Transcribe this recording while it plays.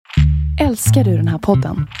Älskar du den här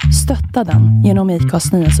podden? Stötta den genom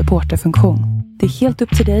IKAs nya supporterfunktion. Det är helt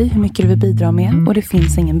upp till dig hur mycket du vill bidra med och det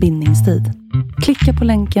finns ingen bindningstid. Klicka på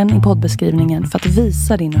länken i poddbeskrivningen för att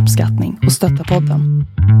visa din uppskattning och stötta podden.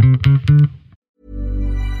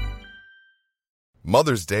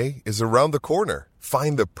 Mother's Day is around the corner.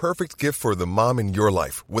 Find the perfect gift for the mom in your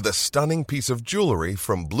life with a stunning piece of jewelry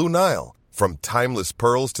from Blue Nile. From timeless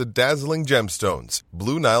pearls to dazzling gemstones,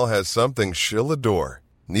 Blue Nile has something she'll adore.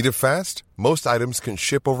 Need it fast? Most items can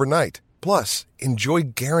ship overnight. Plus,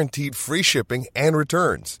 enjoy guaranteed free shipping and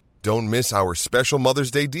returns. Don't miss our special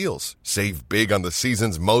Mother's Day deals. Save big on the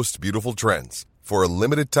season's most beautiful trends. For a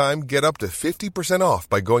limited time, get up to 50% off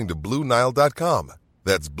by going to BlueNile.com.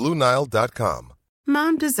 That's BlueNile.com.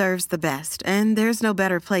 Mom deserves the best, and there's no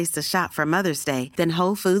better place to shop for Mother's Day than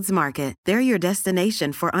Whole Foods Market. They're your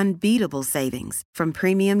destination for unbeatable savings, from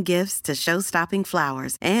premium gifts to show-stopping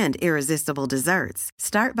flowers and irresistible desserts.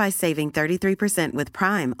 Start by saving 33% with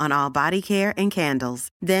Prime on all body care and candles.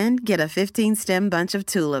 Then get a 15-stem bunch of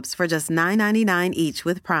tulips for just $9.99 each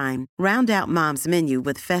with Prime. Round out Mom's menu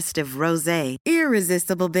with festive rosé,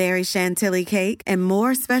 irresistible berry chantilly cake, and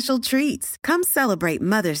more special treats. Come celebrate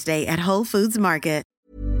Mother's Day at Whole Foods Market.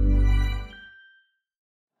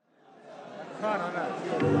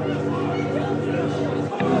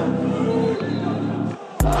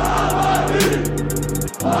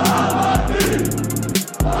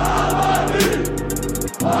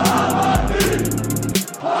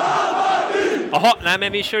 Jaha, nej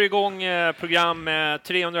men vi kör igång program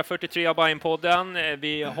 343 av Bajen-podden.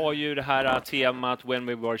 Vi har ju det här temat When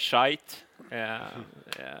We Were Shite.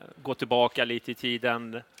 Gå tillbaka lite i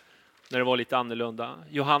tiden när det var lite annorlunda.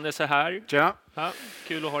 Johannes är här. Tja. Ja,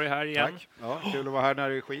 kul att ha dig här igen. Tack. Ja, kul att vara här när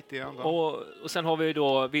det är skit igen då. Och sen har vi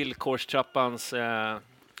då villkorstrappans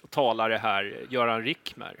talare här, Göran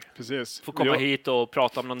Rickmer. Precis. Får komma hit och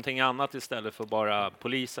prata om någonting annat istället för bara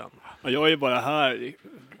polisen. Ja, jag är bara här,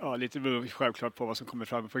 lite självklart på vad som kommer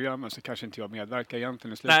fram i programmet, så kanske inte jag medverkar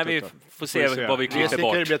egentligen i slutet. Nej, vi får se vad vi klipper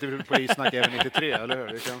bort. Det blir till polissnack även 93, eller hur?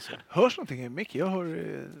 Det känns så. Hörs någonting i Micke? Jag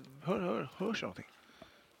hörs någonting.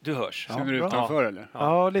 Du hörs. Ser du utanför eller?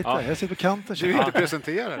 Ja, lite. Ja. Jag sitter på kanten. Du vill inte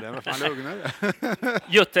presentera det, men fan lugnare.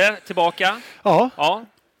 Jutte, tillbaka. Ja.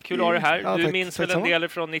 Kul att ha dig här. Ja, du tack, minns väl en del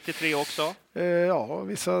från 93 också? Ja,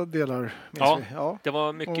 vissa delar minns vi. Ja. Det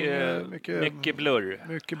var mycket blurr.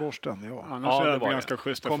 Mycket borsten, ja. Annars är det ganska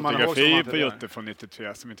schyssta fotografier på Jutte från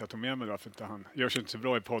 93 som inte jag tog med mig då, för inte han görs inte så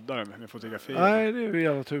bra i poddar med fotografier. Nej, det är ju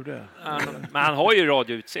jävla tur det. Men han har ju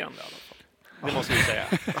radioutseende i alla fall. Det måste vi säga.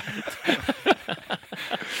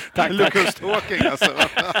 Tack. Lucas Talking alltså.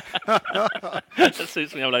 Det ser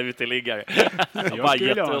ut som en jävla uteliggare. Jag skulle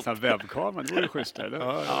vilja ha en sån här webbkamera, det vore schysst eller?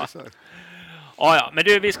 Ja, men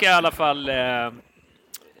du, vi ska i alla fall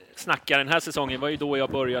snacka den här säsongen. Det var ju då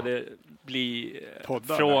jag började bli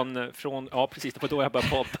från ja precis, det var då jag började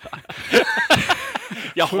podda.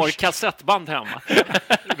 Jag har kassettband hemma.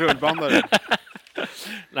 Rullbandare.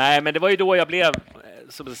 Nej, men det var ju då jag blev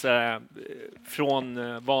så att säga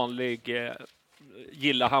från vanlig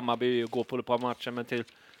gilla Hammarby och gå på ett par matcher, men till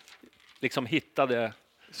liksom hittade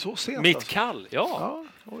så sent, mitt alltså. kall. Ja.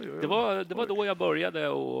 Oj. Det var då jag började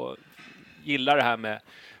och gilla det här med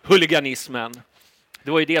huliganismen.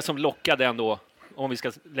 Det var ju det som lockade ändå, om vi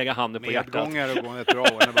ska lägga handen på hjärtat. Medgångar och gå ett bra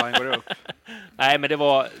år när Bajen går upp. Nej, men det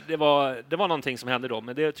var någonting som hände då,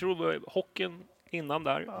 men det tror jag var hockeyn innan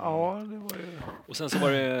där. Ja, det var ju... Och sen så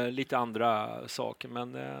var det lite andra saker,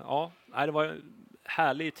 men det var en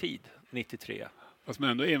härlig tid 93. Fast man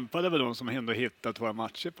ändå impade väl de som ändå hittat våra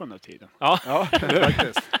matcher på den här tiden. Ja,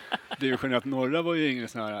 faktiskt. Division 1 norra var ju ingen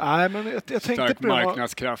sån här Nej, men jag tänkte stark på det,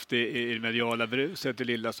 marknadskraft i mediala bruset, det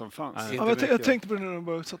lilla som fanns. Ja, jag tänkte på det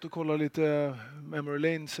när de satt och kollade lite Memory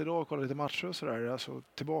Lanes idag, kollade lite matcher och sådär. Alltså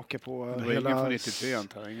tillbaka på det var ingen från 93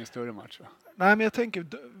 antar jag, ingen större match va? Nej, men jag tänker,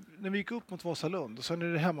 när vi gick upp mot Vasalund och sen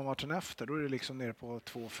är det hemmamatchen efter, då är det liksom nere på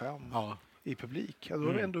 2-5 i publik. Ja, då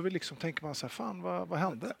ändå vill liksom, tänker man så här, fan vad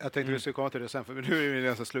hände? Jag tänkte vi skulle komma till det sen, för nu är det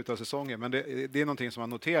nästan slutet av säsongen, men det är någonting som man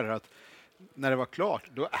noterar att när det var klart,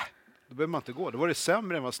 då behöver man inte gå. Då var det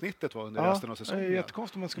sämre än vad snittet var under resten av säsongen. Det är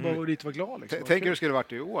jättekonstigt om man ska bara vara glad. Liksom. Tänk hur det skulle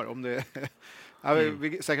varit i år. Om det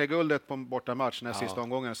vi säkrar guldet på en bortamatch när sista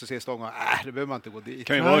omgången, så sista omgången, det behöver man inte gå dit. Det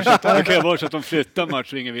kan ju vara så att de flyttar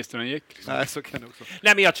match och ingen visste hur den gick. Liksom. Nej, så kan det också.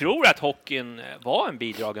 Nej, men jag tror att hockeyn var en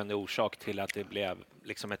bidragande orsak till att det blev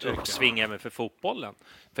liksom ett uppsving även för fotbollen.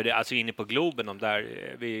 För det, alltså inne på Globen,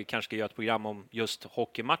 vi kanske ska göra ett program om just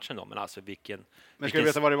hockeymatchen då, men alltså vilken... Men ska du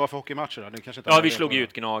veta vad det var för hockeymatcher då? Det kanske inte vi slog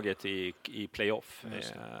ut Gnaget i playoff.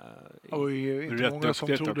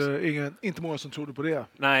 Inte många som trodde på det.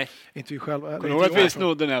 Nej. Inte vi själva. Kommer du ihåg att vi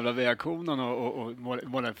snodde den jävla reaktionen och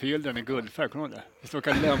målfilden i guldfärg? Kommer du ihåg det? Vi stod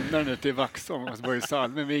och lämnade den ute i Vaxholm och så var det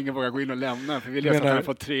Salmen, men ingen vågade gå in och lämna den, för vi läste att han hade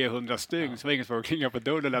fått 300 stygn, så var ingen som vågade klinga på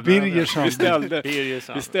dörren och lämna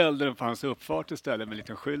den. Vi ställde den på hans uppfart istället med en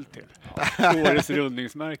liten skylt till. Årets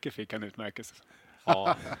rundningsmärke fick han utmärkelse.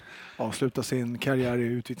 Ja. Avsluta sin karriär i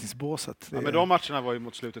utvisningsbåset. Ja, men de matcherna var ju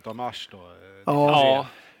mot slutet av mars då. Ja,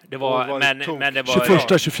 det var, men det var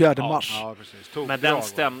 21-24 mars. Ja, precis. Men den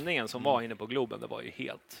stämningen som var inne på Globen, det var ju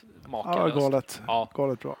helt makalöst. Ja,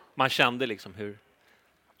 galet bra. Man kände liksom hur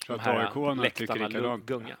de här läktarna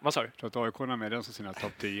gunga. Vad sa du? Jag tror att AIK med den som sina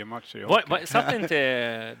topp 10 matcher i hockey. Satt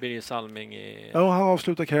inte Birger Salming i... Ja, han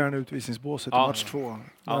avslutade karriären i utvisningsbåset i match 2.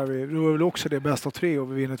 Det var väl också det bästa av 3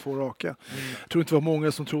 och vi vinner 2 raka. Jag tror inte det var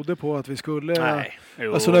många som trodde på att vi skulle... Nej.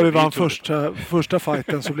 Alltså när vi vann första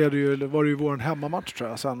fighten så var det ju vår hemmamatch, tror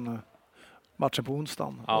jag. Sen matchen på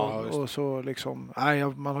onsdagen. Och så liksom...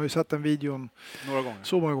 man har ju sett den videon några gånger.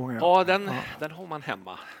 Så många gånger. Ja, den har man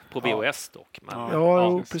hemma. På VHS dock.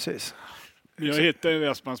 Men, precis. Jag hittade en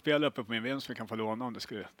Västmanspelare uppe på min vän som vi kan få låna om det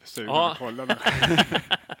skulle suga och kolla.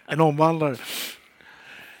 En omvandlare.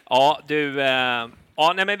 Ja, du...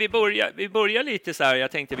 nej, men vi börjar lite så här.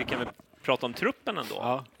 Jag tänkte vi kan väl prata om truppen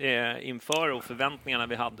ändå. Inför och förväntningarna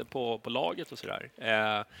vi hade på laget och sådär.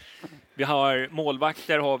 Vi har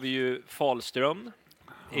målvakter, har vi ju Falström.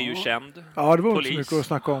 Är ju känd. Ja, det var inte så mycket att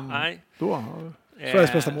snacka om då.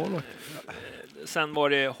 Sveriges bästa målvakt. Sen var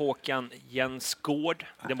det Håkan Jensgård.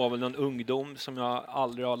 Det var väl någon ungdom som jag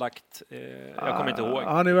aldrig har lagt... jag kommer inte ihåg.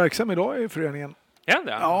 Han är verksam idag i föreningen. Är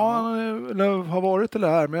det? Ja, han har varit eller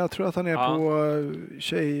här, men jag tror att han är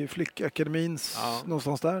på flickakademins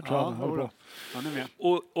någonstans där. Tror han är med.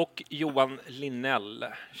 Och Johan Linnell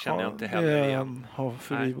känner jag inte heller igen. Har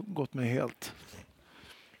gått med helt.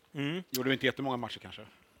 Gjorde vi inte jättemånga matcher kanske?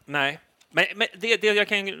 Nej. Men det jag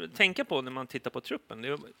kan tänka på när man tittar på truppen, det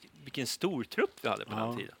är vilken stor trupp vi hade på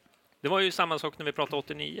den tiden. Det var ju samma sak när vi pratade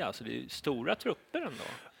 89, alltså det är stora trupper ändå.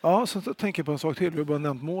 Ja, så jag tänker på en sak till. Vi har bara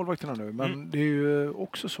nämnt målvakterna nu, men det är ju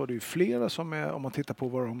också så, det är ju flera som är, om man tittar på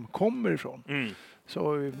var de kommer ifrån.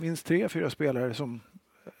 Så minst 3-4 spelare som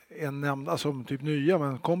är nämnda, alltså typ nya,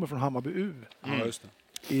 men kommer från Hammarby U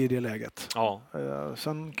i det läget. Ja.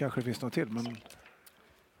 Sen kanske det finns något till, men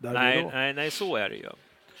nej, så är det ju.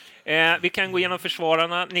 Vi kan gå igenom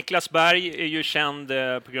försvararna. Niklas Berg är ju känd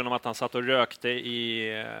på grund av att han satt och rökte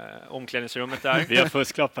i omklädningsrummet där. Vi har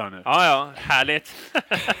fusklapp här nu. Ja, härligt.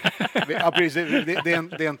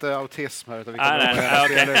 Det är inte autism här, utan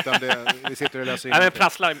vi sitter och läser in. Men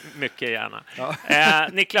prasslar mycket gärna. Ja.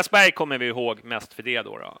 Niklas Berg kommer vi ihåg mest för det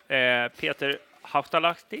då. Peter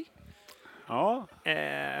Hautalahti. Ja,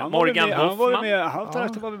 Morgan Hoffman.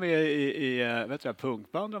 Hautalahti var med i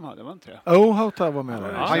punkband de hade, var inte det? Hautalahti var med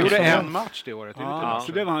där. Han gjorde en match det året.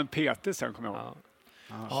 Så det var en PT sen, kommer jag ihåg.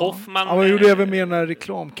 Hoffman... Han gjorde även med den här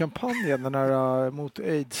reklamkampanjen, den här mot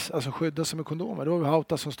AIDS, alltså skydda sig med kondomer. Det var ju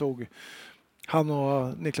Hauta som stod... Han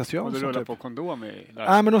och Niklas Jönsson. Och du rullade på kondom i...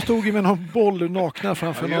 Nej, men de stod ju med någon boll nakna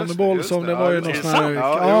framför någon boll som det var ju någon sån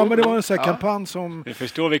här... men det var en sån här kampanj som... Vi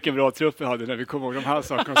förstår vilken bra trupp vi hade när vi kom ihåg de här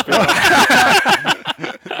sakerna att spela.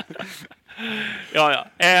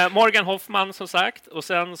 Morgan Hoffman som sagt, och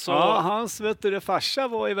sen så... Ja, hans farsa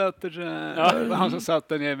var ju han som satt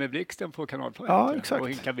där nere med blixten på kanalpoängen. Ja, exakt. Och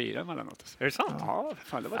hinkade bilen mellan något. Är det sant? Ja,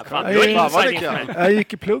 fan, det var jag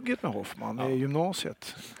gick i plugget med Hoffman i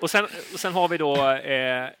gymnasiet. Och sen har vi då...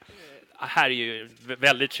 här är ju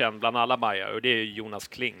väldigt känd bland alla bajar, och det är Jonas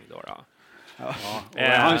Kling då.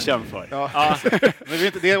 Han känd för.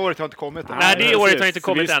 Men det året har inte kommit än. Nej, det året har inte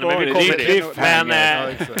kommit än, men vi kommer dit. Men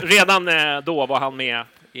redan då var han med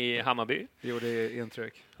i Hammarby. Gjorde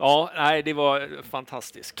intryck. Ja, nej, det var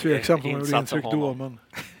fantastiskt. Tveksamt om man gjorde intryck då, men...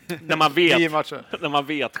 när man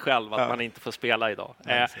vet själv att man inte får spela idag.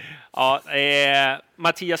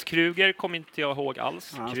 Mattias Kruger kommer inte jag ihåg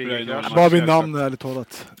alls. Bara vid namn, ärligt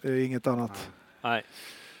talat. Inget annat. Nej.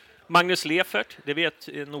 Magnus Lefert, det vet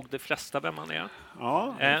nog de flesta vem han är.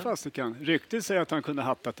 Ja, fasiken. Ryktet säger att han kunde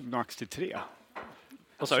hatta max till 3.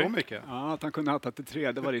 Så mycket? Ja, att han kunde hatta till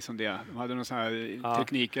 3, det var liksom det. De hade någon sån här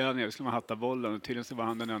teknik där nere, skulle man hatta bollen, och tydligen så var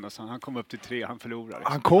han den enda, så han kom upp till 3, han förlorade.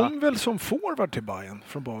 Liksom. Han kom väl som forward till Bayern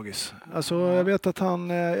från Bagis. Alltså jag vet att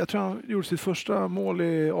jag tror han gjorde sitt första mål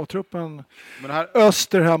i A-truppen. Men det här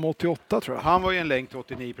Österhem 88 tror jag. Han var ju en länk till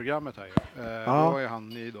 89-programmet här ju. Då var ju han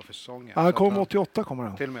ny då för säsongen. Han kom 88 kommer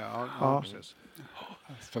han. Till och med, precis.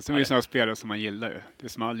 Fast det var ju sådana spelare som man gillar ju. Det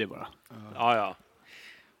small ju bara. Ja.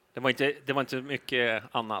 Det var inte mycket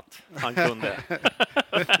annat han kunde.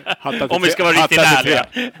 Om vi ska vara riktigt ärliga.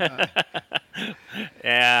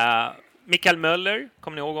 Mikael Möller,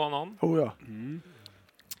 kommer ni ihåg honom? Ja.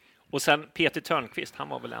 Och sen Peter Törnqvist, han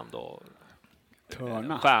var väl ändå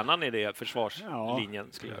stjärnan i det försvarslinjen,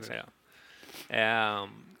 skulle jag säga.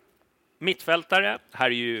 Mittfältare, här är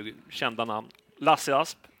ju kända namn. Lasse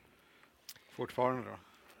Asp. Fortfarande då.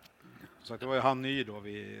 Så det var ju han ny då.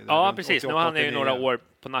 Ja, precis. Nu har han ju några år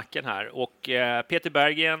på nacken här. Och Peter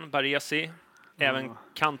Berggren, Baresi, även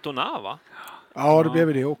Cantona, va? Ja, det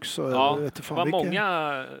blev det också. Ja, det var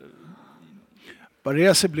många...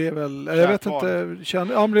 Baresi blev väl... Jag vet inte...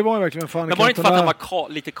 men det var ju verkligen fan... Men var det inte för att han var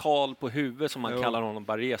lite kal på huvudet som man kallar honom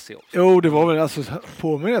Baresi också? Jo, det var väl alltså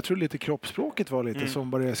på mig. Jag tror lite kroppsspråket var lite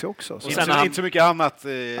som Baresi också. Och sen inte så mycket annat som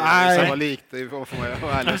var likt, det får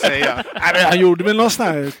man ärligt säga. Han gjorde väl några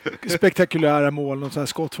sådana här spektakulära mål, någon sån här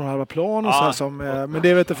skott från halva plan och så här som... Men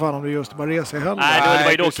det vet inte fan om det är just Baresi heller. Nej, det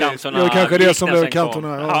var ju då Cantona. Det var kanske det som blev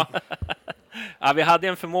Cantona, ja. Ja, vi hade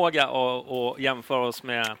en förmåga att jämföra oss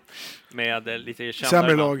med lite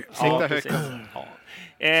sämre lag.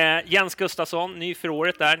 Ja, Jens Gustafsson, ny för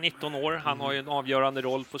året där, 19 år. Han har ju en avgörande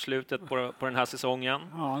roll på slutet på den här säsongen.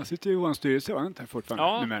 Ja, han sitter i Johans styrelse, var inte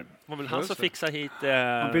fortfarande. Ja, var väl han som fixade hit...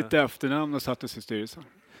 Han bytte efternamn och satte sig i styrelsen.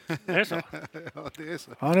 Är det så? Ja, det är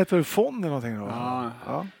så. Han heter väl Fond eller någonting då?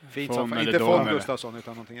 Ja. Fint som, inte Fond Gustafsson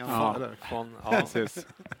utan någonting annat. Precis.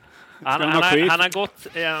 Han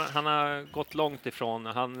har gått långt ifrån.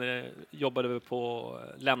 Han jobbade på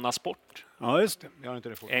Lämna Sport. Ja, just det. Jag har inte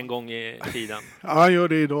det en gång i tiden. Ja, han gör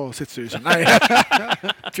det idag, sitt styrelsen. Nej,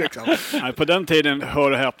 Nej, på den tiden,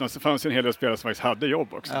 hör och häpna, så fanns en hel del spelare som faktiskt hade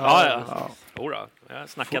jobb också. Ja. Jodå, jag har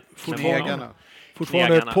snackat med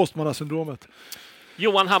fortfarande postmannasyndromet.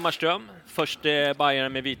 Johan Hammarström, först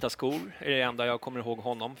Bayern med vita skor, är det enda jag kommer ihåg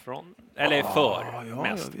honom från. Eller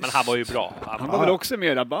mest, men han var ju bra. Han var väl också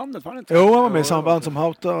med i det bandet, var det inte? Jo, han var med i samma band som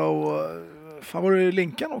Hauta och... Fan, var det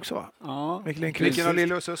Linkan också, va? Ja. Vilken av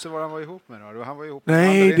Lille och Susse var han var ihop med då? Han var ihop med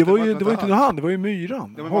nej, det var inte han, det var ju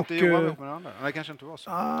Myran. Det var inte Johan ihop med den andra. Nej, kanske inte var så.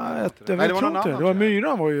 Det var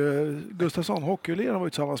Myran var ju Gustafsson, hockeyledaren var ju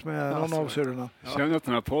tillsammans med någon av syrorna. Jag känner att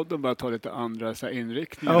den här podden bara tar lite andra så här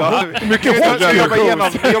inriktningar. Ja, mycket vi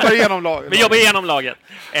jobbar igenom laget. Vi jobbar igenom laget.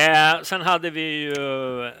 Sen hade vi ju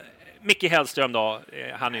Micke Hellström då,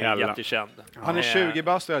 han är ju jättekänd. Han är 20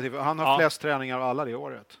 bast, han har flest träningar av alla det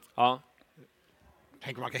året. Ja.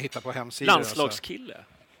 Tänk om man kan hitta på hemsidan. Landslagskille.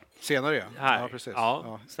 Alltså. Senare här. Ja, precis.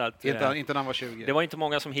 Ja. Så att, inte när han var 20. Det var inte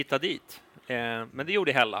många som hittade dit. Men det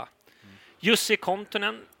gjorde Hella. Jussi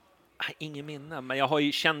Kontunen. Ingen minne, men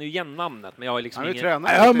jag känner ju igen namnet. Men jag har liksom jag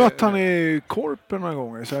har mött han i Korpen några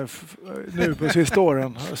gånger. Så här, nu på sista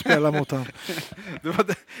åren. Spela mot han. Det var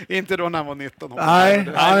inte då när han var 19 år. Nej,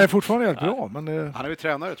 han är fortfarande helt bra. Men han är ju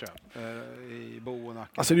tränare, tror jag. I Bo och Nacka.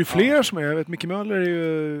 Alltså det är ju fler som är. Jag vet, Micke Möller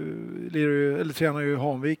är ju, tränar ju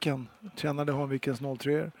Hanviken. Tränade Hanvikens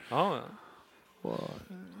 03. Ja.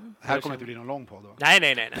 Här kommer inte bli någon lång podd, va?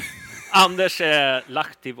 Nej. Anders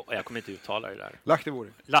Lahtivori. Jag kommer inte uttala det där.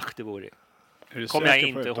 Lahtivori. Kommer jag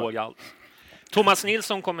inte ihåg allt. Thomas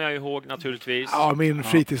Nilsson kommer jag ihåg naturligtvis. Ja, min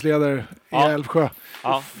fritidsledare i Älvsjö.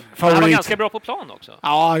 Ja. Han var ganska bra på plan också.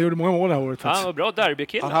 Ja, han gjorde många mål det här året. Han var bra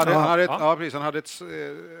derbykille. Han hade ett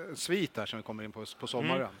svit där som vi kommer in på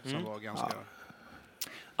sommaren. Som var ganska...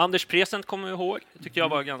 Anders Present kommer jag ihåg. Tyckte jag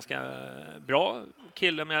var ganska bra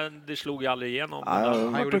kille, men det slog ju aldrig igenom.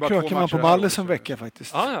 Han gjorde bara 2 matcher på Malles en vecka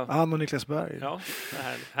faktiskt. Han och Niklas Berg. Ja,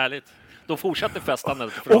 härligt. De fortsatte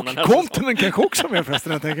festandet. Och Kontunen kanske också med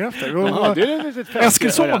festen, jag tänker efter.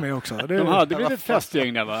 Eskilsson var med också. De hade blivit ett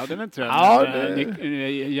festgäng där, va? Hade de inte det?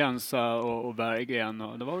 Jensa och Berggren.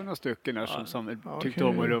 Och det var väl några stycken där som tyckte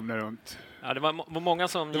om att rumla runt. Ja, det var många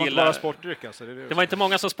som gillade... Det var bara sportdryck, alltså. Det var inte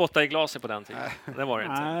många som spottade i glaset på den tiden. Det var det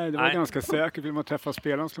inte. Nej, det var ganska säkert. Vill man träffa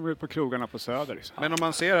spelarna så går ut på krogarna på Söder. Liksom. Men om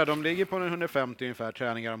man ser här, de ligger på 150 ungefär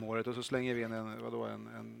träningar om året och så slänger vi in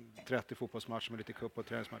en 30 fotbollsmatch med lite cup och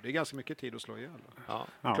träningsmatch. Det är ganska mycket tid att slå ihjäl.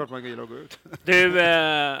 Klart man gillar att gå ut. Du,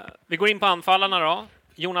 vi går in på anfallarna då.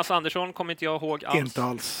 Jonas Andersson kommer inte jag ihåg alls. Inte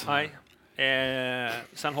alls. Nej.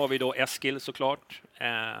 Sen har vi då Eskil såklart.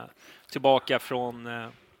 Tillbaka från...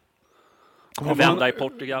 Kom vända i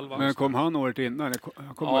Portugal, va? Men kom han året innan?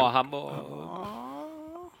 Han var...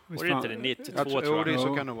 Var det inte det? 92 tror jag. Det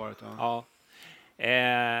så kan det ha varit.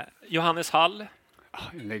 Johannes Hall.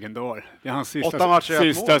 En legendar. Det är hans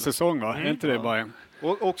sista säsong, va? Är inte det bara en?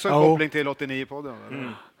 Och också en koppling till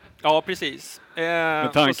 89-podden. Ja, precis.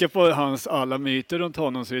 Med tanke på hans alla myter runt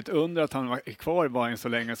honom så är det ett under att han var kvar i Bayern så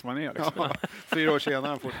länge som han är. Liksom. Ja, 4 år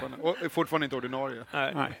senare fortfarande inte ordinarie.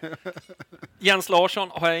 Nej. Jens Larsson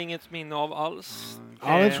har jag inget minne av alls.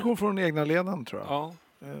 Ja, det går från egna leden tror jag. Ja.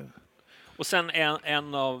 Och sen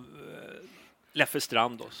en av Leffe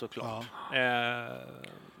Strand då, såklart. Ja.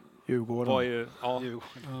 Djurgården. Var ju,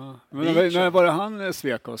 Men när var det han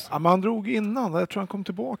svek oss? Ja, man drog innan. Jag tror han kom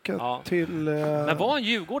tillbaka till... Men var han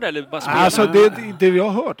Djurgården eller bara spelade? Alltså det jag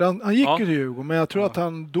har hört. Han gick ju till Djurgården. Men jag tror att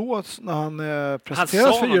han då, när han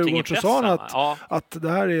presenterades för Djurgården, så sa han att det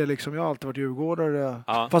här är liksom, jag har alltid varit djurgårdare.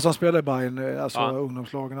 Fast han spelade i Bayern, alltså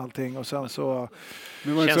ungdomslagen och allting. Och sen så...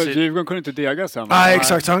 Men var det så att Djurgården kunde inte dega sen? Nej,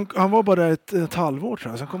 exakt. Så han var bara där ett halvår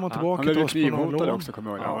tror jag. Sen kom han tillbaka till oss på någon lån. Också,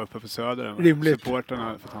 kommer jag ihåg. Han var uppe på Söder. Rimligt.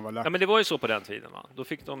 Supporterna för att han var lack. Ja, men det var ju så på den tiden, va? Då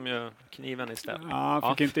fick de ju kniven istället. Ja,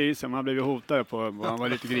 han fick inte i sig, men han blev ju hotad på. Han var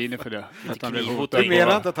lite grinig för det. Du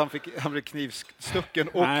menar inte att han blev knivstucken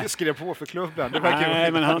och skrev på för klubben?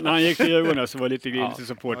 Nej, men när han gick till Djurgården så var det lite grinig till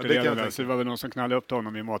supporterledarna. Så det var väl någon som knallade upp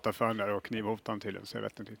honom i mataffären där och knivhotade tydligen. Så jag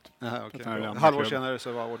vet inte. Halvår senare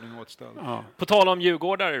så var ordning återställd. På tal om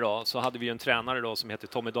Djurgårdare idag så hade vi en tränare då som heter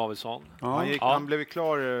Tommy Davidsson. Han blev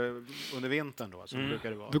klar under vintern då, som brukar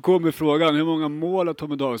det vara. Då kommer frågan, hur många mål har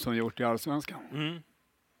Tommy Davidsson gjort i Allsvenskan?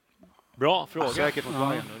 Bra fråga. Säkert mot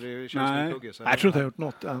Bayern. Det känns jag tror inte han har gjort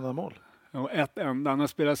något enda mål. Ett enda. Han har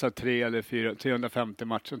spelat så 3 eller 4, 350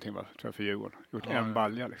 matcher någonting, tror jag, för Djurgården. Gjort en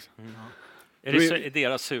balja liksom. Är det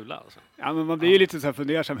deras sula alltså? Ja, men man blir ju lite så här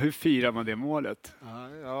fundersam. Hur firar man det målet?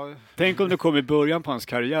 Tänk om det kom i början på hans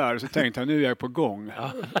karriär så tänkte han, nu är jag på gång.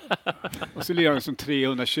 Och så lirar han som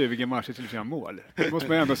 320 matcher till sina mål. Då måste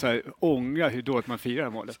man ändå så här, ångra hur dåligt man firar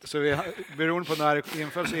målet. Så beroende på när det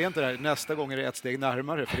inföll så är inte det här, nästa gång är det ett steg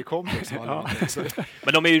närmare, för det kommer liksom.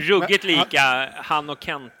 Men de är ju ruggigt lika, han och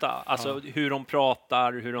Kenta. Alltså hur de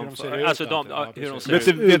pratar, hur de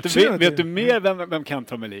ser ut. Vet du mer vem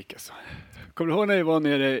Kenta är lika? Kommer du ihåg när vi var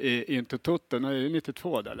nere i Intertotten? När det är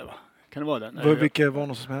 92 där, eller va? Kan det vara den? Vilka var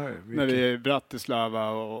någon som är när vi är i Bratislava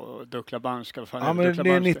och Dukla Banska. Ja, men det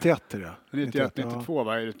är 91 är det. 91, 92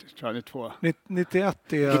 va? Tror jag, 92.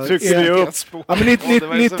 91 är... Då tryckte vi upp. Ja, men 91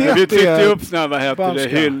 vi tryckte upp såna här, vad heter det,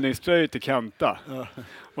 hyllningströjor till Kenta. Ja.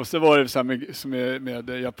 Och så var det så här med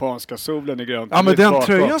japanska solen i grönt. Ja, men den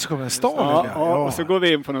tröjan som kommer en stad. Och så går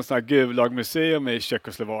vi in på någon sån här Guvlagmuseum i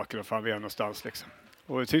Tjeckoslovakien och fan vi är någonstans liksom.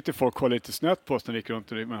 Och jag tyckte folk kollade lite snett på oss när vi gick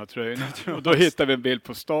runt med de här tröjorna. Och då hittade vi en bild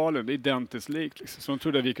på Stalin, identiskt likt. Liksom. Så de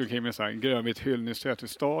trodde att vi gick omkring med en grönvit hyllningströja till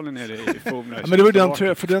Stalin nere i forna. Ja, men det var den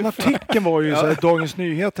tröjan, för den artikeln var ju så här, Dagens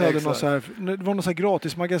Nyheter hade någon så här, det var någon så här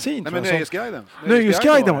gratis magasin. Nej, men Nöjesguiden.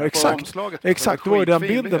 Nöjesguiden var, exakt, det var ju den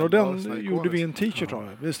bilden och den gjorde vi en t-shirt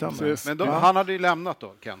av. Det stämmer. Men han hade ju lämnat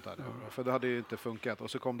då, Kent, för det hade ju inte funkat.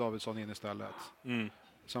 Och så kom Davidsson in istället.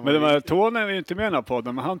 Men de här Tony är ju inte med i den här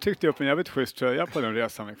podden, men han tyckte upp en jävligt schysst tröja på den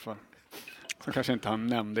resan i alla fall. Som kanske inte han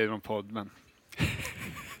nämnde i någon podd, men... Det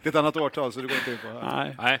är ett annat årtal, så du går inte in på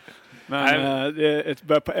det. Nej. Men det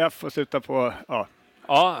börjar på F och slutar på...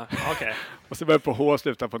 Ja, okej. Och så börjar på H och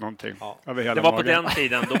slutar på någonting. Ja. Det var på den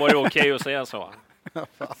tiden, då var det okej att säga så.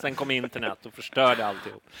 Sen kom internet och förstörde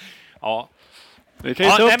alltihop. Ja. Vi kan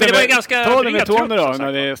ju ta upp det var ganska ta det med Tony då,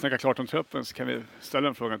 när vi snackar klart om truppen så kan vi ställa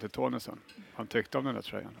en fråga till Tony sen. Han tyckte om den där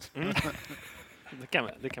tröjan.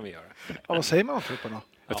 Det kan vi göra. Ja, vad säger man om truppen då?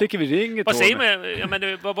 Jag tycker vi ringer Tony. Vad säger man?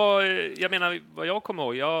 Jag menar, vad jag kommer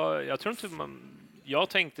ihåg, jag tror inte jag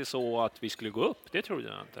tänkte så att vi skulle gå upp. Det trodde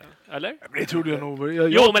jag inte. Eller? Det trodde jag nog.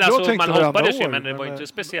 Jo, men alltså man hoppades ju, men det var inte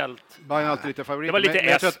speciellt. Bayern alltid lite favorit. Det var lite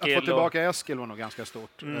Eskil. Att få tillbaka Eskil var nog ganska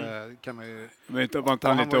stort. Kan man ju... Men var inte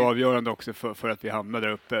han lite avgörande också för att vi hamnade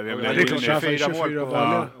där uppe? Det är 24 mål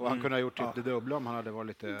och han kunde ha gjort det dubbla om han hade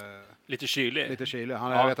varit lite kylig.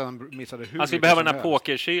 Jag vet att han missade hur. Han skulle behöva den här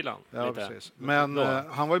pokerkylan. Ja, precis. Men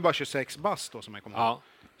han var ju bara 26 bast då som jag kommer ihåg.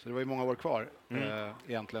 Så det var ju många år kvar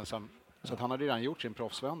egentligen som... Så att han hade redan gjort sin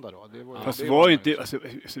proffsvända då. Det var ju inte... Alltså,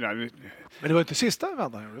 men det var inte sista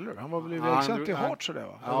vändan, eller? Han var väl i vägsänd till Hart sådär,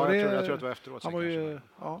 va? Ja, jag tror att det var efteråt. Han var ju...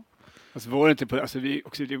 Ja. Alltså var det inte på... Alltså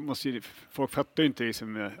folk fattar ju inte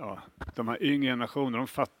liksom... de här yngre generationerna, de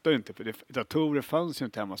fattar ju inte. För datorer fanns ju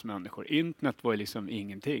inte hemma hos människor. Internet var ju liksom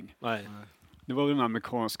ingenting. Nej. Det var väl den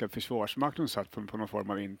amerikanska försvarsmakten som satt på någon form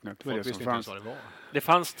av internet. Det var det som fanns. Det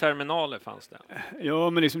fanns terminaler, fanns det. Ja,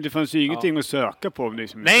 men liksom, det fanns ju ingenting att söka på.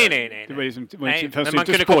 Liksom, nej. Det var liksom, men man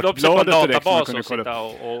kunde kolla upp sig på en databas och sitta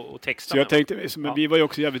och texta. Så jag tänkte, liksom, vi var ju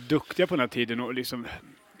också jävligt duktiga på den här tiden och liksom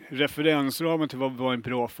referensramen till vad var en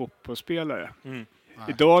bra fotbollsspelare.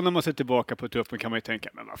 Idag när man ser tillbaka på truppen kan man ju tänka,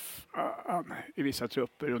 men vad fan, i vissa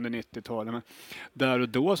trupper under 90-talet. Men där och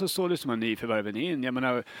då så såg det som en nyförvärven in. Jag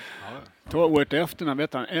menar, ta året efter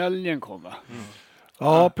när älgen kom, va?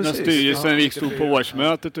 Ja, precis. När styrelsen stod på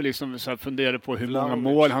årsmötet och liksom så funderade på hur många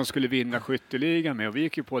mål han skulle vinna skytteligan med. Och vi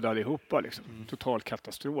gick ju på det allihopa. Liksom. Total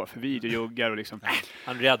katastrof. Videojuggar och liksom.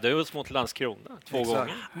 Han räddade oss mot Landskrona 2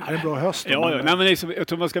 gånger. Det är en bra höst. Ja. Nej, men liksom, jag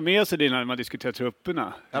tror man ska med sig det när man diskuterar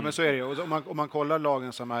trupperna. Ja, men så är det. Och om man kollar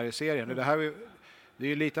lagen som är i serien. Det är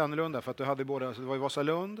ju lite annorlunda för att du hade båda. Alltså det var ju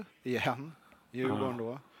Vasalund igen. Djurgården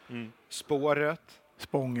då. Spåret.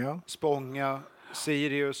 Spånga.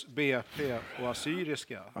 Sirius, BP och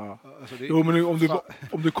Assyriska. Ja. Alltså men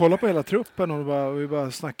om du kollar på hela truppen och vi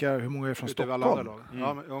bara snackar hur många är från Stockholm.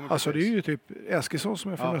 Alltså det är ju typ Eskilsson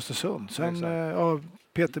som är från Östersund. Sen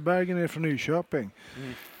Peter Bergen är från Nyköping.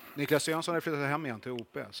 Niklas Jönsson har flyttat hem igen till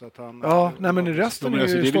OP. Så att han, men resten är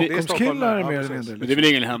ju Stockholmskillar mer eller mindre. Men det är väl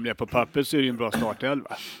ingen hemlighet. På pappret så är det ju en bra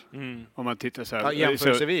startelva. Om man tittar så här.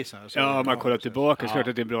 Jämförelsevis. Om man kollar tillbaka så är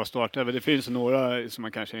det en bra startelva. Det finns några som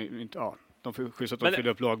man kanske inte... De får skjuts att de fyller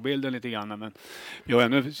upp lagbilden lite grann. Men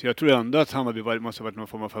jag tror ändå att Hammarby måste ha varit någon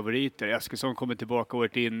form av favoriter. Eskilsson kommer tillbaka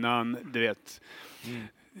året innan, du vet.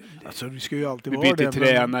 Alltså det ska ju alltid vara det.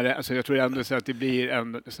 Tränare. Alltså, jag tror ändå så att det blir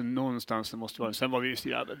ändå, alltså, någonstans det måste vara. Sen var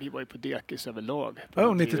vi var ju på dekis överlag.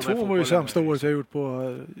 Ja, 92 var ju sämsta året jag gjort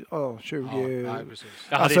på 20...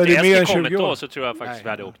 Ja, hade inte Eskil kommit då så tror jag faktiskt vi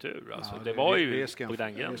hade åkt ur. Alltså, det var ju på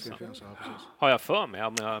den gränsen. Har jag för mig,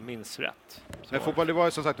 om jag minns rätt. Men fotboll, det var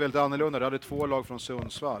ju som sagt väldigt annorlunda. Du hade 2 lag från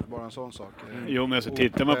Sundsvall, bara en sån sak. Jo, men alltså,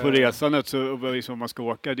 tittar man på resandet så liksom, man ska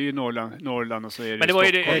åka, det är ju Norrland och så är det. Men det var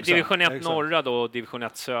ju division 1 norra då och division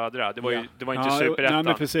 1 södra. Det var inte superettan.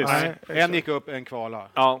 Nej, precis. En gick upp, en kvala.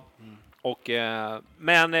 Ja. Och,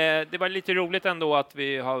 men det var lite roligt ändå att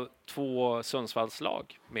vi har 2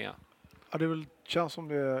 Sundsvallslag med. Ja, det väl känns som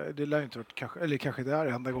det lär inte varit kanske, eller kanske det är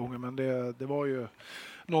enda gången, men det var ju,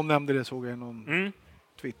 någon nämnde det, såg jag i någon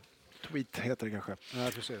tweet heter det kanske. Ja,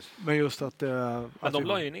 precis. Men just att men de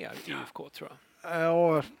la ju ner IFK, tror jag.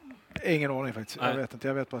 Ja, ingen aning faktiskt. Nej. Jag vet inte.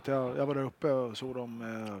 Jag vet bara att jag var där uppe och såg dem.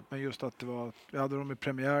 Men just att jag hade dem i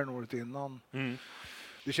premiären året innan.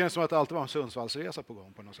 Det känns som att det alltid var en Sundsvallsresa på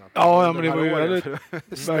gång på något sätt. Ja, men det var ju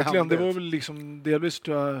verkligen. Det var väl liksom delvis,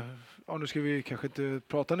 nu ska vi kanske inte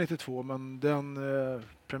prata 92, men den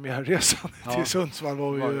premiärresan till Sundsvall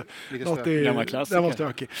var ju något den var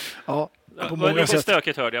stökig. Ja. På många sätt.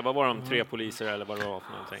 Stökigt hörde jag. Vad var de 3 poliser eller vad det var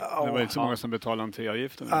för någonting? Ja, det var inte så många som betalade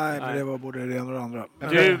entréavgiften. Nej, men det var både det ena och det andra.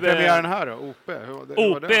 Premiären här då? OP?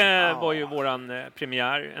 OP var ju våran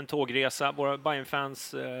premiär, en tågresa. Våra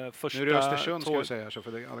Bayern-fans första nu är det Östersund ska jag säga. Så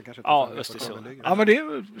för det, kanske inte Östersund. Ja, men det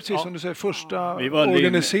är precis som du säger, första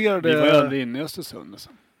organiserade... Vi var aldrig inne i Östersund. Alltså.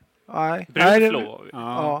 Nej. Brunflo.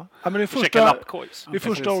 Ja, men det är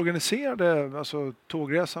första organiserade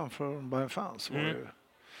tågresan från Bayern-fans var ju...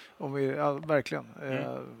 verkligen.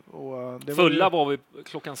 Fulla var vi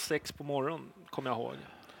klockan 6 på morgonen, kommer jag ihåg.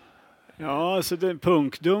 Ja, alltså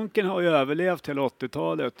punkdunken har ju överlevt hela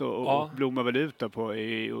 80-talet och blommar väl ut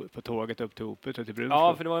på tåget upp till OP till Brunflo.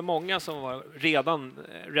 Ja, för det var ju många som var redan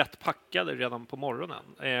rätt packade redan på morgonen.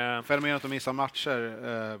 Fenomenet att missa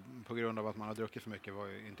matcher på grund av att man har druckit för mycket var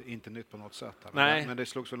ju inte nytt på något sätt. Nej. Men det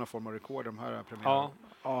slogs väl någon form av rekord de här premiärerna.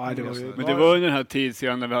 Men det var ju den här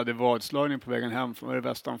tiden när vi hade vadslagning på vägen hem från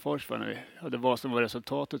Västanfors när vi hade vad som var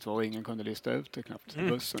resultatet var och ingen kunde lista ut det knappt i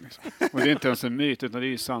bussen. Liksom. Och det är inte ens en myt utan det är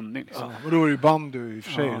ju sanning. Liksom. Ja, men då var det ju bandy i och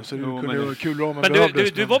för sig så det kunde vara kul om man men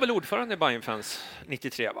du var väl ordförande i Bayern-fans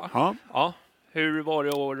 93, va? Ja. Hur var det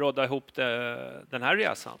att rodda ihop den här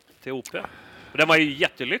resan till OP? Och den var ju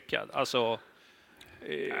jättelyckad. Alltså,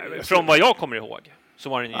 från vad jag kommer ihåg så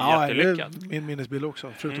var den ju jättelyckad. Det är min minnesbild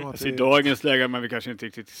också. Förutom att i dagens läge man vi kanske inte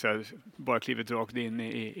riktigt så här, bara klivit rakt in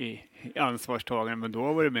i ansvarstagande, men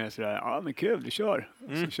då var det mer sådär, men kul, vi kör.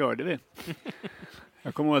 Så körde vi.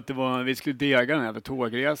 Jag kommer ihåg att vi skulle dega den här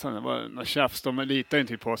tågresan. Det var några tjafs. De litade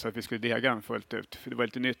inte på oss att vi skulle dega den fullt ut. För det var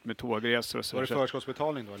lite nytt med tågresor. Och så. Var det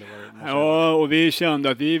förskottsbetalning då? Eller var det ja, och vi kände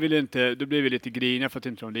att vi ville inte... Då blev vi lite griniga för att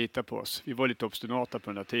inte de litade på oss. Vi var lite obstinata på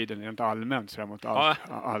den här tiden. Rent allmänt så mot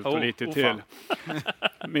allt och lite till.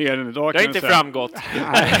 Mer än idag. Det har inte framgått.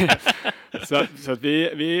 så att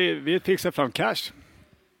vi fixade fram cash.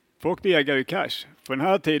 Folk degar ju cash. På den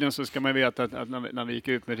här tiden så ska man veta att när vi gick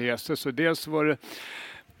ut med resor så dels var det...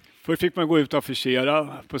 Först fick man gå ut och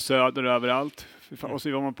affischera på Söder överallt. Och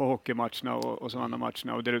så var man på hockeymatcherna och så andra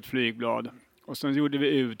matcherna och delade ut flygblad. Och sen gjorde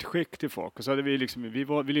vi utskick till folk. Och så hade vi liksom,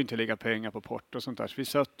 ville inte lägga pengar på port och sånt där. Så vi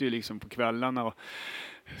satt ju liksom på kvällarna och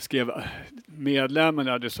skrev medlemmen,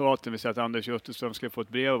 adressaten, vi säger att Anders Jutterström skulle få ett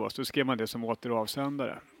brev av oss. Då skrev man det som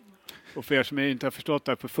återavsändare. Och för er som inte har förstått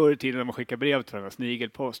det, på förr i tiden när man skickade brev till varandra,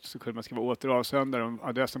 snigelpost, så kunde man skriva återavsändare. Om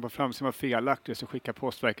adressen på framsidan var felaktig så skickar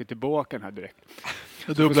Postverket tillbaka den här direkt.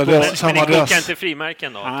 Dubbla adress, samma adress. Men ni skickar adress. inte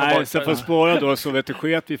frimärken då? Nej, så för att spåra då så vet du,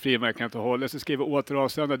 sket vi frimärken att hålla. Så skrev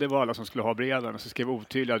återavsändare, det var alla som skulle ha breven. Och så skrev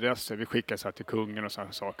otydliga adresser. Vi skickade så här till kungen och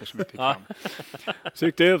sådana saker som inte gick fram. Så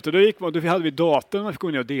gick det ut och då hade vi datorn man fick gå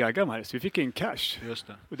ner och dega de här. Så vi fick in cash. Just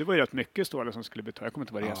det. Och det var ju rätt mycket stålar som skulle betala. Jag kommer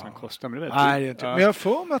inte vad resan kostade. Men det var Nej, det är inte. Men jag har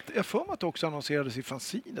för mig att det också annonserades i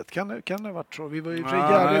fanzinet. Kan det ha varit så? Vi var ju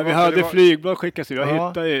vi hade flygblad skickat. Jag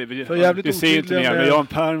hittade jävligt ser inte mer, men jag har en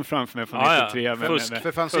pärm framför mig från 93.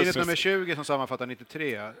 För fanzinet nummer 20 som sammanfattar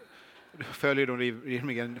 93 följer då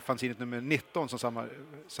rimligen fanzinet nummer 19 som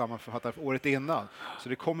sammanfattar året innan. Så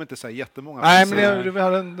det kommer inte så jättemånga. Nej, men vi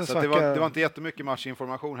hade en så det var inte jättemycket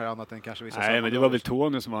matchinformation här annat än kanske vissa. Nej, men det var väl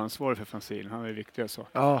Tony som var ansvarig för fanzin. Han var ju viktiga saker.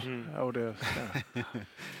 Ja, och det.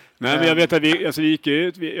 Nej, men jag vet att vi gick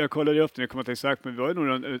ut, jag kollade upp det, jag kommer inte exakt, men vi var ju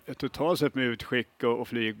nog ett totalt sett med utskick och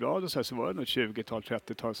flygblad och så var det nog 20-tal,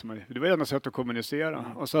 30-tal det var enda sätt att kommunicera.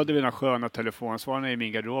 Och så hade vi den sköna telefonsvararna i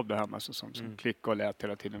min garderob där hemma som klickade och lät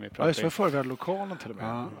hela tiden vi pratade. Ja, så var förr vi hade lokalen till och med.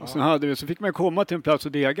 Ja. Och så fick man komma till en plats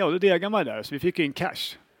och dega, och då degade man där, så vi fick in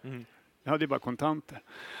cash. Jag hade ju bara kontanter.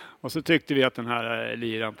 Och så tyckte vi att den här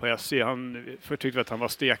liran på SC, först tyckte vi att han var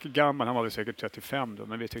stekgammal, han var väl säkert 35 då,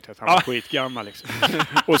 men vi tyckte att han var skitgammal liksom.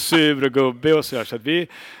 Och sur och gubbe och sådär. Så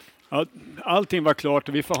att allting var klart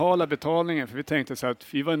och vi förhalade betalningen, för vi tänkte så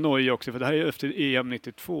att vi var nöjda också, för det här är efter EM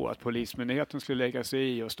 92, att polismyndigheten skulle lägga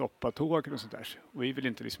sig i och stoppa tågen och sånt där. Och vi ville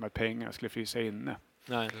inte liksom att pengarna skulle frysa inne.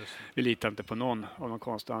 Nej. Vi litar inte på någon av någon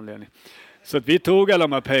konstig anledning. Så att vi tog alla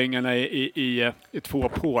de här pengarna i 2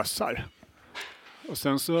 påsar. Och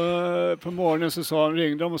sen så på morgonen så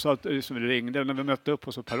ringde de och sa att när vi mötte upp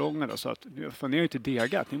oss på perrongen och sa att ni har inte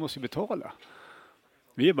degat, ni måste ju betala.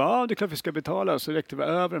 Vi bara, det är klart vi ska betala. Så räckte vi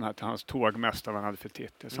över den här till hans tågmästare han hade för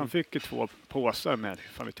titel. Så han fick ju 2 påsar med,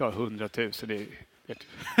 100 000, det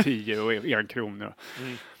är 10 och 1 kronor.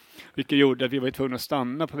 Vilket gjorde att vi var tvungna att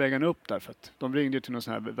stanna på vägen upp där, för att de ringde till någon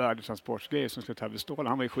sån här värdetransportgrej som skulle ta över stål.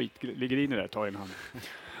 Han var ju ligger in i det där tagen han.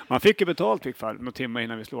 Man fick ju betalt i fall några timmar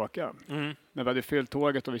innan vi skulle åka. Men vi hade fyllt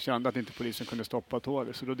tåget och vi kände att inte polisen kunde stoppa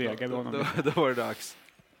tåget, så då degade vi honom. Då var det dags.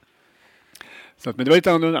 Så att, men det var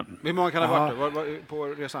lite annorlunda. Hur många kan det ha varit på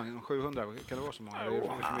resan? 700? Kan det vara så många?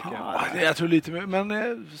 Jag tror lite mer,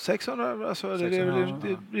 men 600, alltså, det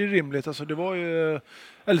är rimligt. Alltså, det var ju,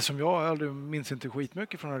 eller som jag aldrig minns inte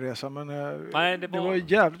skitmycket från den resan, men det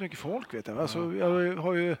var jävligt mycket folk, vet jag. Alltså,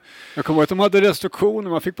 jag kommer ihåg att de hade restriktioner,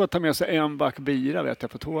 man fick bara ta med sig 1 back bira, vet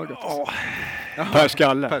jag, på tåget. Per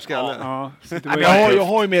skalle. Ja, jag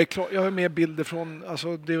har ju mer bilder från,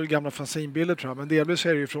 alltså det är väl gamla fanzinbilder tror jag, men delvis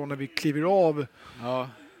är det ju från när vi kliver av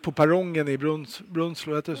på perrongen i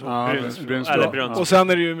Brunnslo, heter det så? Brunnslo. Och sen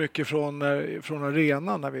är det ju mycket från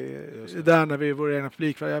arenan när vi vår egna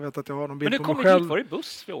publik. Jag vet att jag har någon bild på mig själv. Men var det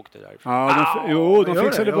buss vi åkte därifrån? Ja, de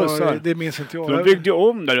fixade bussar. Det minns inte jag. De byggde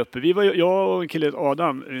om där uppe. Jag och en kille,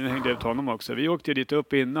 Adam, hängde ut honom också. Vi åkte dit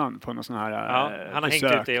upp innan på någon sån här han har hängt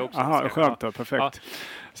ut det också. Aha, skönt då, perfekt.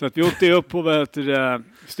 Så att vi åkte upp på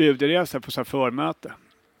studieresa på så här förmöte.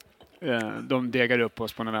 De degade upp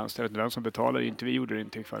oss på den vänster. Den som betalade, inte vi gjorde det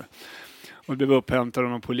inte för. Och det var upphämtade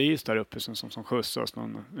av någon polis där uppe som skjutsade oss,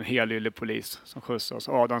 en helylle polis som skjutsade oss.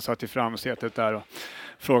 Adam satt i framsätet där och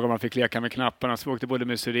frågade om man fick leka med knapparna. Så vi åkte både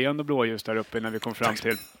med syren och blåljus där uppe när vi kom fram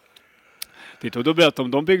till dit. Och då berättade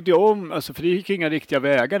de byggde om, alltså för det gick inga riktiga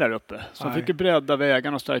vägar där uppe. Så de fick bredda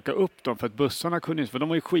vägarna och stärka upp dem för att bussarna kunde inte, för de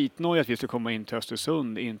var ju skitnöjda att vi skulle komma in till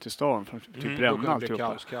Östersund, in till stan, från typ bränna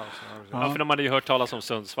alltihopa. För de hade ju hört talas om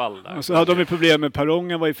Sundsvall där. Och så hade de problem med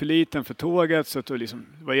perrongen, var ju för liten för tåget, så det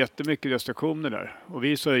var jättemycket restriktioner där. Och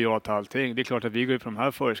vi sa ju ja till allting. Det är klart att vi går på de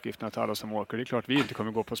här föreskrifterna till alla som åker. Det är klart att vi inte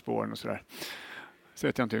kommer gå på spåren och sådär. Så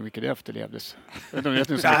vet jag inte hur mycket det efterlevdes. De vet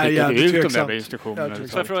inte så mycket ut de där instruktionerna.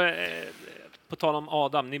 På tal om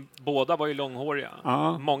Adam, ni båda var ju långhåriga.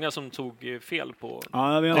 Många som tog fel på.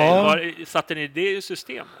 Satte ni det i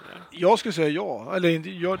system? Eller? Jag skulle säga ja.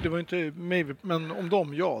 Eller det var inte mig, men om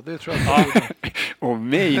dem, ja. Det tror jag. Om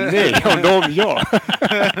mig, nej. Om dem, ja.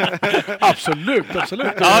 absolut. Ja,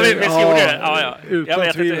 vi gjorde det. Ja. Jag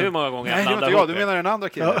vet inte hur många gånger jag blandade ihop. Du menar den andra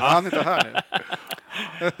killen. Han är inte här nu.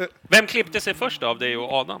 Vem klippte sig först av dig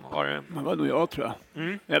och Adam? Det var nog jag, tror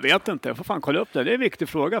jag. Jag vet inte, jag får fan kolla upp det. Det är en viktig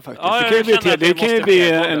fråga faktiskt. Ja, det kan ju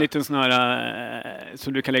bli en liten sån här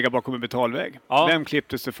som du kan lägga bakom en betalvägg. Ja. Vem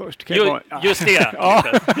klippte sig först? Just det.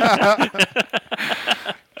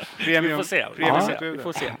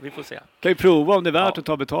 Vi får se. Kan ju prova om det är värt att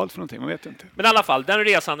ta betalt för någonting, man vet inte. Men i alla fall, den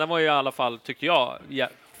resan, den var ju i alla fall, tycker jag,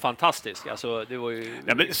 fantastisk. Alltså, det var ju...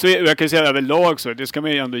 Ja, men så jag kan säga överlag så, det ska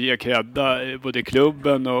man ju ändå ge credda både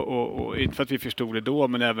klubben och inte för att vi förstod det då,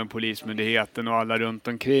 men även polismyndigheten och alla runt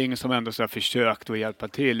omkring som ändå så här försökt att hjälpa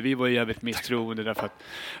till. Vi var ju jävligt misstroende därför att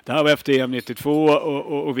det här var efter EM 92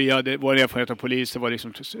 och vi hade, vår erfarenhet av poliser var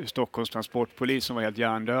liksom Stockholms transportpolis som var helt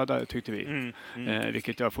hjärndöda, tyckte vi.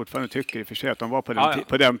 Vilket jag fortfarande tycker i och för sig att de var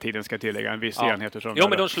på den tiden, ska jag tillägga, en viss enhet. Och jo,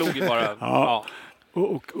 men de slog ju bara... ja.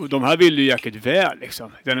 Och de här ville ju jäkligt väl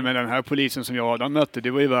liksom. Den här polisen som jag och Adam mötte,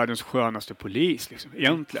 det var ju världens skönaste polis liksom,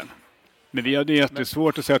 egentligen. Men vi hade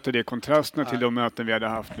jättesvårt att sätta det i kontrasterna till de möten vi hade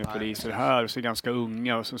haft med poliser här. Och så ganska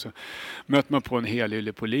unga. Och så mötte man på en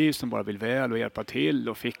hel polis som bara vill väl och hjälpa till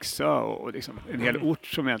och fixa. Och liksom en hel ort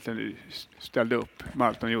som egentligen ställde upp med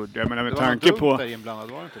allt de gjorde. Men med tanke på... där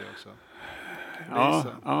inblandad, var inte det också?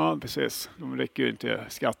 Ja, precis. De räcker ju inte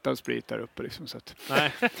skattad sprit där uppe. Liksom, så att.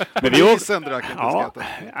 Nej. Men polisen drack inte skattad.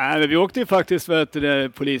 Nej, vi åkte ju faktiskt för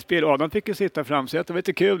polisbil. Adam fick ju sitta framsätet. Det var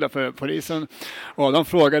lite kul där för polisen. Adam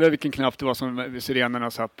frågade vilken knapp det var som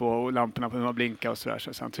sirenerna satt på och lamporna på hur man blinkade och sådär.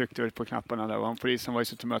 Så han tryckte på knapparna där och polisen var ju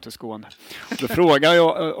så tillmötesgående. Då frågade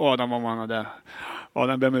jag Adam om han hade...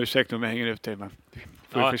 Adam ber om ursäkt om jag hänger ut dig, men...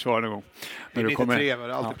 Får du försvara någon gång. När du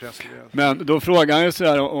kommer. Men då frågar han ju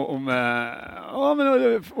sådär om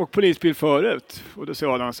och polisbil förut. Och då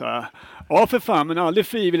säger Adam så här: ja för fan, men aldrig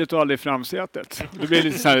frivilligt och aldrig framsätet. Det blir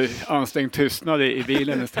lite så här ansträngd tystnad i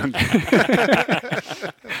bilen nästan.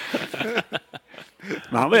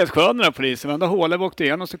 Men han var helt skön, den här polisen. Varenda hål vi åkte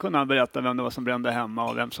igen och så kunde han berätta vem det var som brände hemma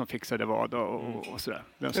och vem som fixade vad och sådär.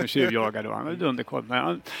 Vem som tjuvjagade och han hade underkoll.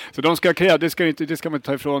 Så de ska ha kredd, det ska man inte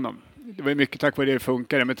ta ifrån dem. Det var ju mycket tack vare det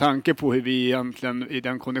funkade. Med tanke på hur vi egentligen i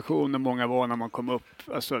den konditionen många var när man kom upp.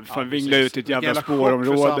 Alltså vingla ut i ett jävla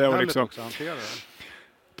spårområde och liksom.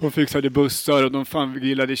 De fixade bussar och de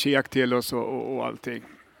grillade käk till oss och allting.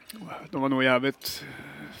 De var nog jävligt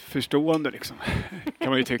förstående liksom, kan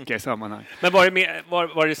man ju tycka i sammanhang. Men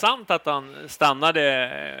var det sant att han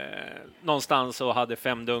stannade någonstans och hade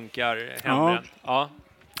 5 dunkar hembränt? Ja.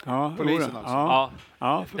 Polisen alltså?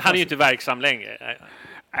 Ja. Han är ju inte verksam längre.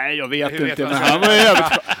 Nej, jag vet inte, men han var ju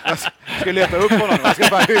jävligt... Jag ska leta upp honom, han ska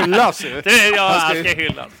bara hyllas. Han ska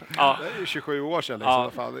hyllas. Ja. Det är ju 27 år sedan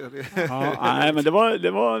liksom. Nej, men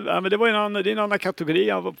det var en annan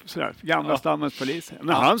kategori av sådär, gamla stammens poliser.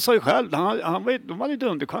 Men han sa ju själv, de var lite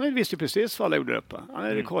underkant, han visste ju precis vad alla gjorde uppe. Han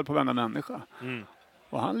hade koll på varenda människa.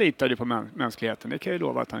 Och han litade på mänskligheten, det kan jag ju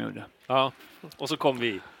lova att han gjorde. Ja, och så kom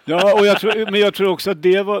vi. Ja, och jag tror också att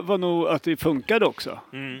det var nog att det funkade också.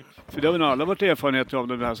 För det har nog alla varit erfarenheter av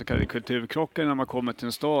de här så kallade kulturkrockarna när man kommer till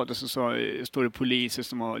en stad och så står det poliser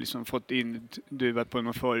som har liksom fått in duvat på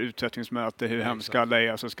någon utsättningsmöte hur hemska alla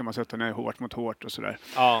är och så ska man sätta ner hårt mot hårt och sådär.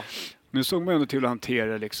 Ja. Men såg man ändå till att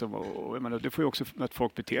hantera liksom och jag menar, det får ju också att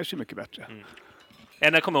folk beter sig mycket bättre.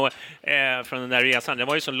 Jag kommer ihåg från den där resan, det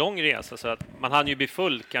var ju så lång resa så att man hann ju bli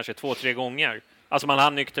full kanske 2-3 gånger. Alltså man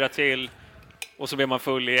hann nyktra till och så blev man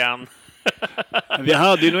full igen. Vi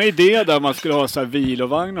hade ju någon idé där man skulle ha så här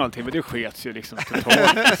vilovagn och allting, men det skets ju liksom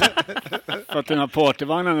totalt. För att den här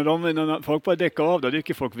partyvagnen, när folk bara däckade av, då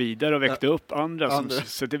gick folk vidare och väckte upp andra.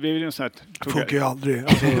 Så det blev ju en sån här... Det funkar ju aldrig.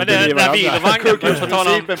 Alltså, men den här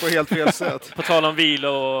vilovagnen, på helt fel sätt. På tal om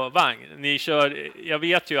vilovagn, ni kör, jag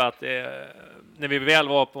vet ju att... när vi väl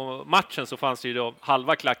var på matchen så fanns det ju då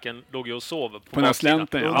halva klacken låg ju och sov på den här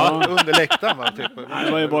slänten. Under läktaren va? Typ.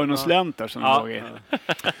 Det var ju bara någon slänt där som låg i.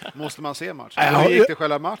 Måste man se matchen? Hur gick det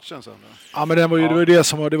själva matchen sen då? Ja, men det var ju det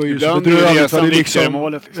som var ju så bedrövligt. Det liksom, jag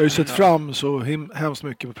har ju sett fram så hemskt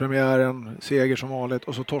mycket på premiären, seger som vanligt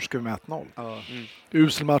och så torskar vi med 1-0.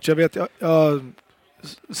 Usel match. Jag har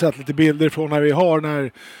sett lite bilder från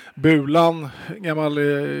när Bulan, gammal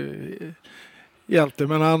hjälte,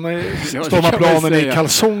 men han stormar planen i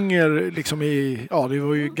kalsonger liksom det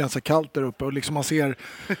var ju ganska kallt där uppe och liksom man ser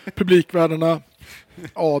publikvärdarna,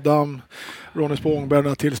 Adam, Ronny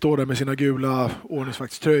Spångberg tillstår där med sina gula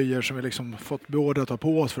ordningsvaktströjor som vi liksom fått beordrat att ta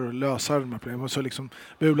på oss för att lösa de här problemen. Och så liksom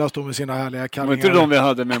Bula står med sina härliga kallingar. Det var inte de vi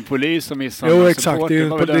hade med en polis som missade. Jo, exakt. Det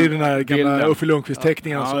är den här gamla Uffe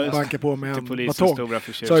Lundqvist-teckningen som bankar på med en batong.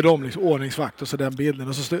 Så är de liksom ordningsvakt och så den bilden.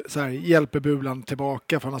 Och så här, hjälper Bulan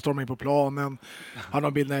tillbaka för han har stormat in på planen. Han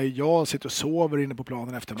har bild när jag sitter och sover inne på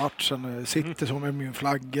planen efter matchen. Sitter som med min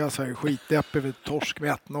flagga, så här skitdeppig vid torsk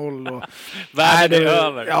med 1-0. Och... Nej, det är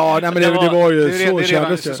över. Ja, nej, men det var ju så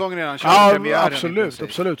kändes det. Säsongen redan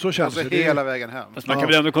absolut. Så känns det. Hela vägen hem. Fast man kan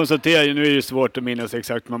väl ändå konstatera, nu är det svårt att minnas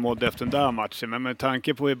exakt man mådde efter den där matchen, men med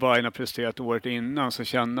tanke på hur Bayern har presterat året innan så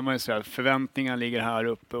kände man ju så här, förväntningarna ligger här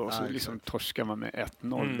uppe och så liksom torskar man med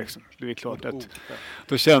 1-0 liksom. Det är klart att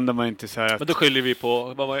då kände man inte så här. Men då skyller vi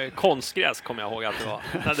på, vad var det, konstgräs kommer jag ihåg att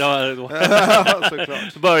det var.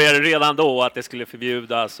 Då började det redan då att det skulle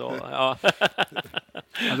förbjudas och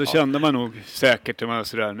då kände man nog säkert, man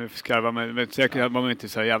sådär, nu skarvar man, men säkert var man inte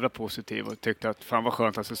så jävla positiv och tyckte att fan vad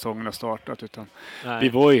skönt att säsongen har startat, utan vi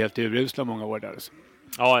var ju helt urusla många år där. Alltså.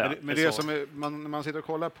 Men det som är, man sitter och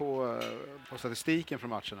kollar på statistiken från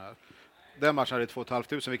matchen här. Den matchen hade 2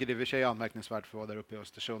 500, vilket i och för sig är anmärkningsvärt för att vara där uppe i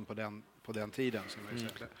Östersund på den tiden.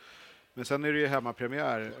 Men sen är det ju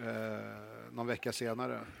hemmapremiär någon vecka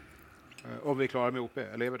senare. Om vi klarar med OP,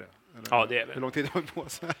 eller är vi det? Eller, ja, det är vi. Hur lång tid har vi på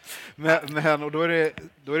oss? Men och då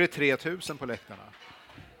är det 3000 på läktarna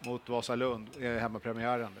mot Vasalund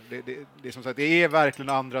hemmapremiären. Det är som sagt, det är verkligen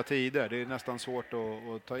andra tider. Det är nästan svårt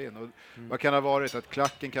att ta in. Och vad kan det ha varit? Att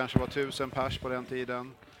klacken kanske var 1000 pers på den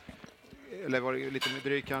tiden. Eller var det lite mer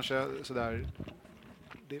drygt kanske sådär.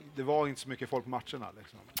 Det var inte så mycket folk på matcherna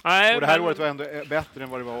liksom. Nej, och det här året var ändå bättre än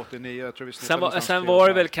vad det var 89. Jag tror vi sen var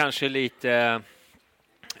det väl kanske lite,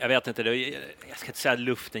 jag vet inte, jag ska inte säga att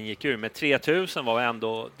luften gick ur, men 3000 var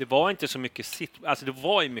ändå, det var inte så mycket alltså det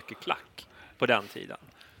var ju mycket klack på den tiden.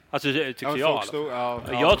 Alltså tyckte jag.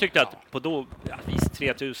 Jag tyckte att på då, visst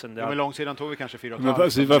 3000. Men långsidan tog vi kanske 4 500.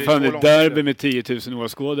 Men vad fan, ett derby med 10 000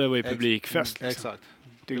 åskådare var ju publikfest. Liksom. Exakt.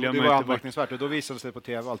 Det var anmärkningsvärt och då visades det på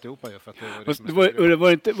tv alltihopa ju. För att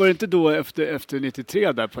var det inte då efter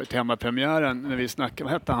 93 där på hemmapremiären när vi snackade,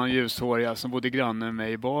 vad hette han ljushåriga som bodde granne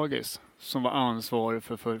med i Bagis, som var ansvarig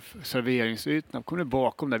för serveringsytorna. Kom det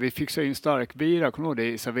bakom där? Vi fixade in starkbira, kommer du ihåg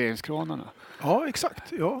det, i serveringskranarna? Ja, exakt.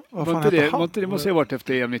 Ja, det måste ha varit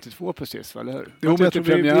efter EM92 precis, eller hur? Jo, men jag tror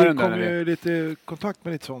vi kom ju lite i kontakt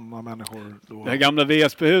med lite sådana människor då. Det här gamla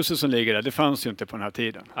VSB-huset som ligger där, det fanns ju inte på den här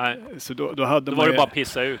tiden. Nej. Så då hade var det bara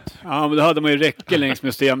pissa ut. Ja, men då hade man ju räcke längs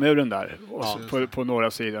med stenmuren där på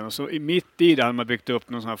norra sidan. Och så mitt i där hade man byggt upp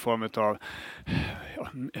någon sån här form av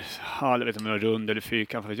halv, vet inte om det var rund eller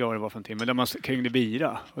fyrkant, för att göra det var för någonting. Men där man krängde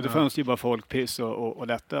bira. Och det fanns ju bara folkpiss och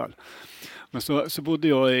lättöl. Men så bodde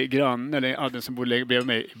jag i grann, eller Adden som bodde bredvid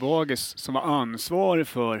mig i Bagis, som var ansvarig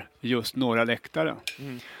för just några läktare.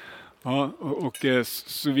 Ja, och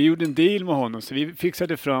så vi gjorde en deal med honom, så vi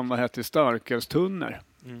fixade fram vad hette starkölstunnor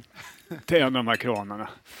till en av de här kranarna.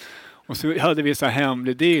 Och så hade vi så här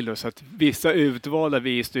hemlig deal, så att vissa utvalda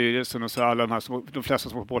vi i styrelsen och så alla de flesta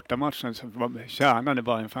som var på bortamatchen, som var kärnan i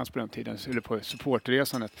Bayern fanns på den tiden, eller på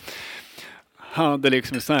supportresandet, hade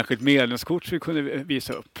liksom ett särskilt medlemskort så vi kunde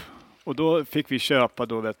visa upp. Och då fick vi köpa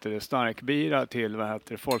starkbira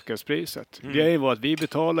till folkölspriset. Grejen var att vi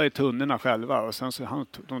betalade i tunnorna själva och sen så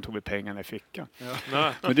de tog vi pengarna i fickan.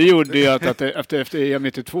 Ja. Men det gjorde ju att efter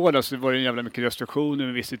EM92 där så var det en jävla mycket restriktioner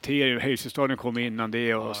med visitering. Hejsestadion kom innan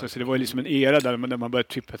det och så det var ju liksom en era där man började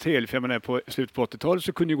trippa till. För jag menar, på slutet på 80-talet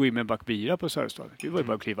så kunde jag gå in med en back bira på Sörstadion. Det var ju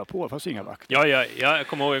bara att kliva på, fast inga vakter. Ja, jag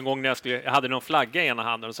kommer ihåg en gång när jag hade någon flagga i ena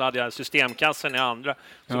handen och så hade jag systemkassen i andra.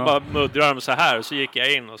 Så bara muddrade de så här och så gick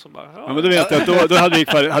jag in och så bara... Ja, men då vet jag att då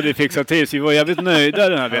hade vi fixat till, så vi var jävligt nöjda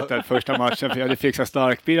den här första matchen, för jag hade fixat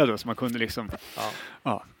starkbira då, så man kunde liksom,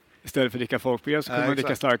 istället för att dricka folkbira så kunde man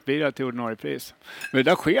dricka starkbira till ordinarie pris. Men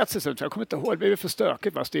det där sket sig, så jag kommer inte ihåg, det blev för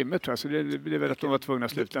stökigt, var stimmet tror jag, så det blev väl att de var tvungna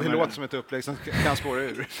att sluta. Det låter som ett upplägg som kan spåra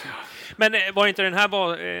ur. Men var det inte den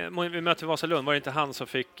här, vi mötte Vasalund, var det inte han som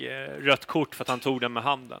fick rött kort för att han tog den med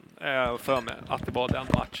handen? För mig att det var den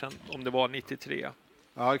matchen, om det var 93.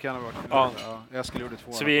 Ja, det kan ha varit. Jag skulle gjort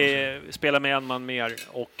 2. Så vi spelade med en man mer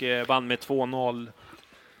och vann med 2-0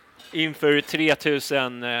 inför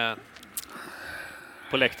 3000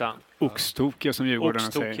 på läktaren. Oxtokiga som Djurgården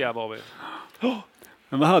säger. Oxtokiga var vi.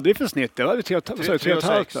 Men vad hade vi för snitt? Det var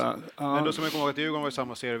 3,5. Men då som jag kommer ihåg att Djurgården var i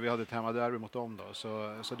samma serie, vi hade ett hemmaderby mot dem då.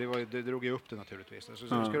 Så det drog ju upp det naturligtvis. Så det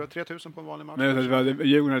skulle vara 3000 på en vanlig match. Men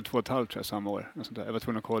Djurgården hade 2,5 tror jag samma år. Jag var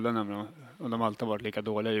tvungen att kolla nämligen om de alltid varit lika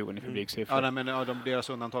dåliga Djurgården i publiksiffror. Ja, men deras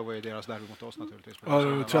undantag var ju deras derby mot oss naturligtvis. Ja, det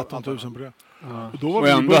var 13 000 på det.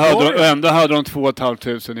 Och ändå hade de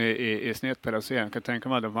 2,5 i snitt på hela serien. Jag kan tänka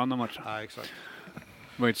mig att de vann de matcher. Ja, exakt.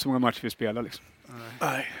 Det var inte så många matcher vi spelade liksom.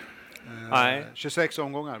 Nej. 26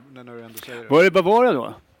 omgångar när du ändå säger det. Var det Bavaria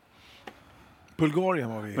då? Bulgarien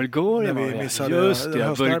var vi. Bulgarien var vi. Just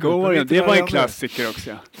det, Bulgarien. Det var en klassiker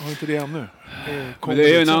också. Har inte det ännu. Men det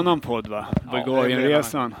är ju en annan podd va?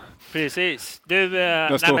 Bulgarienresan. Precis.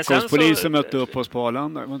 Där Stockholmspolisen mötte upp oss på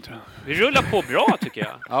Arlanda. Vi rullar på bra tycker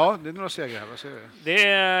jag. Ja, det är några segrar här. Vad säger du? Det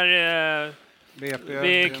är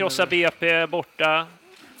Vi krossade BP borta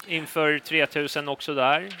inför 3000 också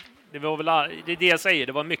där. Det var väl det är det jag säger,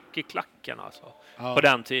 det var mycket klacken alltså på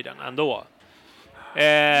den tiden ändå.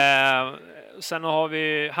 Sen har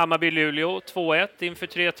vi Hammarby-Luleå 2-1 inför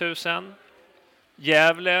 3000.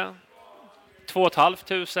 Gävle 2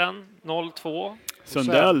 500 0-2.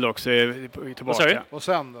 Sundell också är tillbaka. Och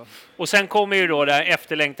sen då? Och sen kommer ju då det här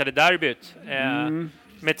efterlängtade derbyt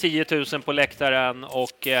med 10 000 på läktaren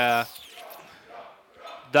och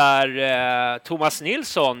där Thomas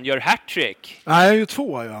Nilsson gör hattrick. Nej, han är ju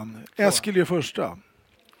 2 Jan. Eskil är första.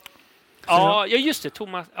 Ja, just det.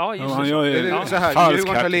 Thomas. Ja, just det. Det är så här,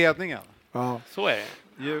 Djurgården tar ledningen. Ja. Så är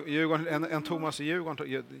det. Djurgården, en Thomas i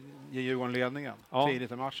Djurgården ger Djurgården ledningen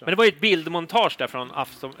tidigt i matchen. Men det var ju ett bildmontage där från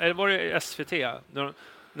Afton, eller var det SVT?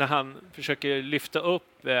 När han försöker lyfta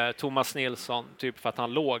upp Thomas Nilsson typ för att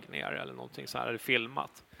han låg ner eller någonting så här, eller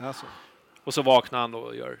filmat. Alltså. Och så vaknar han då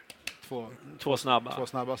och gör två snabba. 2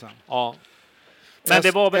 snabba sen. Ja. Men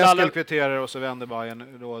det var väl alla... Eskil kvitterar och så vänder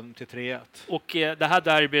Bayern då till 3-1. Och det här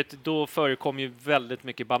derbyt, då förekom ju väldigt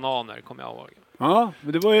mycket bananer, kommer jag ihåg. Ja,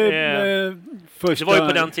 men det var ju första... Det var ju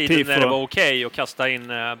på den tiden när det var okej att kasta in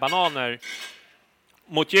bananer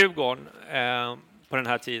mot Djurgården på den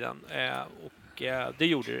här tiden. Och det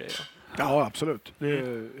gjorde det. Ja, absolut. Det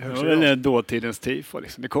var väl dåtidens tifo.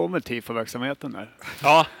 Liksom. Det kom väl tifo-verksamheten där.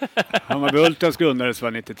 Ja. Hammarby Ultras grundades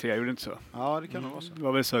var 93, gjorde det inte så? Ja, det kan nog vara så. Det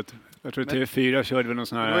var väl så att jag tror TV4 körde väl någon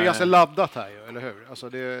sån här... Det var ganska laddat här ju, eller hur? Alltså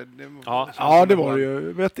ja, det var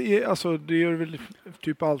det ju. Alltså, det gör väl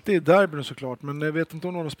typ alltid i derbyn såklart, men jag vet inte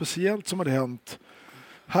om något speciellt som hade hänt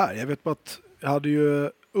här. Jag vet bara att jag hade ju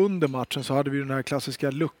under matchen så hade vi den här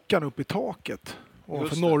klassiska luckan upp i taket. Och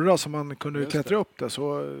för norra som man kunde klättra upp det.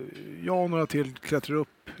 Så jag och några till klättrade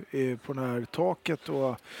upp på det här taket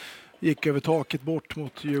och gick över taket bort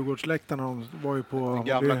mot Djurgårdsläktarna. De var ju på den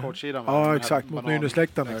gamla kortsidan. Ja, exakt. Mot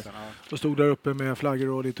Nynäsläktarna. Och stod där uppe med flaggor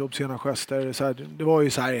och lite obscena gester. Så här, det var ju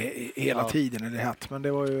så här hela tiden eller hett. Men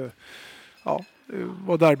det var ju... Ja, det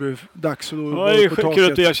var derbydags. Ja, det är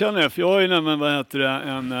kul att jag känner det. För jag har ju nämligen,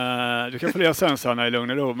 du kan få läsa en sån här i lugn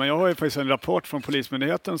och ro. Men jag har ju faktiskt en rapport från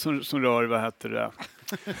Polismyndigheten som rör,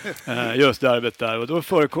 just derbyt där. Och då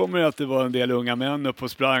förekommer det att det var en del unga män upp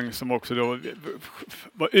och sprang som också då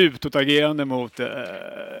var utåtagerande mot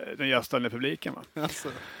den gästande publiken. Va? Alltså.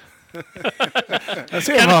 Jag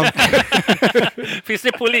ser man. Finns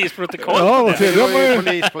det polisprotokoll? Ja, det var ju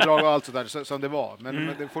polispådrag och allt sådär som det var. Men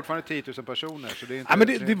det är fortfarande 10 000 personer. Så det är inte, ja, men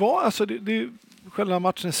det var alltså, själva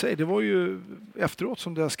matchen i sig, det var ju efteråt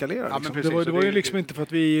som det eskalerade. Ja, liksom. precis, det var ju liksom inte för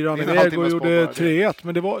att vi rann iväg och gjorde 3-1.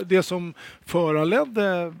 Men det var det som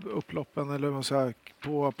föranledde upploppen, eller vad man säger,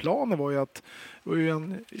 på planen var ju att det var ju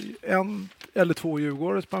en eller 2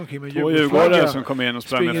 djurgårdare sprang in med djurgårdare som kom in och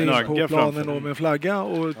sprang med flagga på planen och med flagga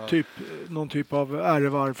och typ någon typ av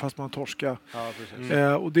ärevarv fast man torska.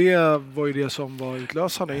 Ja, och det var ju det som var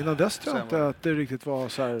utlösande. Innan dess tror jag inte att det riktigt var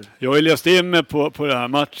så här. Jag har ju läst in mig på den här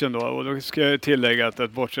matchen då, och då ska jag tillägga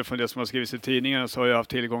att bortsett från det som har skrivits i tidningarna så har jag haft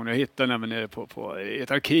tillgång att hitta nämligen på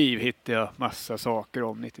ett arkiv hittade jag massa saker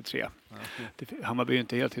om 93. Hammarby är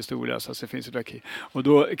inte helt historielös, så det finns ett arkiv. Och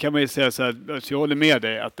då kan man ju säga så här, jag håller med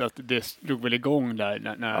dig att det drog väl igång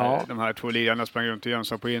där när de här 2 lirarna sprang runt och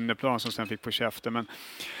Jönsson på inneplan som sen fick på käften. Men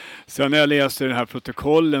sen när jag läste den här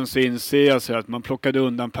protokollen så inser jag så att man plockade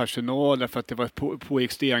undan personal för att det var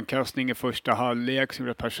pågick stenkastning i första halvlek som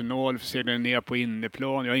gjorde personal seglade ner på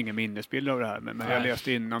inneplan. Jag har ingen minnesbild av det här, men jag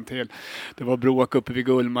läste innantill. Det var bråk uppe vid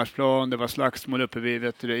Gullmarsplan, det var slagsmål uppe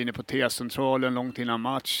vid inne på T-centralen långt innan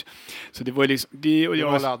match. Så det var liksom det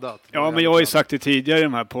var laddat. Ja, men jag har ju sagt det tidigare i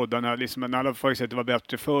de här poddarna liksom, att alla har faktiskt att det var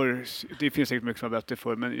bättre förr. Det finns säkert mycket som var bättre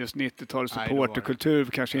förr, men just 90-talets supporterkultur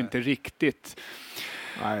kanske inte riktigt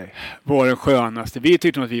var den skönaste. Vi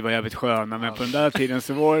tyckte att vi var jävligt sköna, men på den där tiden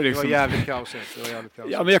så var det liksom... Det var jävligt kaosigt.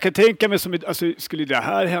 Ja, men jag kan tänka mig som, alltså, skulle det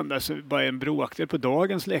här hända så bara en bråkdel på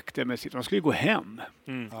dagens läktare med sitt, man skulle gå hem.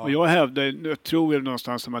 Och jag hävdar, jag tror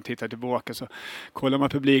någonstans om man tittar tillbaka så kollar man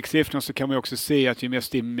publiksiffrorna så kan man också se att ju mer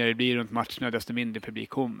stimmigare det blir runt matcherna desto mindre publik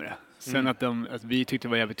kommer det. Sen att vi tyckte det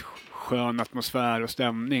var jävligt skön atmosfär och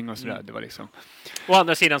stämning och sådär. Det var liksom... Å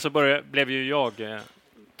andra sidan så blev ju jag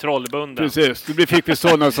trollbunden. Precis, då fick vi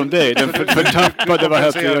sådana som dig. Den förtappade var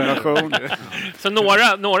helt generation. Så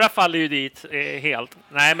några faller ju dit helt.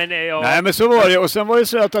 Nej, men så var det. Och sen var det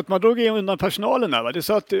så att man drog in undan personalen där. Va? Det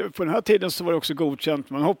så att på den här tiden så var det också godkänt.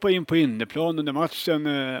 Man hoppade in på inneplan under matchen.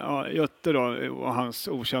 Götte då och hans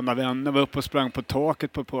okända vänner var uppe och sprang på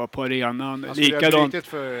taket på arenan. Alltså, det är riktigt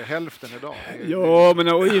för hälften idag. Ja, men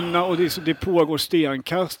och det pågår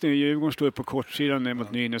stenkastning. Djurgården står på kortsidan ner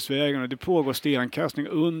mot Nynäsvägen. Och det pågår stenkastning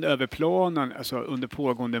över planen, alltså under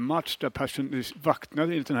pågående match. Där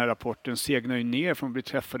vakterna i den här rapporten segnar ju ner från att bli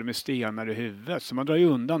träffade med stenar i huvudet. Så man drar ju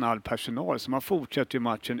undan all personal. Så man fortsätter ju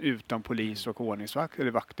matchen utan polis och ordningsvakt.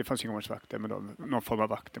 Eller vakter, det fanns inga ordningsvakter, men någon form av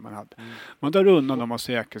vakter man hade. Man drar undan dem av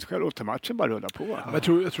säkerhetsskäl och matchen bara rullar på. Ja.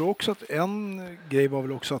 Jag tror också att en grej var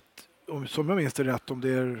väl också att, som jag minns det rätt, om det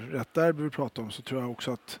är rätt där vi pratar om, så tror jag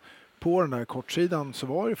också att på den där kortsidan så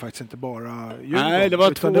var det faktiskt inte bara Djurgården. Nej, det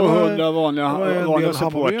var 200 vanliga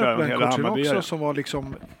supportrar på den kortsidan också som var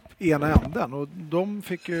liksom ena änden. Och de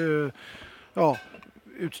fick ju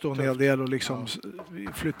utstå en hel del och liksom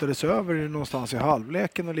flyttades över någonstans i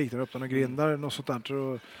halvleken och liknande, öppna grindar och något sånt där.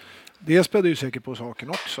 Och det spelade ju säkert på saken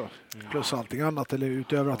också. Plus allting annat, eller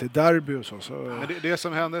utöver att det är derby och så. Men det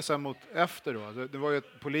som hände sen mot efter då, det var ju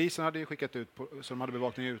att polisen hade skickat ut så de hade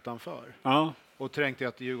bevakning utanför. Ja. Och trängte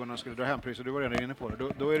att Djurgården skulle dra hem, precis, och du var redan inne på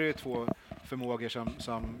det. Då är det ju två förmågor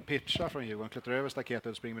som pitchar från Djurgården, klättrar över staketet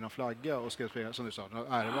och springer med någon flagga och ska spela, som du sa,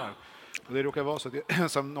 ärvar. Och det råkar vara så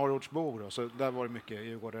att som Norrortsbor, så där var det mycket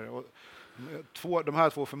Djurgårdare. Och de här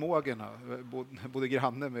två förmågorna, både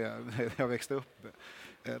granne med jag växte upp,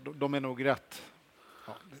 de är nog rätt.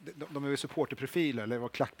 Ja, de är ju supporterprofiler, eller var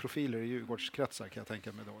klackprofiler i Djurgårdskretsar, kan jag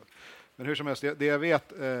tänka mig då. Men hur som helst, det jag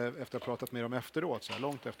vet efter att ha pratat med dem efteråt, så här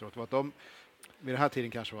långt efteråt, var att de vid den här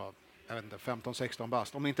tiden kanske var 15-16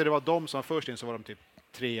 bast. Om inte det var de som var först in, så var de typ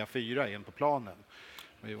 3-4 in på planen.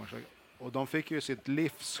 Och de fick ju sitt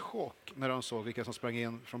livschock när de såg vilka som sprang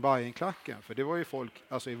in från Bajenklacken. För det var ju folk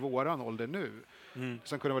alltså i våran ålder nu.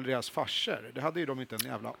 Sen kunde väl deras farser. Det hade ju de inte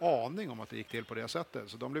en jävla aning om att det gick till på det sättet.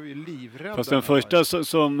 Så de blev ju livrädda. Fast den första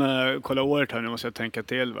som kolla året här, nu måste jag tänka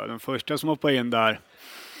till. Va? Den första som hoppade in där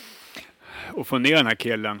och få ner den här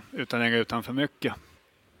killen utan att hänga utan för mycket.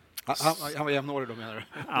 Han var jämnårig då, menar du?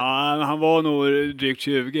 Ja, han var nog drygt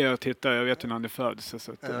 20. Jag vet hur han är född.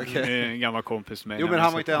 Så det är en gammal kompis med. Jo, men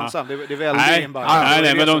han var inte ensam. Det är väldigt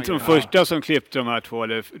Nej, men de första som klippte de här två,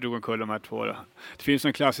 eller drog omkull de här två. Då. Det finns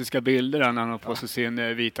några klassiska bilder där när han har på sig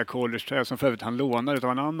sin vita collegetröja som för övrigt han lånade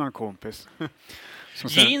av en annan kompis.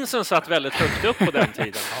 Jeansen satt väldigt högt upp på den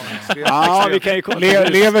tiden. Vi kan ju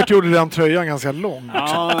Levert gjorde den tröjan ganska lång.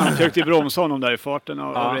 Ja, han försökte bromsa honom där i farten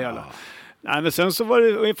av det hela. Nej, men sen så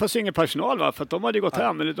var det fanns ingen personal, va, för att de hade gått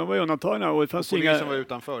hem, eller de var ju undantagna och det fanns inga som var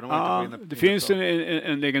utanför. De var inte det finns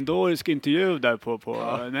en legendarisk intervju där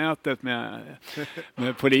på nätet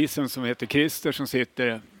med polisen som heter Christer, som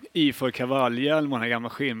sitter i för kavalhjälm och den här gamla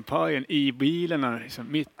skinnpajen i bilen,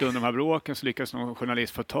 liksom, mitt under de här bråken, så lyckas någon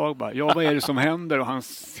journalist få tag bara, vad är det som händer? Och han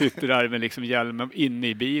sitter där med liksom hjälmen inne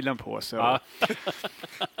i bilen på sig.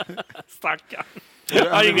 Stackarn. Jag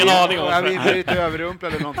har ingen aning om det. Vi blir lite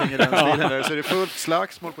överrumplade eller någonting i den stilen. Så det är fullt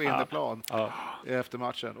slagsmål på inneplan efter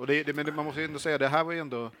matchen. Och men man måste ju ändå säga, det här var ju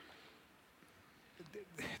ändå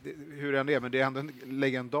hur det är, men det är ändå en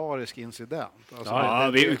legendarisk incident.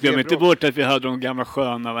 Alltså, vi glömmer inte bort att vi hade de gamla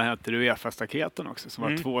sköna, vad heter det, UEFA-staketen också, som var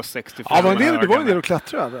 2,65. Ja, men det var en del att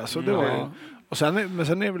klättra över. Alltså, det var, och sen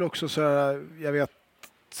är det väl också så här, jag vet,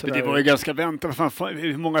 det var ju ganska väntat.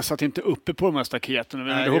 Hur många satt inte uppe på de här staketen?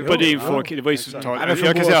 Det hoppade in folk. Det var ju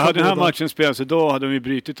jag kan säga, hade den här matchen spelats idag hade de ju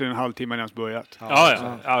brutit en halvtimme ens börjat.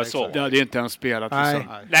 Så. Det hade inte ens spelat. Nej,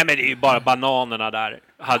 men det är ju bara bananerna där.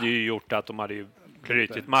 Hade ju gjort att de hade ju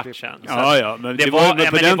brutit matchen. Men det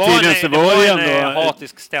var på den tiden så var det ändå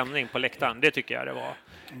hatisk stämning på läktaren. Det tycker jag det var.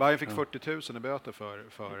 Bayern fick 40 000 i böter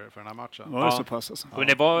för den här matchen. Var det så pass alltså? Men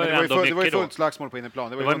det var det var ju fullt slagsmål på inneplan.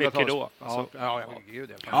 Det var mycket då.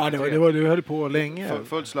 Du höll på länge.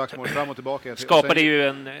 Fullt slagsmål fram och tillbaka. Skapade ju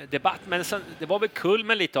en debatt. Men sen, det var väl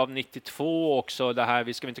kulmen lite av 92 också. Det här,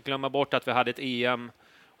 vi ska inte glömma bort att vi hade ett EM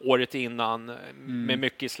året innan med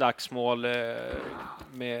mycket slagsmål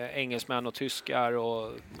med engelsmän och tyskar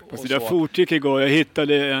och det där fortgick igår. Jag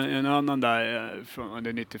hittade en annan där från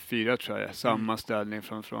 94 tror jag. Sammanställning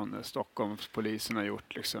från Stockholmspolisen har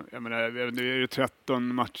gjort liksom. Jag menar, det är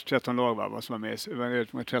 13 lag vad som var med.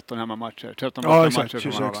 Det var 13 hemmamatcher. 13 matcher.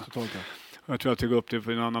 26 totalt. Jag tror jag tog upp det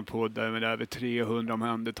på en annan podd där med över 300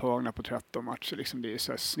 omhändertagna på 13 matcher. Liksom. Det är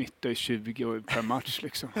så här, snittar 20 per match.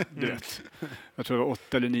 Liksom. Du vet. Jag tror det var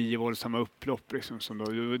 8 eller 9 våldsamma upplopp. Liksom, som då,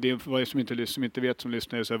 det var som inte vet som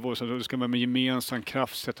lyssnar. Så här, det ska vara med gemensam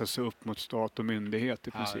kraft sätta sig upp mot stat och myndighet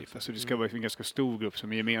i princip. Alltså, det ska vara en ganska stor grupp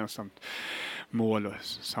som är gemensamt mål och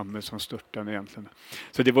samhälle som störtande egentligen.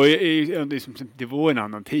 Så det var ju det var en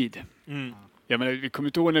annan tid. Jag menar, vi kommer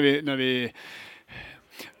inte ihåg när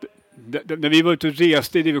vi var ute och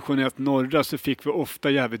reste i division 1 norra så fick vi ofta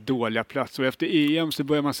jävligt dåliga platser och efter EM så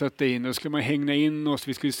började man sätta in och då skulle man hänga in oss,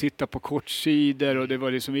 vi skulle sitta på kortsidor och det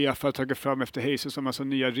var liksom EFA tagit fram efter Hayes och massa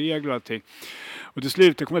nya regler och allting. Och till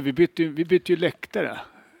slut kom vi bytte ju läktare.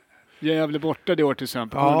 Gävle borta det år till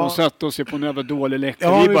exempel. Ja. De satt oss på en jävla dålig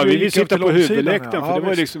läktare. Ja, vi vill sitta på huvudläktaren. Ja. För det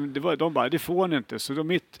var liksom, de bara, det får ni inte. Så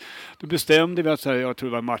då bestämde vi att så här, jag tror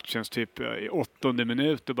det var matchens typ i 8:e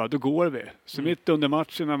minut. Och bara, då går vi. Så mitt under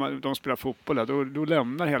matchen när de spelar fotboll, då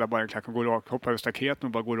lämnar hela Bajenklacken och går rakt, hoppar över staketen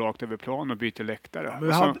och bara går rakt över plan och byter läktare.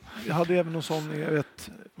 Men vi hade även någon sån, jag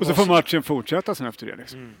vet. Och så får matchen fortsätta sen efter det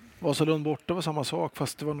liksom. Vasalund borta var samma sak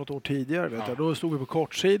fast det var något år tidigare. Vet jag. Då stod vi på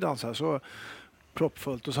kortsidan så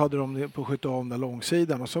proppfullt och så hade de på skytta av den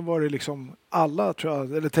långsidan och så var det liksom alla tror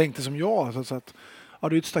jag, eller tänkte som jag så att det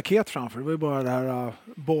är ett staket framför, det var ju bara det här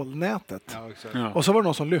bollnätet. Ja. Och så var det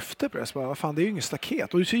någon som lyfte på det, så bara, vad fan det är ju ingen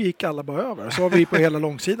staket och så gick alla bara över, så var vi på hela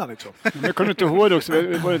långsidan liksom. Men jag kunde inte ihåg också,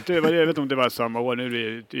 jag vet inte om det var samma år, nu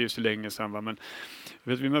är det ju så länge sedan va, men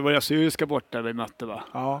vi var assyriska borta vid matte va?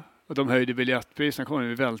 Ja. Och de höjde biljettpriserna, kom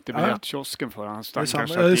vi välte biljettkiosken för han det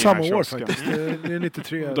är samma år faktiskt. Det är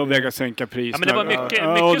 93. De vägrar sänka priserna. Ja, men det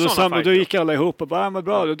var mycket sådana och då gick alla ihop och bara, men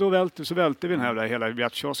bra, då välte vi den här hela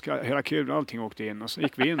biljettkiosken, hela kuren, allting åkte in och så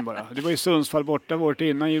gick vi in bara. Det var ju Sundsvall borta, vårt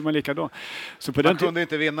innan gjorde man likadant. Så på man kunde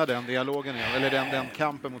inte vinna den dialogen eller den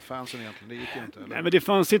kampen mot fansen egentligen, det gick ju inte. Eller? Nej, men det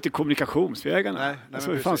fanns inte kommunikationsvägarna. Nej,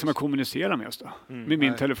 alltså, det fanns som att kommunicera med oss då. Med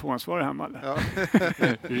min telefonsvarare hemma. Ja.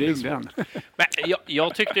 Ring den. Men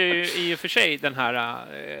jag tyckte ju i och för sig den här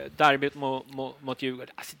derbyt mot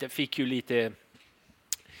Djurgården, alltså det fick ju lite...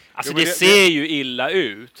 Alltså det ser ju illa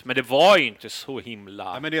ut, men det var ju inte så himla...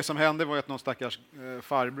 Ja, men det som hände var ju att någon stackars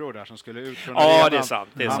farbror där som skulle ut från arenan, det är sant.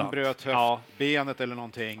 Han bröt höftbenet eller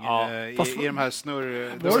någonting i de här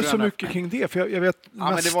snurr... Var det så mycket kring det? För jag vet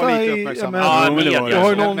men det var lite uppmärksammat.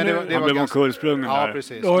 Det blev omkullsprungen där. Ja,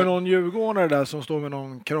 precis. Du har ju någon djurgårdare där som står med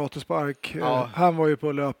någon karatespark. Ja. Han var ju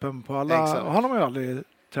på löpen på alla... Exakt. Och han har man ju aldrig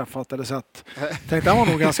träffat eller sett. Tänkte han var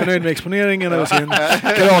nog ganska nöjd med exponeringen över sin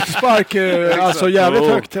karatespark. Alltså jävligt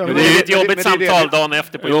högt. Men det är ett jobbigt samtal dagen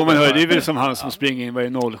efter på jobbet. Men det är väl som han som springer in var i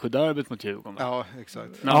 07-derbyt mot Djurgården. Ja, exakt.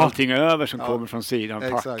 När allting är över som kommer från sidan,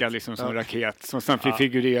 packar liksom som en raket. Som sen fick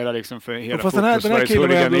figurera liksom för hela fotbollsveriges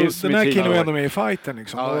huliganism. Den här killen var ändå med i fighten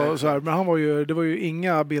liksom. Och så här, men han var ju, det var ju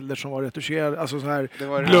inga bilder som var retuscherade, alltså så här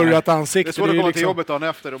blurrat ansikte. Det såg komma till jobbet dagen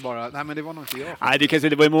efter och bara, nej men det var nog inte jag. Nej,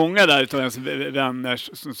 det var ju många där utav ens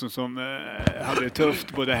vänner som hade det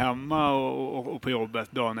tufft både hemma och på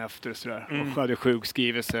jobbet dagen efter sådär. Och hade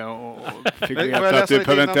sjukskrivelse och fick veta att du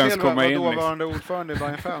behöver inte ens komma in. Vad dåvarande ordförande i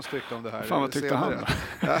Bayern Fans tyckte om det här. Fan, vad tyckte han?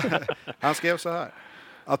 Han skrev så här.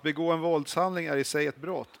 Att begå en våldshandling är i sig ett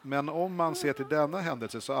brott, men om man ser till denna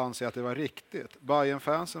händelse så anser jag att det var riktigt.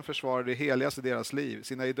 Bayern-fansen försvarade det heligaste i deras liv,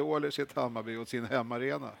 sina idoler, sitt Hammarby och sin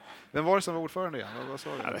hemmarena. Vem var det som var ordförande igen? Vad sa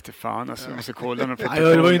du? Jag vet inte fan, alltså, jag måste kolla. Nej,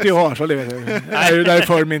 det var inte jag, så det vet jag. Nej, det där är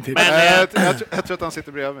för min tid. Men, jag tror att han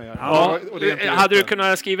sitter bredvid mig här. Ja. Hade du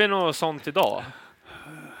kunnat skriva något sånt idag?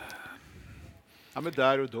 Ja, men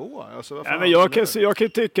där och då. Alltså, men jag kan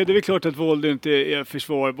tycka, det är klart att våld inte är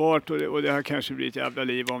försvarbart och det här kanske blir ett jävla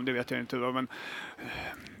liv om, det vet jag inte. Men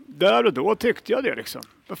där och då tyckte jag det liksom.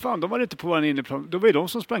 Vad fan, de var inte på en inneplan. Då var det de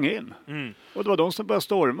som sprang in. Och det var de som började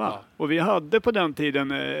storma. Ja. Och vi hade på den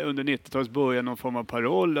tiden under 90-talets början någon form av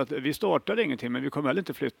paroll att vi startade ingenting, men vi kommer heller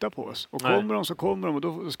inte flytta på oss. Och kommer de så kommer de och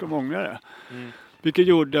då ska de ångra det. Vilket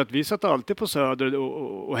gjorde att vi satt alltid på Söder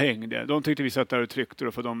och hängde. De tyckte vi satt där och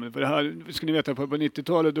tryckte. För det här, ska ni veta, på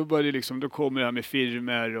 90-talet då började liksom, då kommer det här med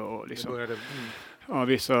firmer och liksom... Ja,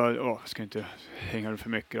 vissa, ska inte hänga för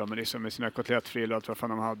mycket då, men liksom med sina kotlettfrillor och allt vad fan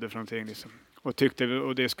de hade för någonting liksom. Och tyckte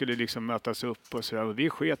och det skulle liksom mötas upp och sådär. Och vi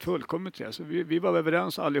sket fullkomligt det. Så vi var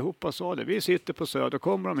överens allihopa, sa det. Vi sitter på Söder,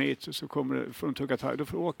 kommer de hit så kommer det, får de tugga tag,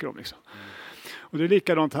 då åker de liksom. Och det är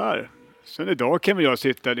likadant här. Sen idag kan jag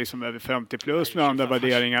sitta liksom över 50 plus med andra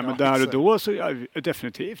värderingar, men där och då så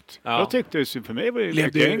definitivt. Ja. Jag tyckte för mig var det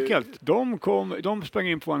lite enkelt. De sprang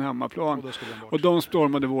in på en hemmaplan och de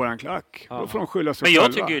stormade våran klack. Då får de skylla sig själva.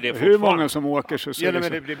 Men själva. jag tycker det hur många som åker så ja,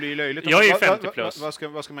 men det blir löjligt. Jag är 50 plus.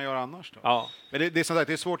 Vad ska man göra annars då? Ja. Men det är som sagt,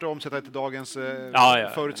 det är svårt att omsätta till dagens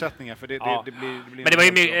förutsättningar. För det blir men det var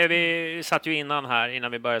ju vi satt ju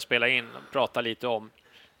innan vi började spela in och pratade lite om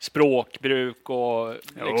språkbruk och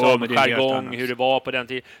liksom jargong, hur det var på den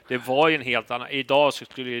tiden. Det var ju en helt annan. Idag så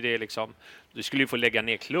skulle det liksom, du skulle ju få lägga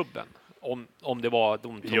ner klubben om det var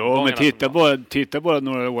de ja, men titta bara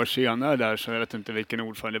några år senare där, så jag vet inte vilken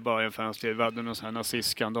ordförande i början fanns det. Vi hade någon sån här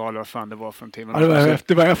nazistskandal, vad fan det var från timmen. Ja,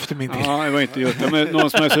 det var efter min tid. Ja, det var inte just men någon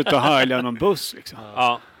som hade suttit och hajlat någon buss liksom.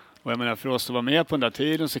 Ja. Och jag menar, för oss som var med på den där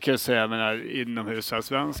tiden så kan jag säga, jag menar,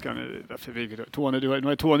 inomhusallsvenskan, nu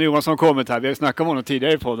har Tony Johansson kommit här, vi har snackat om honom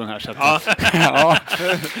tidigare i podden här. Så att,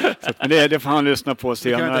 så att, men det får han lyssna på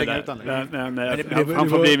senare. Han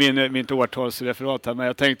får bli mitt årtalsreferat här, men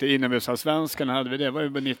jag tänkte inomhusallsvenskan hade vi det var ju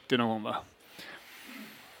 90 någon gång, va?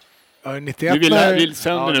 Ja, 91 du vill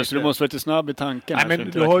sänder nu, så du måste vara lite snabb i tanken. Nej,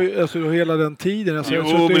 men du har ju du har hela den tiden. Alltså, men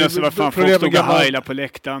vad fan, folk stod och hajla på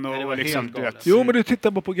läktaren och liksom, du vet. Jo, men du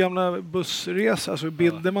tittar på gamla bussresor, alltså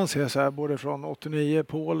bilder man ser så här, både från 89,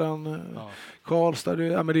 Polen, Karlstad, det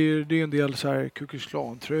är en del så här Ku Klux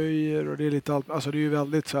Klan-tröjor och det är lite allt, alltså det är ju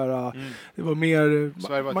väldigt så här, det var mer...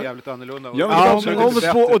 Sverige var jävligt annorlunda.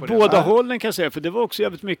 Åt båda hållen kan jag säga, för det var också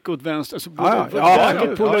jävligt mycket åt vänster. Alltså,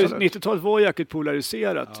 90-talet var jäkligt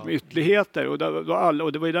polariserat med ytterligheter och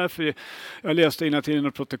det var ju därför jag läste innantill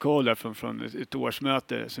något protokoll där från ett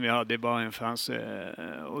årsmöte som vi hade i Bayern fanns,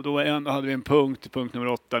 och då hade vi en punkt nummer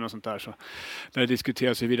 8 och sånt där, så där det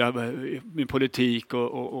diskuterades vidare med politik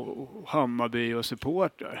och Hammarby och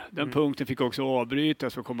supporter. Den punkten fick också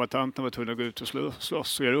avbrytas för kombattanterna var tvungna att gå ut och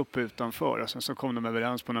slåss och göra upp utanför. Och sen så kom de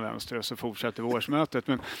överens på den vänster och så fortsatte årsmötet.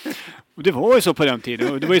 Men och det var ju så på den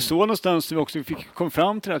tiden. Och det var ju så någonstans vi också kom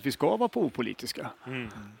fram till att vi ska vara på opolitiska.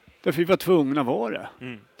 Därför vi var tvungna att vara det.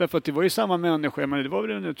 Därför att det var ju samma människor, men det var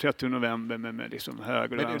väl den 30 november med liksom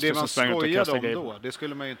höger och vänster. Det man skojade om då, det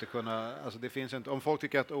skulle man ju inte kunna, alltså det finns inte, om folk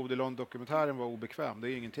tycker att Odelon-dokumentären var obekväm, det är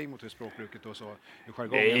ju ingenting mot hur språkbruket och så i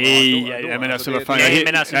jargongen.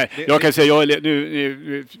 Jag kan säga,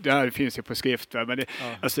 det här finns ju på skrift, men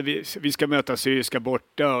alltså vi ska möta syriska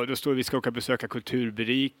borta och då står vi ska åka besöka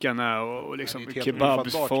kulturberikarna och liksom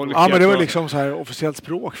kebabsfolk. Ja, men det var liksom så här officiellt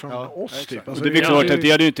språk från oss typ. Alltså, det är klart att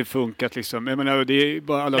det hade ju inte funkat liksom. Jag menar, det är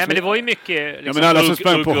bara alla men det var ju mycket liksom, alla som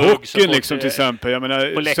sprang på hockeyn liksom till exempel. Jag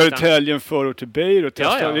menar, Södertälje förort till Beirut. Det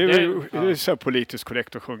är så politiskt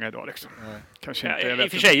korrekt att sjunga idag liksom. Kanske inte. I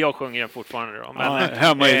och för sig, jag sjunger den fortfarande då. Men,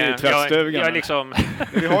 hemma i tvättstugan. Liksom...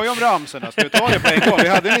 Vi har ju om ramsorna, ska vi ta det på en gång? Vi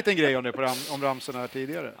hade en liten grej om det om ramsorna här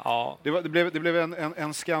tidigare. Ja. Det blev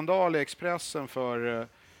en skandal i Expressen för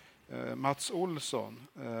Mats Olsson.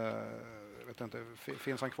 Vet inte,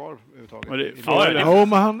 finns han kvar överhuvudtaget?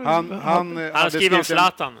 Han skriver om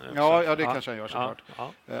Zlatan. Ja, det kanske han gör såklart.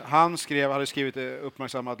 Han hade skrivit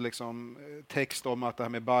uppmärksammad liksom, text om att det här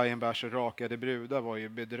med Bayern bärs och rakade brudar var ju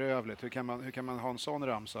bedrövligt. Hur kan man ha en sån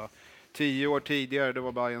ramsa? 10 år tidigare, det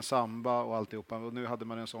var Bayern samba och alltihopa. Och nu hade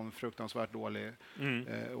man en sån fruktansvärt dålig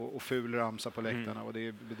och ful ramsa på läktarna. Och det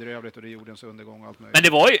är bedrövligt och det är jordens undergång och allt möjligt. Men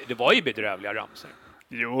det var ju bedrövliga ramsor.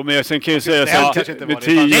 Jo, men sen kan jag säga så här, med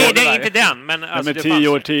 10 år... Nej, det är inte den, men... Alltså, med 10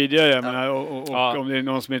 år tidigare, jag menar, och om det är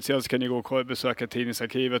någon som inte ser så kan ni gå och besöka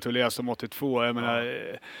tidningsarkivet och läsa om 82. Jag menar,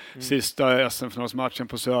 sista SM-finalsmatchen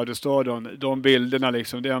på Söderstadion, de bilderna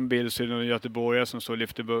liksom, det är en bild så är det någon göteborgare som står och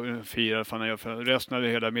lyfter firar, fan jag för resten av det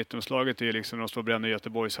hela mittomslaget är liksom, de står och bränner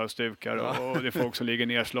Göteborgs halsdukar och det är folk som ligger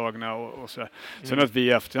nerslagna och så. Sen att vi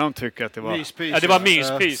i efterhand tycker att det var... Myspys. Ja, det var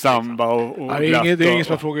myspys. Samba och det är ingen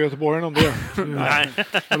som har frågat göteborgarna om det. Nej.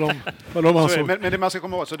 Men det man ska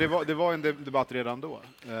komma ihåg, så det var en debatt redan då.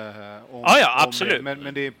 Absolut.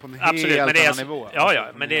 Men det är på en helt annan nivå.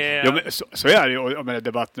 Så är det ju med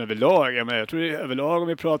debatten överlag. Jag tror överlag om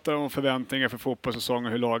vi pratar om förväntningar för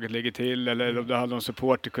fotbollssäsongen, hur laget ligger till, eller om det handlar om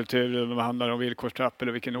supporterkultur, eller om det handlar om villkorstrapp,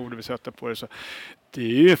 eller vilken ord vi sätter på det. Så det är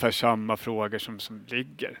ju ungefär samma frågor som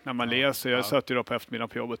ligger. När man läser, jag satt ju då på eftermiddagen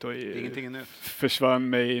på jobbet och försvann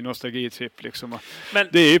mig i nostalgitripp. Liksom. Men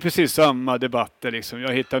det är ju precis samma debatter. Liksom.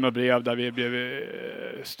 Jag hittade några brev där vi blev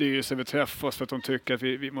styrelsen vi träffade oss för att de tycker att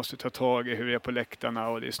vi måste ta tag i hur vi är på läktarna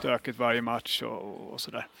och det är stökigt varje match och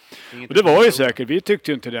sådär. Och det var ju säkert, vi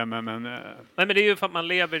tyckte ju inte det. Men det är ju för att man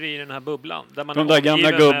lever i den här bubblan. Där man de där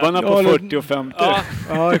gamla gubbarna på 40 och 50.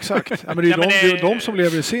 Ja, exakt. Ja, men det är de som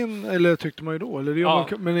lever i sin, eller tyckte man ju då, eller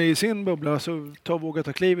men i sin bubbla så våga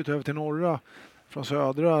ta klivet över till norra från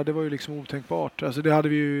södra, det var ju liksom otänkbart. Alltså det hade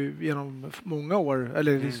vi ju genom många år,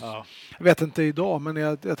 eller jag vet inte idag, men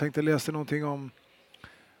jag tänkte läste någonting om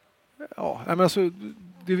men alltså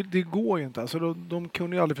det går ju inte. Alltså de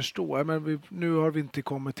kunde ju aldrig förstå. Nu har vi inte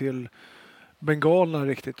kommit till bengalerna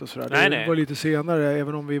riktigt och sådär. Det var lite senare,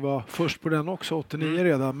 även om vi var först på den också, 89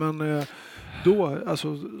 redan. Men då, alltså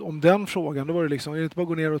om den frågan, då var det liksom, är det inte bara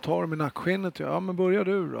gå ner och ta dem i nackskinnet? Ja, men börja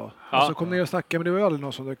du då. Och så kom ner och snacka, men det var ju aldrig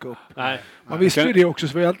någon som dök upp. Nej. Man visste ju det också,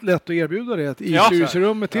 så det var lätt att erbjuda det i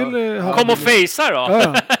styrelserummet till... Kom och fejsa då!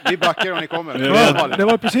 Ja. Vi backar om ni kommer. Det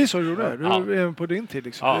var precis så du gjorde. Även på din tid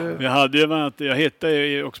liksom. Vi hade ju, jag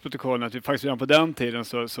hittade också protokollen att vi faktiskt redan på den tiden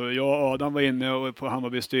så jag och Adam var inne på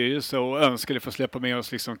Hammarby styrelse och önskade få släppa med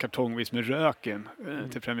oss liksom kartongvis med röken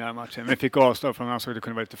till premiärmatchen. Men vi fick avslag från ansåg att det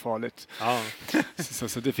kunde vara lite farligt.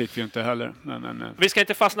 Så det fick vi inte heller. Men, vi ska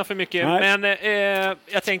inte fastna för mycket. Nej. Men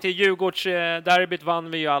jag tänkte Djurgårdsderbyt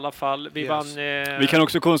vann vi i alla fall. Vi kan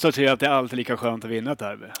också konstatera att det är alltid lika skönt att vinna ett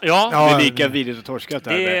derby. Ja. Det är lika vidrigt att torska ett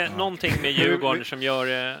derby. Det är någonting med Djurgården som gör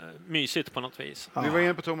det mysigt på något vis. Vi var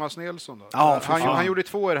inne på Thomas Nilsson då. Han gjorde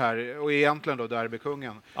 2 år här och egentligen då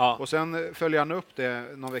derbykungen. Och sen följer han upp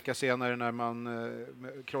det någon vecka senare när man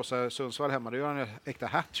krossar Sundsvall hemma. Då gör han en äkta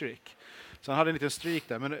hattrick. Så han hade en liten strik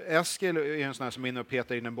där. Men Eskil är en sån här som är inne och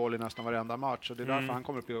petar in en boll i nästan varenda match. Och det är därför han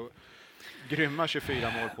kommer upp och grymma 24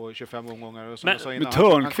 mål på 25 omgångar. Och men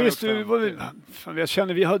Törnqvist, jag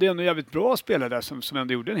känner vi hade ändå jävligt bra spelare där som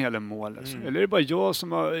ändå gjorde en hel del mål. Eller är det bara jag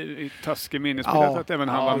som har i taskig minnesbildet att även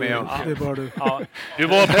han var med? Det var du. Du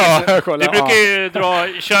var bra. Du brukar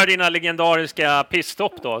ju köra dina legendariska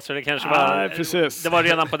pissstopp då. Så det kanske var, det var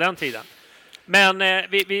redan på den tiden. Men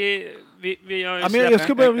vi har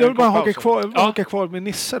ju jag vill bara haka kvar med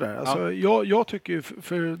Nisse där. Alltså, jag tycker ju,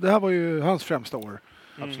 för det här var ju hans främsta år.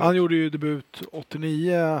 Han gjorde ju debut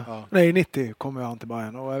 89, 90 kom han till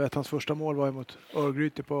Bayern. Och jag vet hans första mål var mot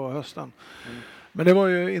Örgryte på hösten. Men det var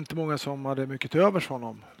ju inte många som hade mycket till övers för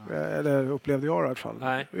honom. Eller upplevde jag i alla fall.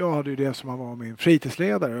 Nej. Jag hade ju det som han var min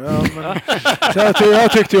fritidsledare. Så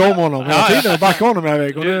jag tyckte ju om honom. Jag backade honom den här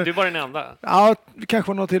vägen. Du var den enda? Ja, det kanske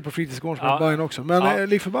var något till på fritidsgården som Bayern också. Men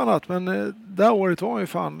lik förbannat. Men det här året var han ju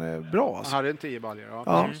fan bra. Alltså. Han hade en 10 baljor.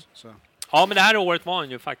 Ja, men det här året var han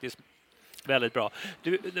ju faktiskt väldigt bra.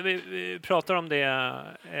 Vi pratar om det,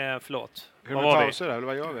 förlåt. Hur med pauser där, eller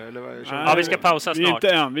vad gör vi? Eller vi ska pausa snart. Vi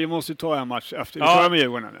inte än, vi måste ta en match efter. Vi klarar med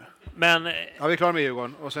Djurgården nu. Men, vi klarar med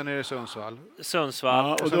Djurgården och sen är det Sundsvall.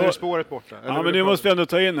 Ja, och sen är det spåret borta. Ja, men nu måste vi ändå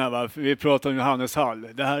ta in här va, för vi pratar om Johannes Hall.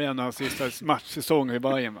 Det här är en av hans sista matchsäsonger i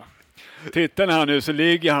Bayern va. Tittar här nu så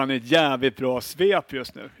ligger han i ett jävligt bra svep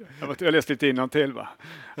just nu. Jag läste lite innantill va.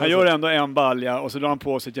 Han gör ändå en balja och så drar han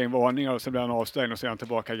på sig ett gäng varningar och så blir han avstängd och så är han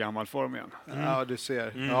tillbaka i gammal form igen. Ja, du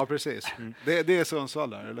ser. Ja, precis. Det är Sundsvall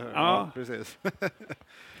där, eller hur? Ja, precis.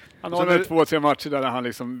 Han har väl 2-3 matcher där han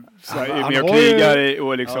liksom är med och krigar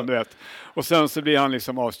och liksom du vet. Och sen så blir han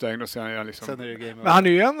liksom avstängd och sen är han liksom... Sen är det game. Men han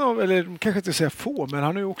är ju en av, eller kanske inte säga få, men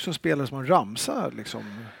han är ju också en spelare som han ramsar liksom.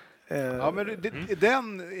 Ja, men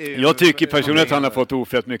den är jag tycker personligen att han har fått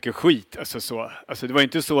ofrätt mycket skit. Alltså det var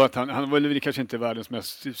inte så att han var väl kanske inte världens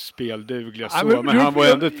mest speldugliga men han var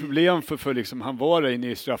ändå ett problem för liksom, han var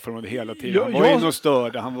inne i straffområdet hela tiden. Han var inne och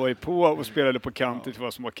störde, han var ju på och spelade på kanten till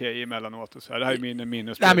vad som var okej emellanåt. Och så här. Det här är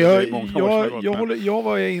minnesspel. Jag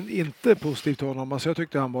var inte positiv till honom. Alltså jag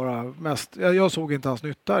tyckte han bara mest... Jag såg inte hans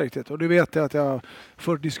nytta riktigt. Och det vet jag att jag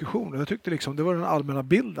fört diskussioner. Jag tyckte liksom, det var den allmänna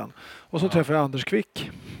bilden. Och så träffade jag Anders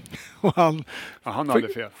Kvick. Och han har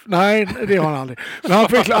aldrig fel. Nej, det har han aldrig. Men han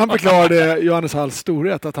förklarade Johannes Halls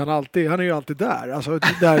storhet att han är ju alltid där. Alltså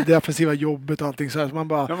det defensiva jobbet och allting så här. Så man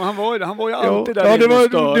bara, ja, men han var ju alltid där. Ja, det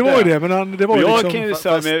var ju det. Men det var jag liksom, kan ju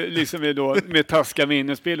säga med taska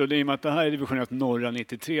minnesbild och i och med att det här är division 1 norra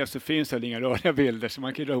 93 så finns det inga rörliga bilder så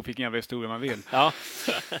man kan dra ihop vilken jävla historia man vill. Ja.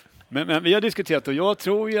 Men vi har diskuterat och jag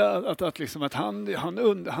tror ju att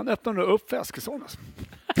han öppnar upp för Eskilsson. Alltså.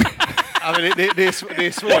 Ja, men det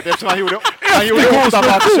är svårt eftersom han gjorde 8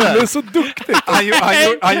 matcher. Det är så duktigt.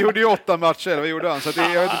 Han gjorde ju 8 matcher, vad gjorde han? Så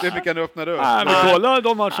jag vet inte hur mycket han öppnade upp. Men kolla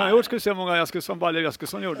de matcherna han gjort, ska vi se hur många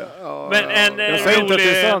Eskilsson gjorde. Jag säger inte att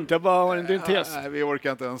det är sant, jag bara har en tes. Nej, vi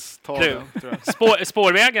orkar inte ens ta den.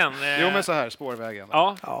 Spårvägen. Jo, men så här, Spårvägen.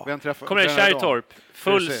 Ja. Kommer det Kärrtorp.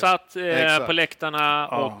 Fullsatt på läktarna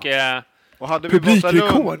och hade vi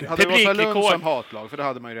publikrekord. Hade vi Vasalund som hatlag, för det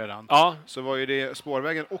hade man ju redan. Ja. Så var ju det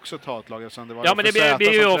Spårvägen också ett hatlag. Eftersom det var men det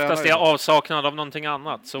blir ju oftast det avsaknad av någonting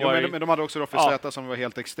annat. Så men de hade också då för Zäta som var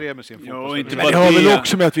helt extrem i sin fotboll. Men det har väl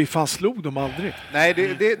också med att vi fastslog dem aldrig. Nej,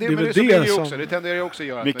 det blir ju också. Det tenderar ju också att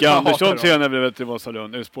göra. Micke Andersson tränade väl till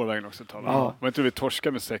Vasalund, Spårvägen också. Var inte vi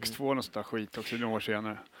torska med 6-2 och sånt där skit också några år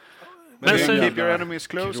senare. Men så- keep your enemies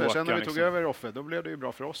closer. Kråka, Sen när vi liksom. tog över Offe, då blev det ju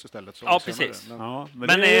bra för oss istället. Så Ja, senare. precis. Men, Ja, men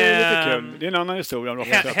Men, det är lite eh, kul. Det är en annan historia om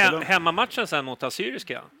Roffe Zetterlund. Hemmamatchen sen mot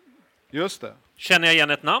Assyriska. just det. Känner jag igen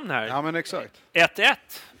ett namn här? Ja, men exakt. 1-1.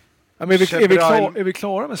 Ja, men Chebrail- är vi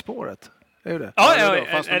klara med spåret? Är det? Ja, det är ja,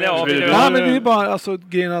 bra. Fast eller de är- ja, Vill du- Ja, men det är bara alltså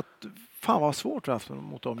grejen att fan vad svårt vi har haft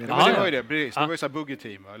mot dem. Ja, men det ja. var ju det, precis. Det var ju så här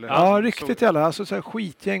boogie-team. Eller? Ja, Så- riktigt jävla. Alltså så här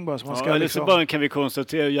skitgäng bara som man ska Ja, eller liksom... så bara kan vi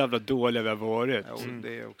konstatera hur jävla dåliga vi har varit. Jo,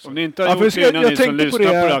 det är också. Om ni inte har Ja, för gjort det jag innan ni som tänkte på lyssnar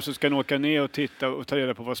på det- det här så ska ni åka ner och titta och ta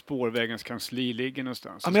reda på var Spårvägens kansli ligger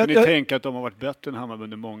någonstans. Så Ja, men ska jag- ni tänka att de har varit bättre än Hammarby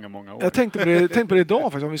under många, många år. Jag tänkte på det idag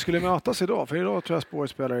faktiskt, om vi skulle mötas idag. För idag tror jag spåret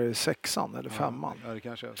spelar i 6:an eller 5:an. Ja, det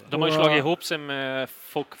kanske är så. De har ju Och- slagit ihop sig med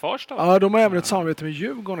Folk Farstad. Ja, de har även ett samarbete med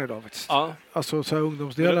Djurgården idag faktiskt. Ja. Alltså så här Men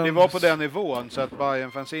ungdomsdelen. det var på den nivån, så att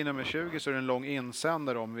Bayern fanzine nummer 20 så är det en lång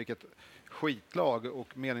insändare om vilket skitlag och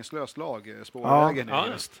meningslöst lag Spårvägen Ja.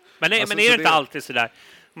 är just. Men, Alltså, men är så det inte alltid sådär?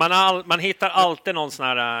 Man hittar alltid någon sån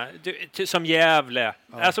här, som Gävle.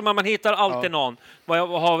 Alltså man hittar alltid någon.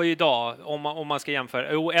 Vad har vi idag om man ska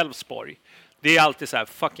jämföra? Jo, Elfsborg. Det är alltid så här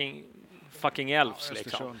fucking Elfs liksom.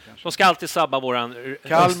 Östersund kanske. De ska alltid sabba våran...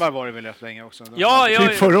 Kalmar var det väl rätt länge också. Ja,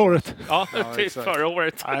 Typ förra året. Ja, Ja, typ exakt. förra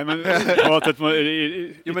året. Nej, men hatet Jo, men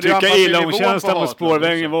det är tycka anpassat illa till om nivån känslan på mot hatet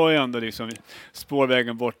Spårvägen också. var ju ändå liksom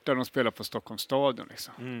Spårvägen borta. De spelar på Stockholms stadion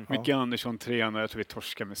liksom. Micke Andersson tränare, jag tror vi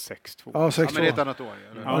torskar med 6-2. Ja, Ja, 6 men det är ett annat år.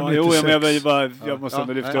 Eller? Ja, Ja, jo, 96. men jag måste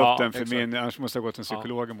ändå lyfta Ja, upp den för exakt. min, annars måste jag gå till en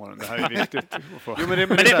psykolog imorgon. Det här är viktigt att få. Jo, men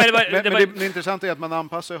det intressanta är att man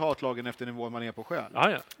anpassar ju hatlagen efter nivån man är på själv. Ja,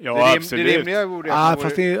 ja. Ja, Det absolut. rimliga vore att Ja, man vore-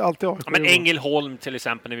 fast det är alltid AIK. Ja, men Ängelholm till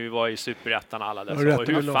exempel när vi var i Superettan alla dessa Ja, år. rätt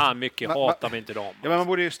Hur med fan mycket Ma- hatar vi inte dem? Ja, men man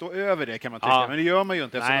borde ju stå över det kan man tycka, Ja. men det gör man ju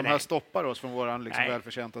inte eftersom Nej, de här nej. stoppar oss från våran liksom Nej.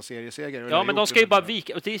 välförtjänta serieseger. Ja, men de ska ju bara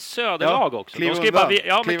vika. Och det är söderlag också. kliv De ska ju undan. bara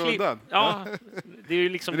ja, men Kliv undan. Ja, det är ju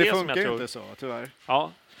liksom Men det det som funkar jag ju tror. inte så, tyvärr.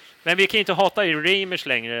 Ja. Men vi kan inte hata i Reimers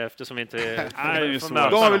längre eftersom vi inte det är får så. möta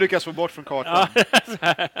De har vi dem. lyckats få bort från kartan.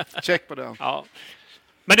 Check på den. Ja.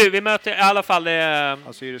 Men du, vi möter i alla fall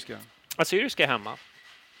Assyriska. Assyriska hemma.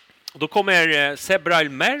 Och då kommer Sebrail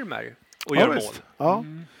Mermer och Ja, gör mål. visst. Ja.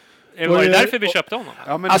 Var det därför vi köpte honom?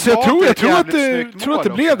 Ja, men Alltså det jag var tror ett att jävligt det, snyggt tror att det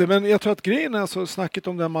mål blev också. det, men jag tror att grejen, alltså snacket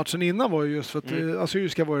om den matchen innan var ju just för att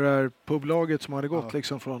Assyriska var det här publaget som hade gått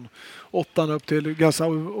liksom från 8 upp till Gaza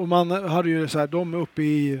och man hade ju så här, de uppe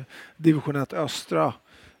i division 1 östra,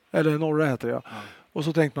 eller norra heter det ja. Och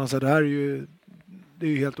så tänkte man så här, det är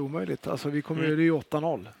ju helt omöjligt. Alltså vi kommer, det är ju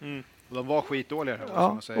 8-0. Och de var skitdåliga här,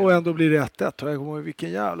 Ja, man säger. och ändå blir det 1-1. Och jag kommer ihåg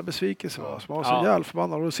vilken jävla besvikelse det var. Man var så Ja. jävla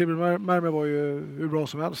förbannad. Och Sibyl Mermer var ju hur bra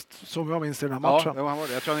som helst, som jag minns i den här matchen. Ja, han var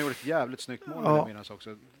det. Jag tror han gjorde ett jävligt snyggt mål, Ja. jag minns också.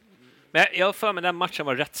 Men jag har för mig den matchen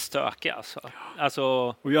var rätt stökig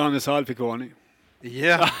alltså. Och Johannes Hall fick varning.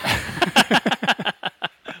 Ja,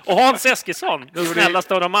 Och Hans Eskilsson, den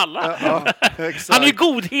snällaste av dem alla. exakt. Han är ju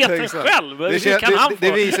godheten Exakt. själv. Det, Hur kan han få?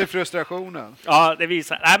 det visar frustrationen. Ja, det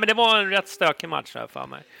visar. Nej, men det var en rätt stökig match här för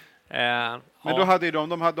mig. Men då hade ju de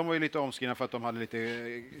var ju lite omskrivna för att de hade lite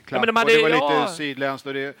klapp. men de hade- och det var ja. lite sydländskt.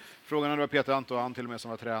 Och frågan om det var Peter Antoine till och med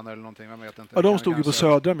som var tränare eller någonting. Jag vet inte. Ja, Kan de stod ju på ganska-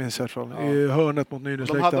 Södra minns jag från, i hörnet mot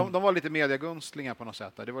Nynäsläkten. De var lite mediagunstlingar på något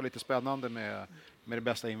sätt. Där. Det var lite spännande med det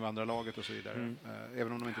bästa invandrarlaget och så vidare.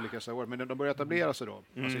 Även om de inte lyckades i år. Men de började etablera sig då,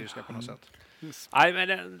 Assyriska på något sätt. Nej,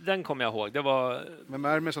 men den kommer jag ihåg. Det var... Men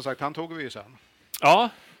Mermer som sagt, han tog vi ju sen. Ja,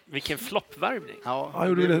 vilken floppvärvning. Ja, Ja,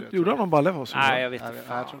 gjorde han någon balle för oss? Nej, jag vet Nej, inte.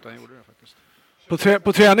 jag tror inte han gjorde det faktiskt.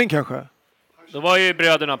 På träning kanske? Då var ju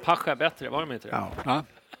bröderna Pascha bättre, var de inte det? Ja.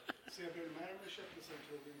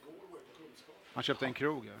 Han köpte en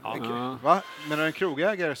krog. Ja. Ja. Va? Men är det en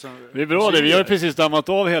krogägare som... Det är bra det. Vi har ju precis dammat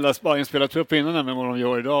av hela Bayerns spelartrupp innan med vad de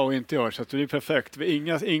gör idag och inte gör. Så att det är perfekt. Vi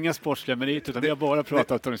har inga sportsliga meriter utan vi har bara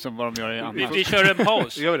pratat om liksom vad de gör i annat. Vi kör en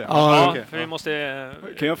paus. Gör det? Ja, okej. För vi måste...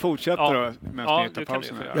 Kan jag fortsätta Ja. då medan Ja, ni tar du kan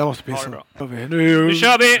pausen? ju få här? göra. Jag måste Ha pissa. det bra. Nu Nu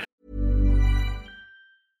kör vi!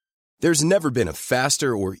 There's never been a faster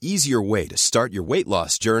or easier way to start your weight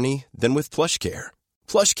loss journey than with PlushCare.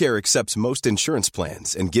 PlushCare accepts most insurance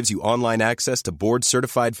plans and gives you online access to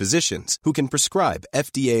board-certified physicians who can prescribe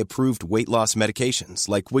FDA-approved weight loss medications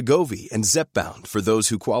like Wegovy and Zepbound for those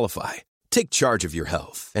who qualify. Take charge of your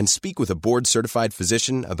health and speak with a board-certified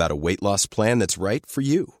physician about a weight loss plan that's right for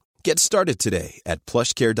you. Get started today at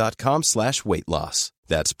plushcare.com/weight loss.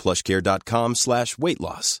 That's plushcare.com/weight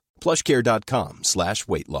loss.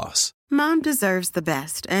 plushcare.com/weight loss. Mom deserves the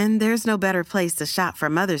best, and there's no better place to shop for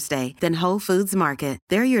Mother's Day than Whole Foods Market.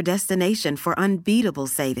 They're your destination for unbeatable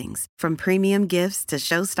savings, from premium gifts to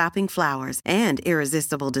show-stopping flowers and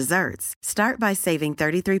irresistible desserts. Start by saving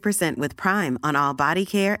 33% with Prime on all body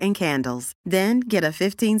care and candles. Then get a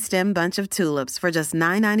 15-stem bunch of tulips for just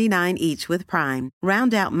 $9.99 each with Prime.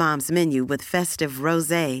 Round out Mom's menu with festive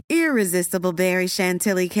rosé, irresistible berry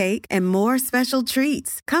chantilly cake, and more special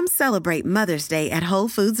treats. Come celebrate Mother's Day at Whole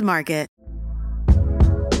Foods Market.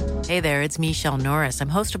 Hey there, it's Michelle Norris. I'm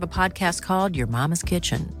host of a podcast called Your Mama's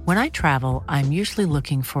Kitchen. When I travel, I'm usually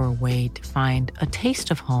looking for a way to find a taste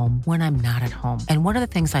of home when I'm not at home. And one of the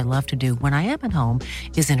things I love to do when I am at home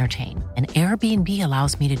is entertain. And Airbnb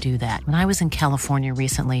allows me to do that. When I was in California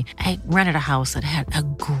recently, I rented a house that had a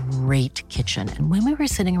great kitchen. And when we were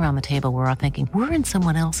sitting around the table, we were all thinking, we're in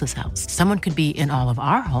someone else's house. Someone could be in all of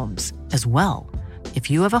our homes as well. If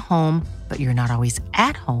you have a home, but you're not always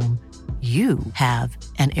at home, you have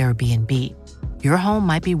an Airbnb. Your home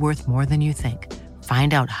might be worth more than you think.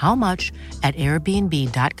 Find out how much at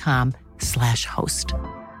airbnb.com/host.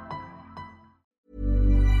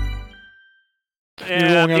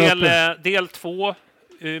 Del 2.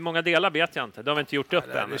 Hur många delar vet jag inte. Det har vi inte gjort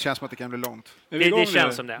upp än. Det känns som att det kan bli långt. Det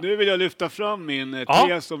känns som det. Nu vill jag lyfta fram min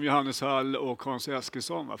tes om Johannes Hall och Hans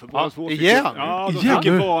Eskilsson. För båda två fick ju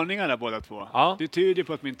varningar där båda två. Ja. Det tyder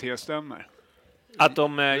på att min tes stämmer. Att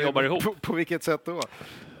de jobbar ihop. På vilket sätt då?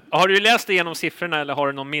 Har du läst igenom siffrorna eller har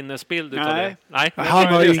du någon minnesbild utav det? Nej.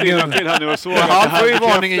 Han får ju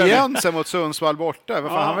varning igen sen mot Sundsvall borta.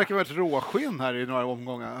 Han verkar vara ett råskinn här i några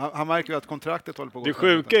omgångar. Han märker ju att kontraktet håller på att gå. Det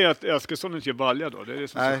sjuka är att Eskilsson inte gör balja då. Det är det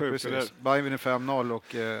som är så sjukt. Bayern vinner 5-0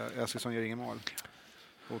 och Eskilsson gör ingen mål.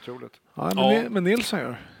 Otroligt. Ja, men Nilsson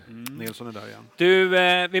gör. Nilsson är där igen. Du,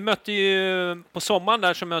 vi mötte ju på sommaren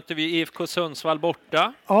där så mötte vi IFK Sundsvall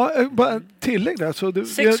borta. Ja, bara tillägg där. Så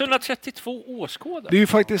 632 åskådare. Det är ju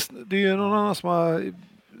faktiskt, det är ju någon annan som har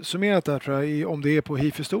summerat där tror jag, om det är på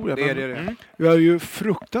HIF-historia. Vi har ju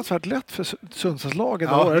fruktansvärt lätt för Sundshallslagen.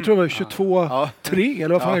 Jag tror det var 22-3 eller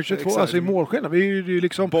vad fan är det? 22, exakt. Alltså i målskillnad. Vi är ju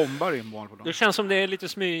liksom bombar in mål på dem. Det känns som det är lite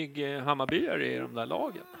smyg Hammarbyare i de där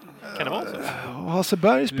lagen. Kan det vara så?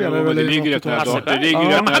 Hasseberg spelar väl det ligger rätt nära Han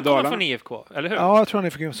kommer från IFK, eller hur? Ja, jag tror han är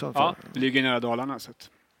från Sundsvall. Det ligger nära Dalarna så att.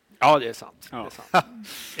 Ja, det är sant. Ja.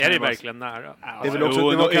 Är det verkligen nära? Det är väl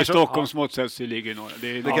också, i Stockholms mått sett så ligger några.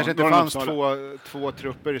 Det kanske inte fanns två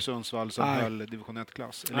trupper i Sundsvall som höll division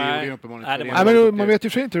 1-klass. Nej, men man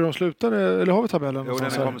vet ju inte hur de slutade. Eller har vi tabellen? Jo,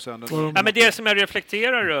 den kommer sen. Men det som jag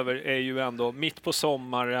reflekterar över är ju ändå mitt på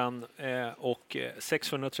sommaren och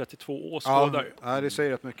 632 åskådare. Ja, det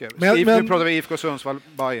säger rätt mycket. Nu pratar vi IFK Sundsvall,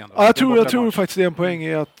 Bayern. Ja, jag tror faktiskt det är en poäng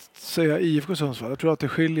i att säga IFK Sundsvall. Jag tror att det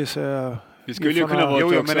skiljer sig. Vi skulle ju kunna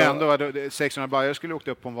vara men ändå 600 Bayern skulle åkt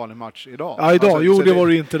upp på en vanlig match idag. Ja, idag. Alltså, det var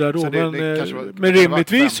det inte där då. Men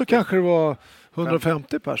rimligtvis så kanske det var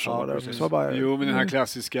 150 personer. Jo, men den här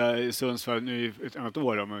klassiska i Sundsvall nu i ett annat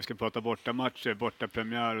år om vi ska prata bortamatcher,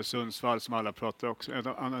 bortapremiär och Sundsvall som alla pratar också. En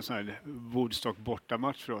annan sån här Woodstock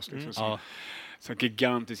bortamatch för oss. Liksom, så en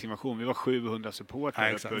gigantisk invasion. Vi var 700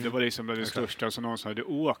 supportrar uppe. Det var liksom det största som någonsin hade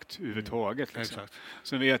åkt överhuvudtaget. Liksom.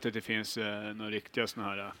 Sen vet jag att det finns några riktiga såna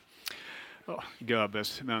här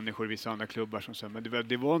Göbes människor i vissa andra klubbar som säger, men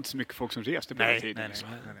det var inte så mycket folk som reste på den tiden.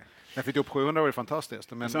 Jag fick upp 700 var det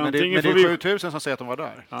fantastiskt. Men det är 7000 som säger att de var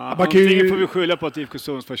där. Antingen får vi skylla på att IFK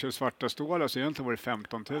Sundsvall kör svarta stålar så egentligen var det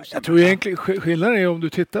 15 000. Jag tror egentligen skillnaden är om du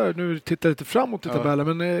tittar lite framåt i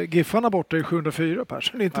tabellen, men Giffarna borta är 704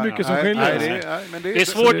 personer. Det är inte mycket som skiljer. Det är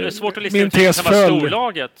svårt att lista ut vilket var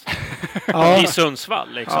storlaget i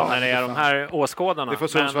Sundsvall liksom, när det är de här åskådarna. Det får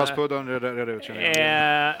Sundsvallspudden reda ut.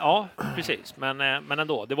 Ja, precis. Men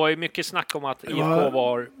ändå. Det var ju mycket snack om att IFK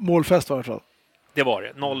var... Målfest var det så. Det var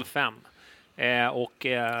det, 05. Och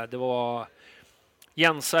det var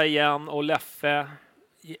Jensa igen och Leffe.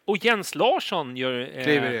 Och Jens Larsson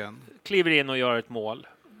kliver in och gör ett mål.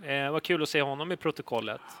 Vad kul att se honom i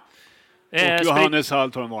protokollet. Och Johannes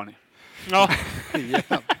Hall tar en varning. Ja.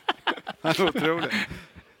 Otroligt.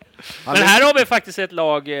 Men här har vi faktiskt ett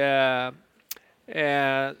lag...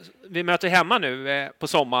 vi möter hemma nu på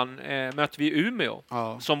sommaren. Möter vi Umeå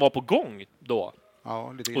som var på gång då.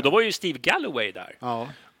 Ja, lite och då var ju Steve Galloway där. Ja.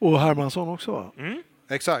 Och Hermansson också va?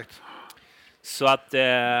 Exakt. Så att,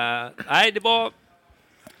 nej det var...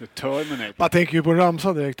 Man tänker ju på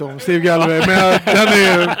ramsan direkt om Steve Galloway, men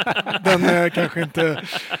den är kanske inte...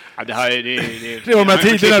 Ja, det här det var med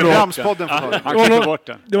tiderna då. Ramspodden det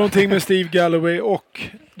var någonting med Steve Galloway och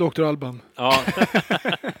Dr. Alban. Ja.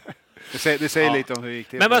 Det säger lite om hur det gick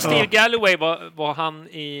till. Men var Steve Galloway, var han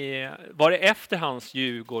var det efter hans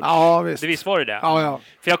Djurgårds? Ja, visst. Visst var det det? Ja.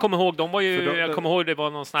 För jag kommer ihåg, jag kommer ihåg det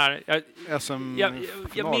var någon sån här...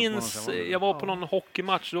 Jag minns, jag var på någon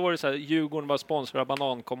hockeymatch, då var det så här, Djurgården var sponsrad av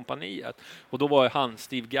Banankompaniet. Och då var han,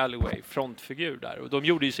 Steve Galloway, frontfigur där. Och de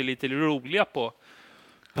gjorde ju sig lite roliga på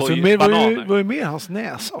alltså, bananer. Var ju med hans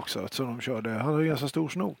näs också, som de körde. Han hade ju ganska stor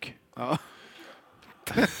snok. Ja.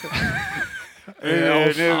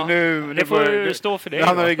 Det får du stå för det.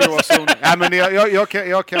 Han är i gråzon. Nej, men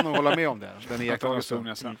jag kan nog hålla med om det. Den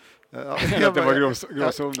iakttagelsen. Det var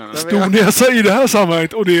gråzonen. Stor näsa i det här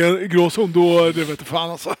sammanhanget och det är gråzon, då det vet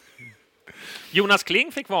fan alltså. Jonas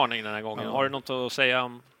Kling fick varning den här gången. Har du något att säga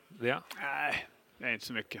om det? Nej, inte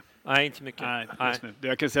så mycket. Nej, inte mycket. Nej.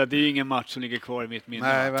 Jag kan säga att det är ingen match som ligger kvar i mitt minne.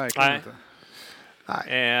 Nej, verkligen inte.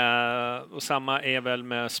 Och samma är väl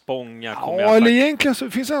med Spånga. Eller egentligen så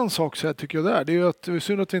finns en sak så här, tycker jag där. Det är ju att det är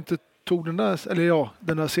synd att vi inte tog den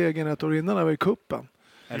där segern ett år innan över i kuppen.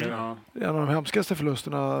 Det är en av de hemskaste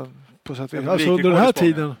förlusterna på sätt och vis. Alltså under den här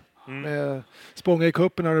tiden med Spånga i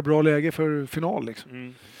kuppen är det bra läge för final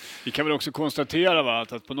liksom. Vi kan väl också konstatera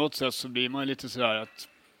att på något sätt så blir man lite sådär att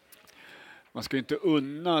man ska inte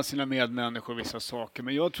unna sina medmänniskor vissa saker,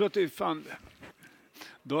 men jag tror att det är fan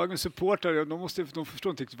dagens supportrar, de förstår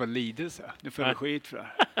inte riktigt vad lidelse. Nu får jag skit för det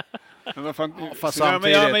här. Men vad fan,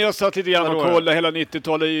 men jag satt lite grann och kollade, hela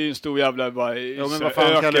 90-talet är ju en stor jävla men vad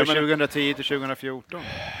fan kallar du 2010 till 2014?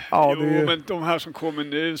 Men de här som kommer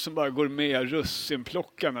nu som bara går med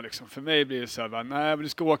russinplockarna liksom. För mig blir det så här, nej, du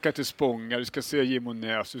ska åka till Spånga, du ska se Jim och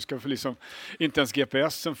Näs, du ska få liksom, inte ens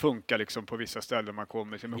GPSen funkar liksom på vissa ställen man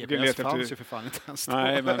kommer till. GPS fanns ju för fan inte ens då.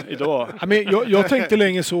 Nej, men idag. Jag tänkte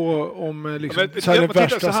länge så om liksom, den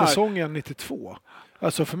värsta säsongen 92.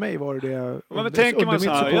 Alltså för mig var det... Men tänker man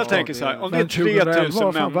så här, jag tänker så här, om det är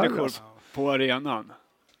 3000 människor på arenan.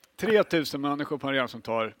 3000 människor på arenan som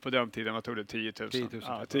tar, på den tiden, vad tog det, 10 000?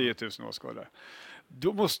 10 000 åskådare.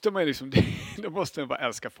 Då måste man liksom, då måste man bara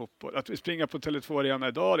älska fotboll. Att vi springer på Tele2 Arena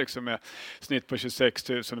idag liksom med snitt på 26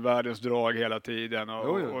 000, världens drag hela tiden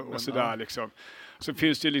och sådär liksom. Så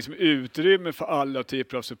finns det liksom utrymme för alla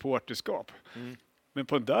typer av supporterskap. Men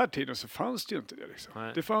på den där tiden så fanns det ju inte det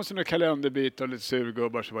liksom. Det fanns ju några kalenderbitar och lite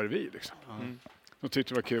surgubbar, så var det vi liksom. De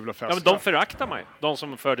tyckte det var kul att festa. Ja, men de föraktar mig, de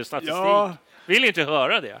som förde statistik. Vill inte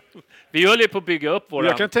höra det. Vi höll ju på att bygga upp våra...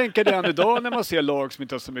 Jag kan tänka det än idag när man ser lag som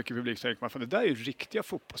inte har så mycket publik, så tänker man, fan, det där är ju riktiga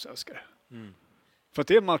fotbollsälskare. För att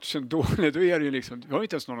det är matchen dålig, då är det ju liksom, vi har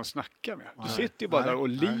inte ens någon att snacka med. Du sitter ju bara där och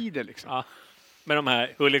lider liksom. Ja. Med de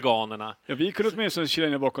här huliganerna. Ja, vi kunde åtminstone kila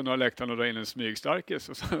in bakom några läktaren och dra in en smygstarkes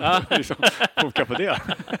och så liksom foka på det.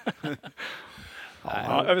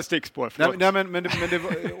 Över stickspår. Nej, men det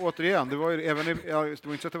var, återigen, det var ju även det var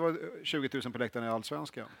inte så att det var 20 000 på läktarna i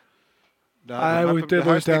Allsvenskan. Det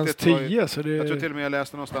var inte ens 10. Så det... Jag tror till och med jag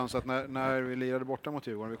läste någonstans att när vi lirade borta mot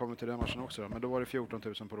Djurgården, vi kommer till den matchen också, men då var det 14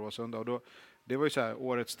 000 på Råsunda. Och då, det var ju så här,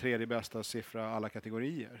 årets tredje bästa siffra alla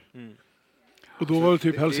kategorier. Och då var det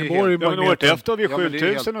typ Helsingborg. Men året efter har vi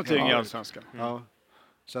 7000 någonting i Allsvenskan. Ja,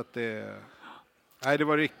 så att det... Nej, det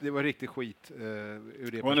var riktigt skit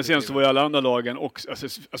ur det. Och sen så var ju alla andra lagen också,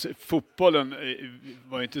 alltså fotbollen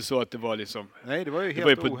var inte så att det var liksom... Nej, det var ju helt det var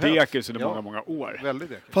ju på dekis under många år. Väldigt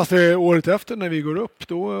dekis. Fast det året efter när vi går upp,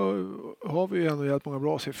 då har vi ju ändå jävligt många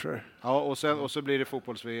bra siffror. Ja, och så blir det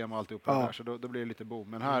fotbolls-VM och alltihopa där, så då blir det lite boom.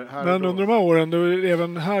 Men men under de här åren, då är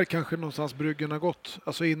även här kanske någonstans bryggen har gått.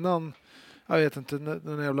 Alltså innan... Jag vet inte, när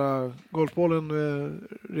den jävla golfbollen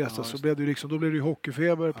restes så blev det ju liksom, då blev det ju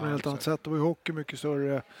hockeyfeber på ett helt annat sätt. Då var ju hockey mycket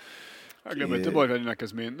större. Jag glömmer inte bara att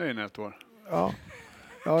Nackas minne i ett år.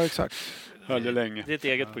 Ja, exakt. Höll det länge. Det är ett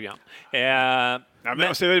eget program. Men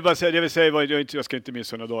alltså, jag vill bara säga, jag ska inte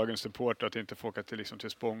missa dagens support att inte få åka till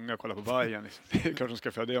Spånga och kolla på Bayern. Det är klart de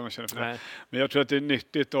ska få det om man känner för det. Men jag tror att det är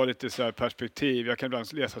nyttigt att ha lite så här perspektiv. Jag kan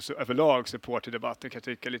ibland läsa överlag support i debatten, kan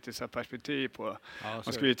tycka lite så här perspektiv på.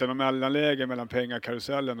 Man skulle hitta någon mellanläge mellan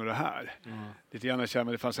pengakarusellen och det här. Lite grann känner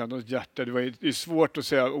men det fanns ändå ett hjärta. Det är svårt att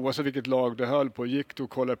säga, oavsett vilket lag du höll på, gick du och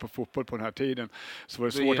kollade på fotboll på den här tiden, så var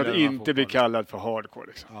det svårt att inte bli kallad för hardcore.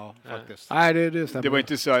 Liksom. Ja, faktiskt. Nej, det stämmer. Det var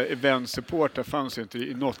inte så här, eventsupport, det fanns inte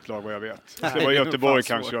i något lag vad jag vet. Det var Göteborg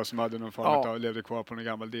kanske då, som hade någon form av levde kvar på en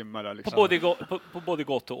gammal dimma där. Liksom. På både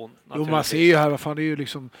gott och ont. Jo, man ser ju här, vad fan, det är ju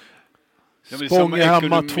liksom Spånga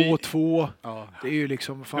hemma 2-2. Ja. Det är ju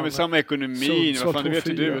liksom fan, men samma ekonomi. Vad fan, det vet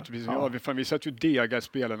ju du. Vi satt ju degar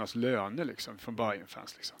spelarnas löner liksom från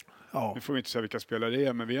Bayern-fans liksom. Nu får vi inte säga vilka spelare det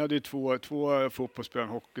är, men vi hade ju två fotbollsspelare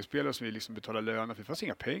och hockeyspelare som vi liksom betalade löner för. Det fanns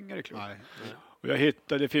inga pengar i klubben. Och jag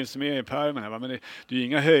hittade, det finns med i pärmen här, men det är ju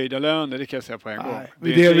inga höjda löner, det kan jag säga på en gång.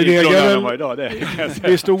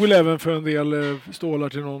 Vi stod väl även för en del stålar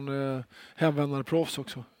till någon hemvändande proffs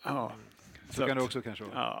också. Ja, så kan det också kanske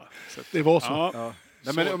vara. Ja, det var så. Ja.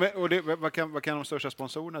 Nej, men, och det, vad kan de största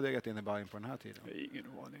sponsorerna legat in i Bayern på den här tiden? Ingen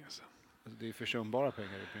aning alltså. Det är försumbara pengar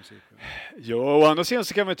i princip. Ja, och andra sidan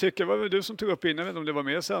så kan man tycka, vad var du som tog upp innan, om det var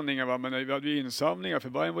mer sanningar, va? Men vi hade ju insamlingar, för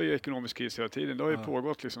Bayern var ju ekonomisk kris hela tiden. Det har ju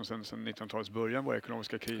pågått liksom sedan 1900-talets början var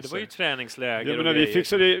ekonomiska kriser. Det var ju träningsläger. Ja,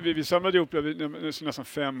 men vi samlade ihop nästan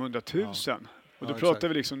 500 000. Och då pratar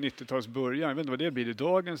vi liksom 90-talets början. Jag vet inte vad det blir i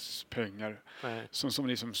dagens pengar som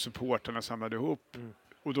liksom supporterna samlade ihop.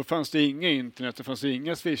 Och då fanns det inga internet, det fanns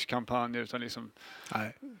inga Swish-kampanjer, utan liksom,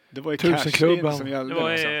 det var ju cash som gällde. Det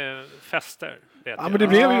var fester. Ja, men det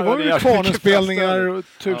var ju kvarnspelningar och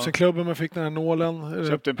 1000-klubben, man fick den här nålen.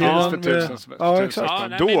 Köpte en pils för 1000. Ja,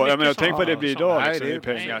 exakt. Jag menar, tänk vad det blir idag. Nej, det är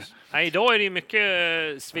pengar. Nej, idag är det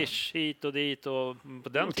mycket Swish hit och dit, och på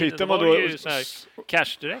den tiden var det ju så här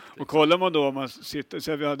cash direkt. Och kollar man då, om man sitter,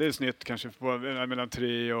 så vi hade ett snitt kanske på mellan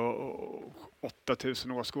 3 och 8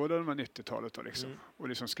 000 åskådare med 90-talet då, liksom. Och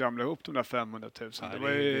liksom skramla ihop de där 500 000. Det var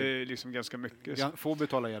ju liksom ganska mycket. Få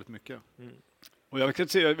betala jävligt mycket. Och jag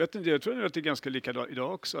tror att det är ganska likadant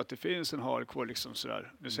idag också, att det finns en hardcore liksom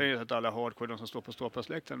sådär. Nu säger jag att alla hardcore, de som står på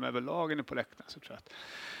ståplatsläktaren, men även lagen är på läktaren, så tror jag att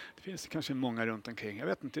det finns kanske många runt omkring. Jag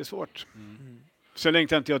vet inte, det är svårt. Så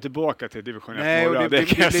längtar inte jag tillbaka till division 1. Nej, och det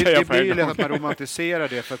blir ju lätt att man romantiserar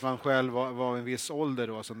det för att man själv var en viss ålder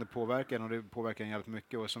då, som det påverkar en, och det påverkar en jävligt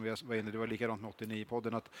mycket. Och som vi var inne, det var likadant med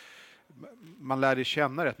 89-podden, att man lärde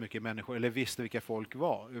känna rätt mycket människor, eller visste vilka folk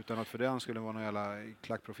var, utan att för den skulle vara någon jävla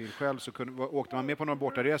klackprofil själv, så åkte man med på någon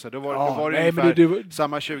bortaresa, då var det ungefär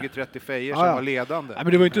samma 20-30 fejer som var ledande. Nej,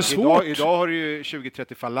 men det var inte svårt. Idag har du ju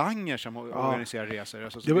 20-30 falanger som organiserar resor.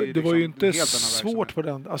 Alltså, det var liksom ju inte svårt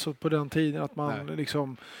på den tiden att man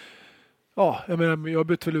liksom... Ja, jag menar, jag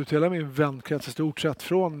bytte väl ut hela min vänkrets i stort sett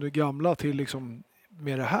från det gamla till liksom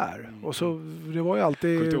med det här. Och så det var ju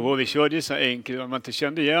alltid... Vi körde ju så enkelt, om man inte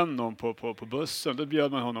kände igen någon på bussen, då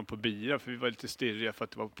bjöd man honom på bira, för vi var lite stirriga för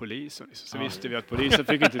att det var polisen. Så visste vi att polisen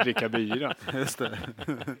fick inte dricka bira. Just det.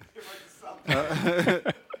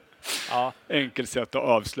 Enkelt sätt att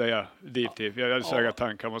avslöja dit. Vi hade så höga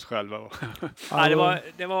tankar om oss själva.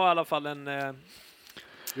 Det var i alla fall en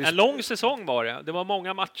lång säsong var det. Det var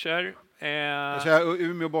många matcher.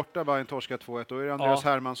 Umeå borta, bara en torska 2-1. Då är det Andreas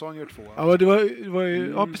Hermansson gör 2. Ja, det var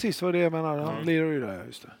ju, precis vad det jag menar. Han lirar ju där,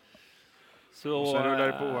 just det. Och sen rullar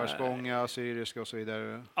det på Spånga, Assyriska och så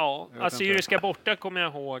vidare. Ja, Assyriska borta kommer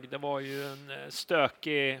jag ihåg. Det var ju en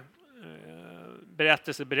stökig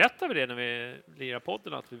berättelse. Berättade vi det när vi lirade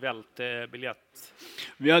podden, att vi välte biljett?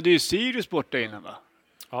 Vi hade ju Sirius borta innan, va?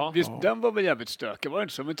 Ja. Visst, den var väl jävligt stökig, var det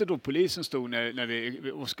inte så? Var inte då polisen stod när vi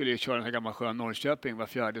skulle köra den här gamla sjön Norrköping, var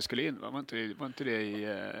fjärde skulle in, va? Var inte det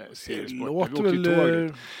i Sirius borta?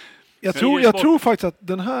 Jag tror faktiskt att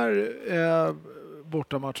den här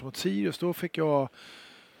bortamatchen mot Sirius, då fick jag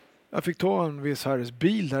fick ta en viss herres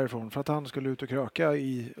bil därifrån för att han skulle ut och kröka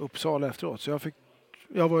i Uppsala efteråt. Så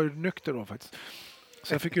jag var nykter då faktiskt.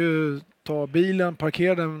 Så jag fick ju ta bilen,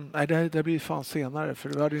 parkera den. Nej, det blir fan senare, för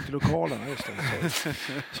vi hade ju inte lokalen. Just det.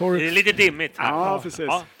 Sorry. Det är lite dimmigt. Ja, precis.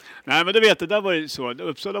 Ja. Nej, men du vet, det där var ju så.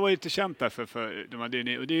 Uppsala var ju inte känt där för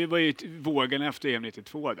och det var ju vågen efter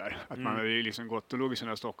EM92 där. Att man hade ju liksom gått, och låg i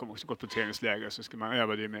södra Stockholm också, gått på träningsläger, så skulle man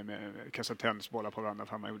öva det med kasta tennisbollar på varandra,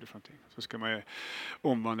 för man gjorde för någonting. Så ska man ju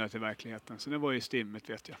omvandla till verkligheten. Så det var ju stimmet,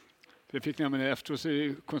 vet jag. Det fick jag, men efteråt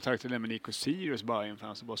så kontaktade jag med Nico Sirius Bayern, för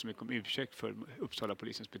han så bara så mycket om ursäkt för Uppsala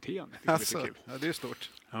polisens beteende. Alltså, ja, det är stort.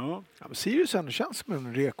 Ja. Men Sirius ändå känns som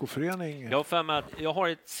en rekoförening. Jag har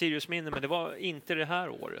ett Sirius-minne, men det var inte det här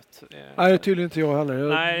året. Nej, tydligen inte jag heller.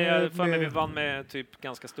 Jag för mig vi vann med typ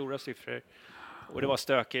ganska stora siffror. Och det var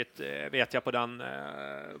stökigt, vet jag, på den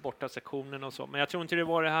borta sektionen och så. Men jag tror inte det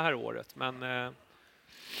var det här året. Men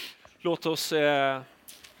låt oss...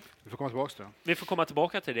 Vi får komma tillbaka till det. Vi får komma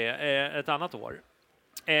tillbaka till det ett annat år.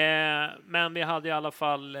 Men vi hade i alla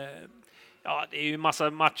fall... det är ju massa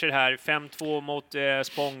matcher här. 5-2 mot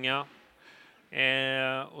Spånga.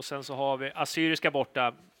 Och sen så har vi Assyriska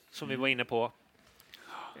borta, som vi var inne på.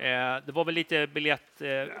 Det var väl lite biljett...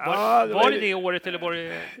 var det året eller var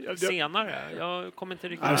det senare? Jag kommer inte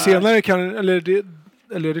riktigt... Senare kan... Eller det,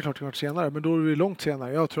 eller det är klart det var senare, men då är det långt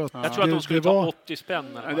senare. Jag tror att de skulle ta 80 spänn.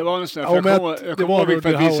 Det var en sån här, jag kommer ihåg att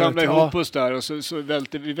vi samlade ihop oss där och så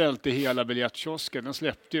välte hela biljettkiosken. Den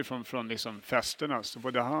släppte ju från liksom festerna. Så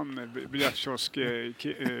både han,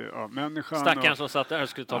 biljettkiosk-människan. Stackaren som satt där och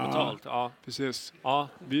skulle ta betalt. Ja, precis. Ja.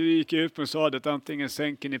 Vi gick ut och sa att antingen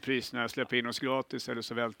sänker ni priserna och släpper in oss gratis eller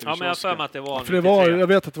så välter vi kiosken. Ja, men jag för mig att det var... För det var, jag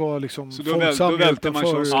vet att det var liksom... Så då välte man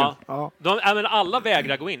kiosken. Ja. Men alla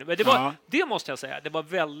vägrar gå in. Men det måste jag säga. Det var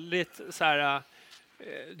väldigt så här...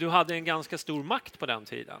 Du hade en ganska stor makt på den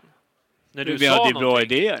tiden. När du vi sa hade bra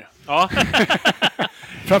idéer. Ja.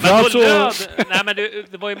 Framförallt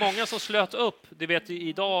det var ju många som slöt upp. Det vet ju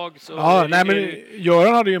idag. Så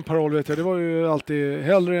Göran hade ju en paroll, vet jag. Det var ju alltid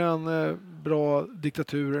hellre en bra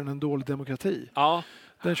diktatur än en dålig demokrati. Ja.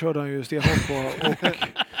 Den körde han ju stenhårt på.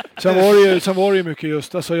 Och sen var det ju mycket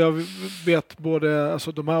just, alltså jag vet både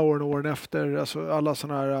alltså de här åren efter, alltså alla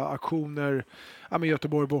såna här aktioner, med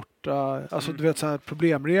Göteborg borta, alltså du vet så här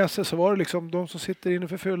problemresor, så var det liksom de som sitter inne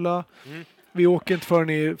för fylla. Vi åker inte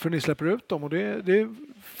för ni släpper ut dem, och det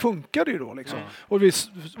funkade ju då liksom. Och vi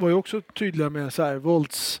var ju också tydliga med så här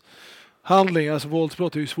våldshandling, alltså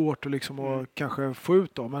våldsbrott är ju svårt att liksom att kanske få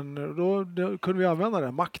ut dem, men då kunde vi använda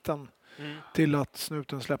den makten till att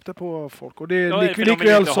snuten släppte på folk. Och det är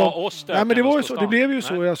likväl som... Nej, men det var ju så. Det blev ju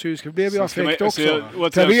så i Assyriska. Det blev ju affekt också.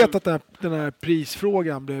 Jag vet att den här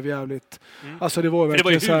prisfrågan blev jävligt... Alltså det var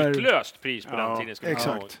verkligen så här... Det var ju hutlöst pris på den tiden.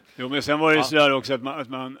 Exakt. Jo, men sen var det så där också att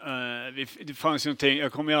man det fanns ju någonting...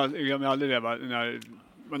 Jag glömmer aldrig det, när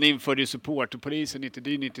man införde supporterpolisen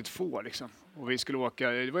 92 liksom. Och vi skulle åka,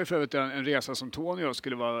 det var ju för övrigt en resa som Tony och jag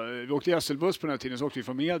skulle vara, vi åkte i SL-buss på den här tiden, så åkte vi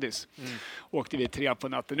från Medis. Åkte vi 3 på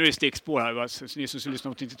natten. Nu är det stickspår här, så ni som skulle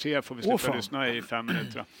lyssna på 93 får vi slippa lyssna i 5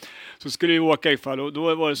 minuter. Så skulle vi åka ifall, och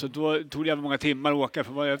då var det så, då tog det många timmar att åka,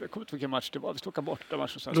 för jag kommer inte vilken match det var, vi stod borta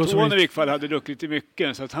match någonstans. Tony i vilket fall hade druckit lite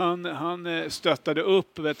mycket, så att han stöttade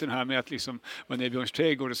upp, vet den här med att liksom vara nere i Björns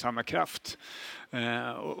trädgård och samla kraft.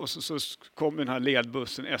 Och så kom den här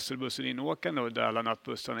ledbussen, SL-bussen inåkande, och där alla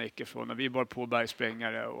nattbussarna gick ifrån, och vi bar på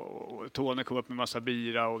bergsprängare, och Tony kom upp med massa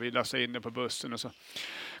bira och vi lastade in det på bussen, och så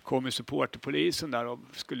kom ju supporterpolisen där och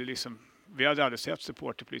skulle liksom, vi hade aldrig sett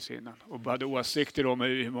supporterpolis innan och hade åsikter om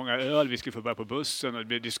hur många öl vi skulle få bära på bussen, och det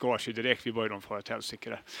blev diskage direkt, vi började fara ett helsike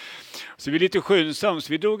där. Så vi lite skyndsamt,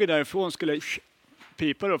 så vi drog därifrån, skulle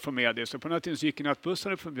pipa upp från Medis, så på den här tiden så gick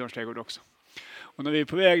nattbussen upp från Björns trädgård också. Och när vi är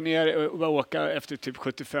på väg ner och bara åka efter typ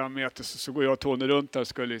 75 meter, så går jag och Tony runt där och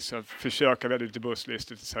skulle liksom försöka välja lite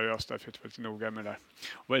busslistor lite seriöst där, för jag var lite noga med det där.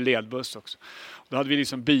 Och en ledbuss också. Och då hade vi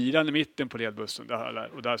liksom biran i mitten på ledbussen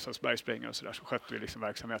och där satt bergsprängare och sådär, så skötte vi liksom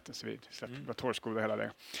verksamheten, så vi var torrskoda hela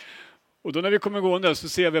vägen. Och då när vi kommer gående så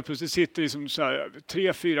ser vi att plötsligt sitter liksom så här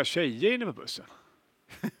 3-4 tjejer inne på bussen.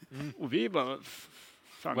 Och vi bara...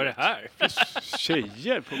 Vad är det här?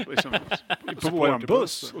 Tjejer på vår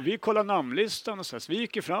buss. Och vi kollar namnlistan och så vi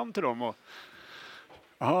gick fram till dem och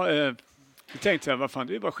vi tänkte så här, vad fan,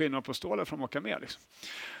 det är bara skillnad på stålar från att åka med liksom.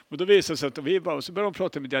 Och då visade det sig att och så började de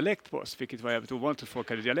prata med dialekt på oss, vilket var jävligt ovanligt att folk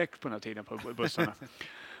hade dialekt på den här tiden på bussarna.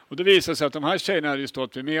 Och då visade det sig att de här tjejerna hade ju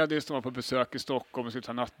stått vid Medis, de var på besök i Stockholm och skulle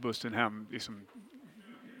ta nattbussen hem liksom,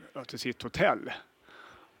 till sitt hotell.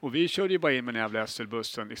 Och vi körde ju bara in med den jävla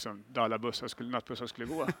SL-bussen, liksom, där alla nattbussar skulle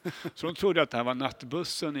gå. Så de trodde att det här var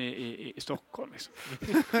nattbussen i Stockholm. Liksom.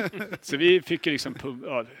 Så vi fick ju liksom,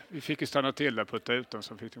 vi fick ju stanna till där och putta ut dem,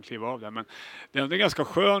 så fick de kliva av där. Men det är en ganska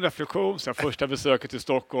skön reflektion. Så första besöket till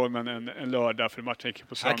Stockholm en lördag, för matchen gick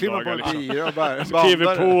på söndagar. Så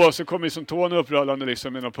kliver på och så kommer som Tony upprullande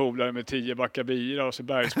liksom, med några polare med 10 backar bira och så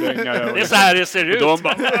bergsprängare. Det är så här det ser ut. Och de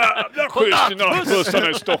bara, jävla skjuts i nattbussarna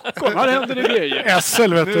i Stockholm. Här händer det grejer.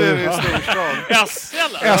 SL, vet du. Det är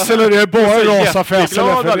SL är det bara rasa för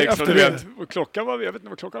SL liksom, du vet. Och klockan var, jag vet inte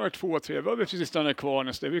vad klockan var, 2-3. Vi var precis stannade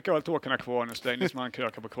Kvarnäs. Det brukar vara tåkarna Kvarnäs. Det är som man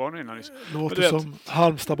krökar på Kvarnäs innan. Liksom. Låter som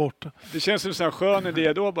Halmstad borta. Det känns som en sån här skön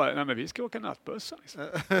idé då bara, nej men vi ska åka nattbussen. Liksom.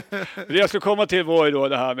 Det jag skulle komma till var ju då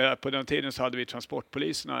det här med, på den tiden så hade vi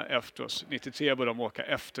transportpoliserna efter oss. 93 började de åka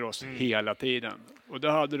efter oss hela tiden. Och då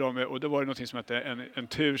hade de, och då var det någonting som hette en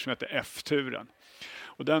tur som hette F-turen.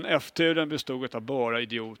 Och den F-turen bestod av bara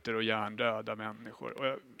idioter och hjärndöda människor.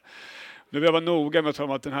 Och nu vill jag vara noga med att tala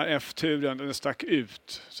om att den här F-turen, den stack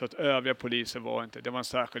ut. Så att övriga poliser var inte, det var en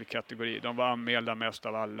särskild kategori. De var anmälda mest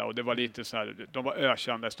av alla och det var lite så här, de var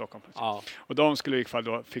ökända i Stockholm. Ja. Och de skulle i fall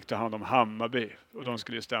då, fick ta hand om Hammarby. Och de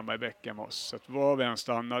skulle ju stämma i bäcken med oss. Så att var vi än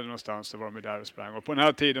stannade någonstans så var de där och sprang. Och på den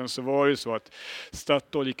här tiden så var det ju så att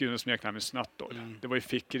Statoil gick under smeknamn med Snattoil. Det var ju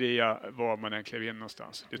fickeria var man än klev in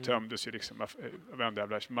någonstans. Det tömdes ju liksom av en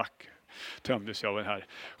jävla mack. Tömdes ju av den här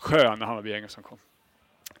sköna Hammarby-gängen som kom.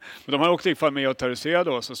 Men de har också i fall med och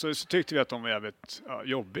terroriserade oss och så tyckte vi att de var jävligt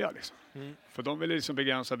jobbiga liksom. För de ville liksom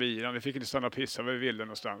begränsa bilen. Vi fick inte stanna och pissa vad vi ville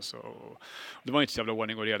någonstans. Och det var inte så jävla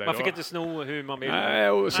ordning och reda. Man fick inte sno hur man ville. Nej,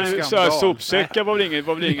 och så sopsäckar var väl inget.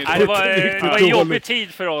 Nej, det var en jobbig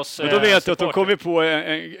tid för oss. Men då vet jag att de kom vi på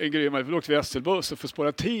en grej. Vi åkte vässelbuss och för att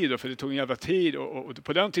spara tid. För det tog en jävla tid. Och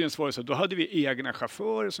på den tiden så var det så. Då hade vi egna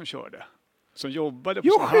chaufförer som körde. Som jobbade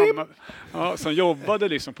som jobbade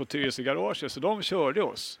liksom på Tyresö garage. Så de körde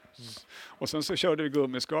oss. Och sen så körde vi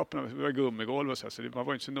gummiskapen, det var gummigolv och så man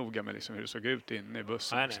var inte så noga med liksom hur det såg ut inne i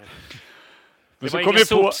bussen. Nej. Det var inga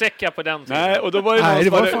sopsäckar på den tiden. Nej, och då var det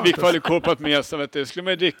någon som vi hade kopat med sig, vet du, skulle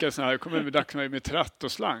man dricka sån här, kommer vi dricka med tratt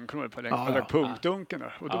och slang, kommer på den punktdunken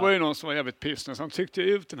där. Och då var det någon som var jävligt pissnödig, så han tryckte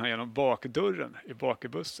ut den här genom bakdörren i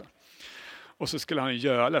bakbussen. Och så skulle han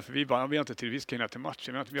göra, för vi har inte tid, vi ska hinna till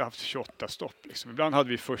matchen. Vi har haft 28 stopp. Liksom. Ibland hade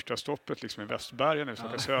vi första stoppet liksom, i Västbergen när vi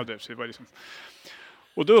åkte söder. Så det var liksom...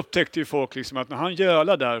 Och då upptäckte ju folk liksom, att när han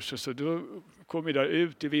gölade där så då kom vi där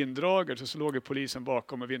ut i vinddraget så låg polisen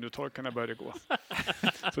bakom och vindrutorkarna började gå.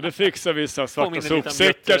 Så det fixade vi så svarta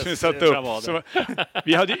sopsäckar som vi satte upp. Så,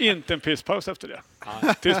 vi hade inte en pisspaus efter det.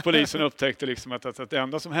 Tills polisen upptäckte liksom att det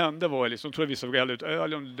enda som hände var liksom, de trodde vi såg väl ut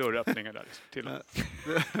öl under dörröppningen där. Liksom,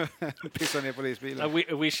 pissa ner polisbilen.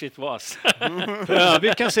 I wish it was.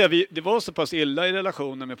 Vi kan säga det var så pass illa i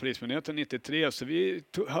relationen med Polismyndigheten 93 så vi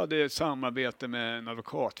hade ett samarbete med en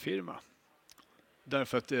advokatfirma.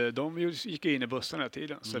 Därför att de gick in i bussarna hela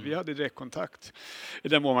tiden. Så vi hade direktkontakt i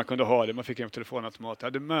den mån man kunde ha det. Man fick en telefonautomat. Jag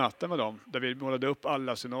hade möten med dem där vi målade upp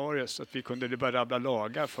alla scenarier så att vi kunde bara rabbla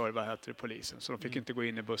lagar för polisen. Så de fick inte gå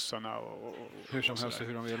in i bussarna och hur som helst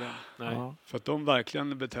hur de ville. Nej. För att de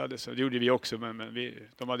verkligen betedde sig. Det gjorde vi också, men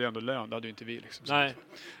de hade ju ändå lön. Det hade ju inte vi. Liksom. Nej.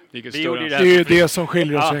 Det är ju det som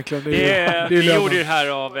skiljer oss egentligen. Vi gjorde det här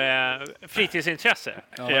av fritidsintresse.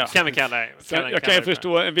 Kan vi kalla det. Jag kan ju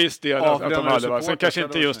förstå en viss del att de hade var. Sen kanske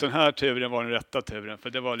inte just den här turen var den rätta turen. För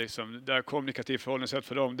det var liksom, det kommunikativt förhållningssätt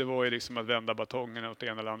för dem, det var ju liksom att vända batongerna åt det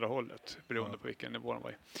ena eller andra hållet. Beroende på vilken nivå de var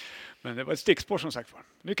i. Men det var ett stickspår som sagt var.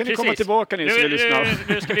 Nu kan ni komma tillbaka ni som vill lyssna.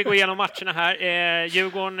 Nu ska vi gå igenom matcherna här.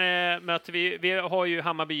 Djurgården möter vi. Vi har ju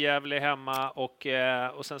Hammarby-Gävle hemma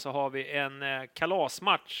och sen så har vi en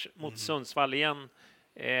kalasmatch mot Sundsvall igen.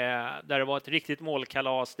 Där det var ett riktigt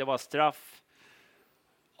målkalas. Det var straff.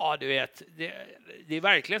 Ja, du vet. Det är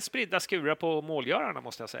verkligen spridda skurar på målgörarna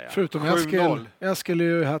måste jag säga. Förutom Eskil är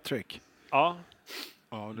ju hattrick. Ja,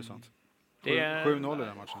 det är sant. 7-0 i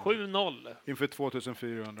den matchen. 7-0. Inför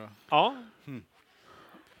 2400. Ja.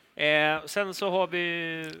 Sen så har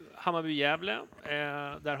vi Hammarby-Gävle.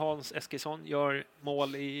 Där Hans Eskilsson gör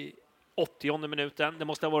mål i 80:e minuten. Det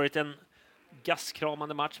måste ha varit en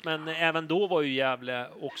gaskramande match. Men även då var ju Gävle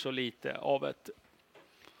också lite av ett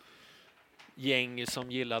gäng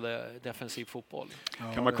som gillade defensiv fotboll.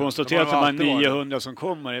 Kan man konstatera att de här 900 som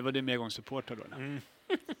kommer, var det medgångssupporter då?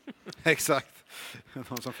 Exakt.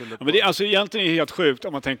 Men det är alltså egentligen helt sjukt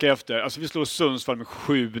om man tänker efter. Alltså vi slår Sundsvall med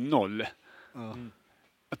 7-0.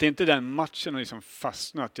 Att det inte är den matchen har liksom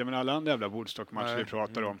fastnat. Jag menar alla andra jävla Woodstock-matcher vi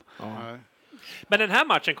pratar om. Men den här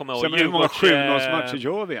matchen kommer jag ihåg. Hur många 7-0-matcher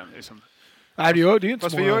gör vi än liksom? Nej, det är inte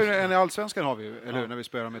fast vi gör ju en i Allsvenskan har vi ju, eller hur? När vi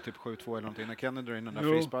spelar med typ 7-2 eller någonting. När Kenny drar in den där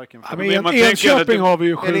frisparken. Ja, men Enköping har vi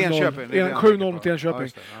ju 7-0 mot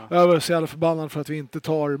Enköping. Jag var så jävla förbannad för att vi inte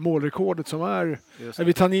tar målrekordet som är.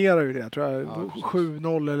 Vi tangerar ju det, tror jag.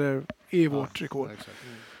 7-0 eller i vårt rekord.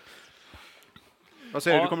 Vad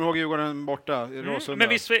säger du? Du kommer ihåg Djurgården borta i Råsunda? Men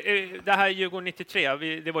visst, det här Djurgården 93,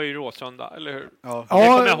 det var ju Råsunda, eller hur? Ja. Det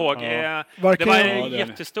kommer jag ihåg. Det var en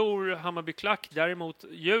jättestor Hammarby-klack. Däremot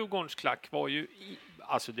Djurgårdens klack var ju...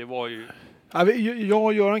 Alltså det var ju... Jag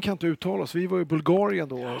och Göran kan inte uttala oss. Vi var i Bulgarien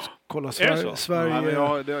då och kollade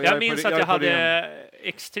Sverige. Jag minns att jag hade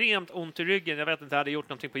extremt ont i ryggen. Jag vet inte, jag hade gjort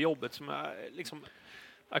någonting på jobbet som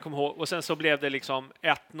jag kommer ihåg. Och sen så blev det liksom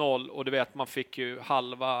 1-0 och du vet, man fick ju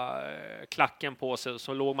halva klacken på sig.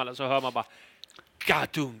 Så låg man så hör man bara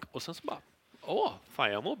gadung och sen så bara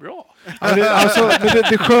fan jag mår bra.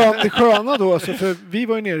 Det sköna då, alltså, för vi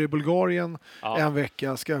var ju nere i Bulgarien en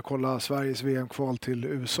vecka, ska kolla Sveriges VM-kval till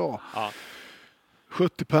USA.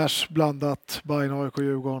 70 pers blandat, Bayern, AIK,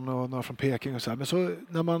 Djurgården och några från Peking och så här. Men så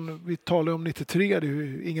när vi talar om 93, det är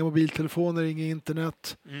ju inga mobiltelefoner, inget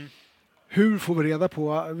internet. Hur får vi reda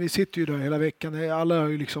på? Vi sitter ju där hela veckan. Alla har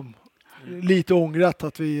ju liksom lite ångrat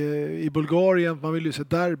att vi i Bulgarien, man vill ju se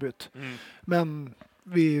derbyt. Men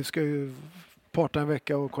vi ska ju parta en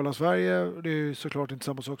vecka och kolla Sverige. Det är ju såklart inte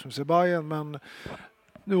samma sak som se Bayern, men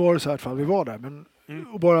nu var det så här fall vi var där. Men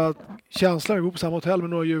och bara känslan, vi bor på samma hotell med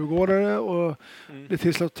några djurgårdare och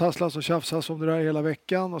det tasslas och tjafsas om det där hela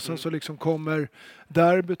veckan och sen så liksom kommer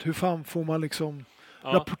derbyt. Hur fan får man liksom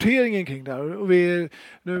rapporteringen kring det här. Och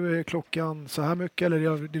nu är klockan så här mycket,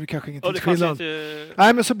 eller det är kanske ingen tidsskillnad.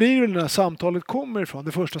 Nej, men så blir det när samtalet kommer ifrån,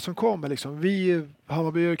 det första som kommer. Liksom. Vi,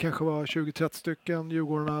 Hammarby kanske var 20-30 stycken,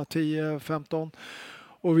 Djurgårdarna 10-15.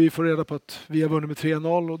 Och vi får reda på att vi har vunnit med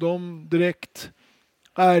 3-0 och de direkt,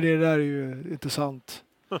 nej det där är ju intressant.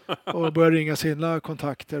 Och börjar ringa sina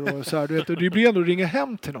kontakter och så här. Det blir ändå att ringa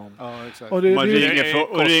hem till någon. Ja, exakt. Och man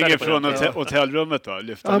ringer från hotellrummet då? Ja,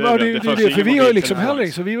 men det för vi har ju liksom heller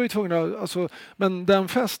så vi var ju tvungna, alltså, men den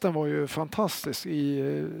festen var ju fantastisk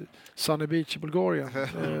i Sunny Beach i Bulgarien.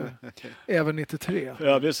 Även 93.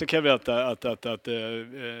 Ja, visst så kan jag veta att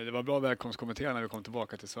det var bra välkomstkommentar när vi kom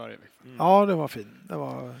tillbaka till Sverige. Ja, det var fint.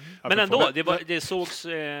 Men ändå, det sågs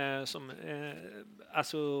som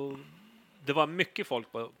alltså det var mycket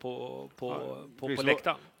folk på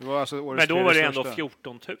läktaren. Alltså men då var det ändå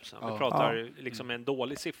 14 000. Vi pratar liksom en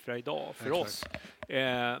dålig siffra idag för oss.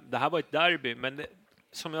 Det här var ett derby, men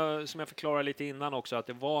som jag förklarade lite innan också, att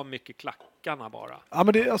det var mycket klackarna bara. Ja,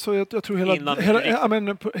 men alltså, jag tror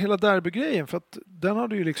hela derbygrejen, för att den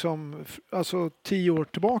hade ju liksom, alltså 10 år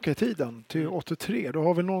tillbaka i tiden, till 83, då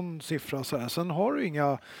har vi någon siffra så här. Sen har du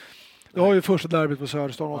inga. Du har ju första derbyt på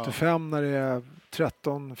Söderstaden 85 när det är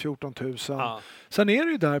 13-14 000. Sen är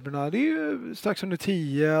det ju derbyna, det är ju strax under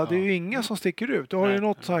 10, det är ju inga som sticker ut. Du har ju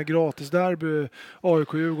något så här gratis derby,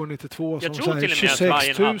 AIK-Djurgården 92 som så här 26 000.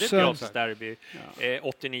 Jag tror till och med att Bayern hade ett gratis derby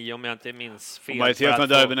 89 om jag inte minns fel. Majoriteten av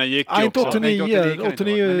derbyna gick ju också.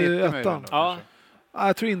 89 ettan. Ja.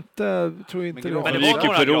 Jag tror inte det. Men det gick ju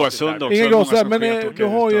på Råsund också. Ingen gratis, men du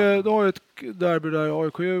har ju ett derby där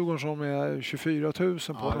AIK-Djurgården som är 24 000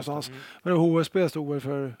 på någonstans. Men HSB stod väl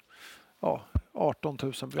för 18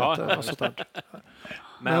 000 biljetter.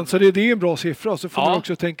 Men så det är en bra siffra. Så får man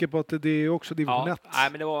också tänka på att det är också division 1.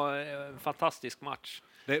 Nej, men det var en fantastisk match.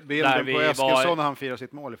 Bilden på Eskilsson när han firar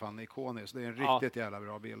sitt mål är fan ikonisk. Det är en riktigt jävla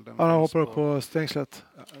bra bild. Han hoppar upp på stängslet.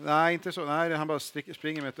 Nej, inte så. Nej, han bara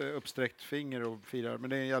springer med ett uppsträckt finger och firar. Men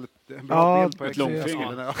det är en bra bild på ett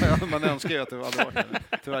långfinger. Man önskar ju att det hade varit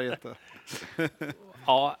tyvärr inte.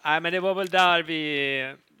 Men det var väl där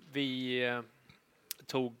vi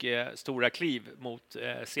tog stora kliv mot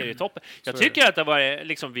serietoppen. Jag tycker att det var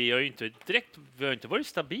liksom, vi har inte varit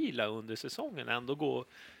stabila under säsongen. Ändå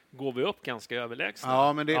går vi upp ganska överlägset.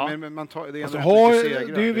 Ja, men men man tar det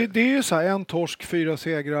är det är ju så här, en torsk, 4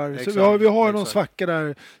 segrar. Exakt, så vi har någon svacka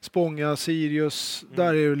där, Spånga, Sirius,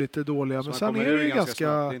 där är det lite dåliga. Men sen är det ju ganska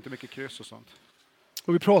det är inte mycket kryss och sånt.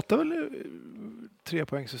 Och vi pratar väl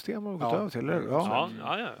 3-poängssystem och gått över till det? Ja,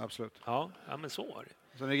 absolut. Ja, men så var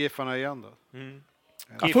det. Sen är Giffarna igen då.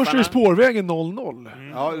 Först är det spårvägen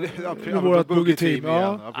 0-0. Ja, vårt buggeteam.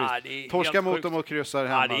 Torska mot dem och kryssar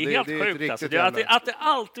hemma. Det är helt sjukt. Alltså. Att det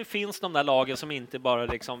alltid finns de där lagen som inte bara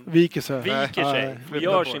liksom viker sig och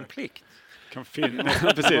gör sin plikt. Kan finna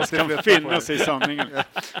sig i sanningen.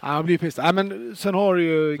 Ja, blir pissad. Nej, men sen har du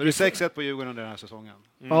ju... Så det är 6-1 på Djurgården den här säsongen.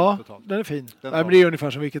 Ja, totalt. Den är fin. Men det är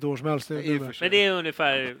ungefär som vilket år som helst. Men det är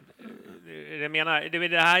ungefär... Det är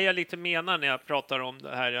det här jag lite menar när jag pratar om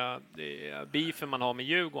det här beefen man har med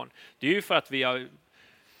Djurgården. Det är ju för att vi har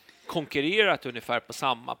konkurrerat ungefär på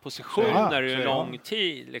samma positioner i lång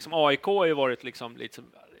tid. Liksom, AIK har ju varit liksom lite,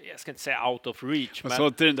 jag ska inte säga out of reach. Men så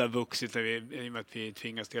inte den där vuxit i och med att vi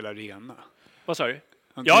tvingas till arena. Vad sa du?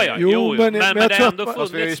 Men det är ändå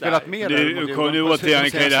funnits. Vi har ju spelat med nu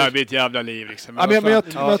återigen kan det här bli ett jävla liv liksom. Jag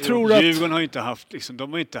tror att Djurgården har ju inte haft liksom,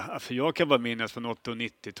 de har inte, för jag kan bara minnas från 80- och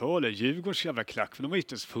 90-talet, Djurgårdens jävla klack, för de har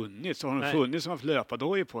inte ens funnits. Så har de funnits som har haft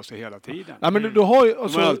löpardojor på sig hela tiden. Ja, men du har ju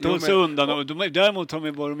de har alltid hållit sig undan och däremot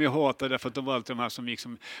har de ju hatat därför att de var alltid de här som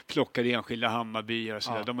liksom plockade enskilda Hammarbyar och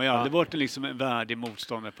sådär. De har ju aldrig varit liksom en värdig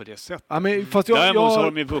motståndare på det sättet. Ja, men däremot så har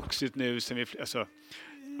de ju vuxit nu sen vi, alltså,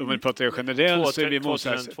 om man pratar generellt så är vi mot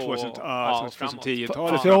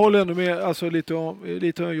 2010-talet. Jag håller ändå med alltså, lite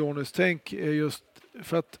om Jonas tänk just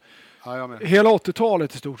för att hela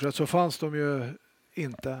 80-talet i stort sett så fanns de ju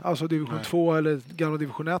inte. Alltså division 2 eller gamla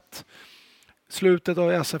division 1. Slutet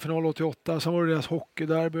av SM-final 88, sen var det deras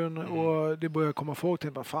hockeyderbyn och det började komma folk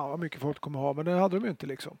till. Fan vad mycket folk kommer ha, men det hade de ju inte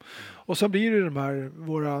liksom. Och sen blir det de här,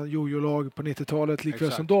 våra jojo-lag på 90-talet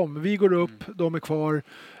likväl som dem. Vi går upp, de är kvar.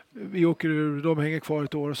 Vi åker ur, de hänger kvar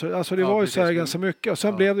ett år. Så, alltså det var ju så här ganska mycket. Och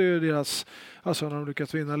sen blev det ju deras, alltså när de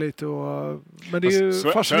lyckats vinna lite. Men det är ju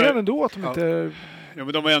fascinerande ändå att de inte... Ja,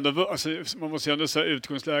 men de har ändå, alltså, man måste ju ändå säga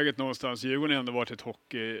utgångsläget någonstans. Djurgården har ändå varit ett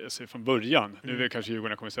hockey alltså, från början. Nu är kanske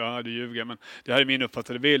Djurgården kommer säga du ljuger, men det här är min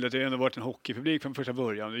uppfattade bild. Att det har ändå varit en hockeypublik från första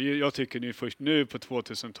början. Jag tycker nu först nu på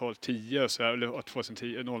 2010 eller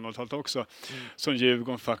 2010, 00-talet också, som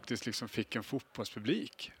Djurgården faktiskt liksom fick en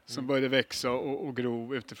fotbollspublik som började växa och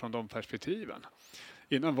gro utifrån de perspektiven.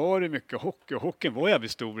 Innan var det mycket hockey, och hockeyn var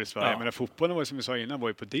jävligt stor i Sverige, men fotbollen var, som vi sa innan, var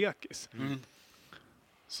ju på dekis.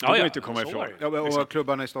 Så det går inte att komma ifrån. Och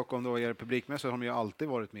klubbarna i Stockholm då, publikmässigt har de ju alltid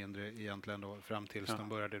varit mindre egentligen då, fram tills de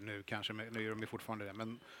började nu kanske, nu gör de ju fortfarande det,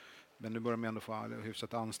 men nu börjar de ändå få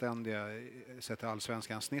hyfsat anständiga, sett till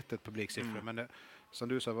allsvenskans snittet publiksiffror, men det, som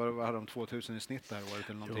du sa, vad hade de 2000 i snitt det här året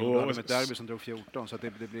eller någonting? Då hade de ett derby som drog 14, så att det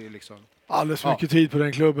blir liksom... Alldeles för mycket tid på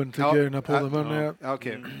den klubben tycker jag i den här podden. Men,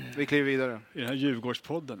 okej. Vi kliver vidare. I den här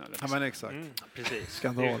Djurgårdspodden eller? Ja, men exakt. Precis.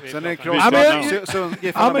 Skandal. Sen är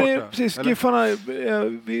Giffarna borta. Giffarna,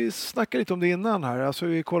 vi snackade lite om det innan här. Alltså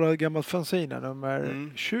vi kollade gammalt fanzine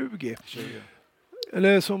nummer 20.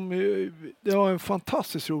 Eller som, det var en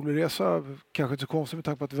fantastiskt rolig resa, kanske inte så konstigt med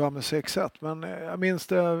tanke på att vi var med 6-1, men jag minns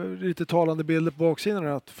det lite talande bilder på baksidan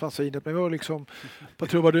att fanzinet, men vi var liksom på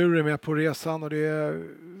trubadurer med på resan och det...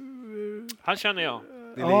 Han känner jag.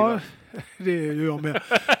 Ja, det är ju jag med.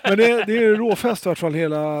 Men det är råfest i alla fall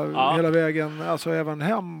hela vägen, alltså även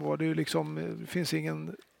hem, och det är liksom, det finns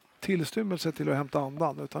ingen tillstymmelse till att hämta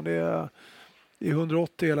andan, utan det är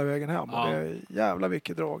 180 hela vägen hem. Och det är jävla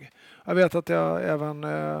vilket drag. Jag vet att jag även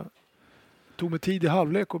tog mig tid i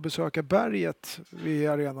halvlek och besöka berget vid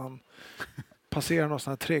arenan. Passerade någon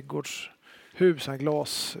sån här trädgårdshus, en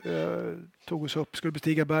glas. Tog oss upp, skulle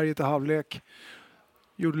bestiga berget i halvlek.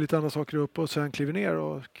 Gjorde lite andra saker upp och sen kliver ner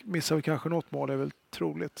och missade vi kanske något mål, det är väl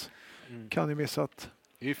troligt. Kan ju missat.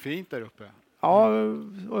 Det är ju fint där uppe. Ja,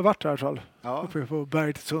 jag har varit där i alla fall. Ja. Uppe på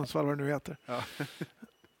berget i Sundsvall, vad det nu heter. Ja,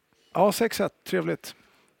 ja 6-1, trevligt.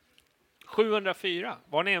 704.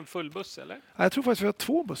 Var ni en full buss eller? Ja, jag tror faktiskt vi har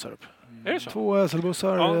 2 bussar upp. Är det så? 2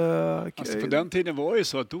 SL-bussar. Alltså på den tiden var det ju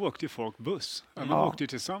så att då åkte folk buss. Man åkte ju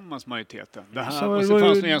tillsammans majoriteten. Det här, så och så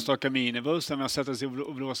fanns det enstaka minibussar, men att sätta sig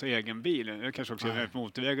och blåsa egen bil. Det kanske också är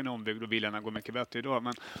motorvägen ombyggd och bilarna går mycket bättre idag.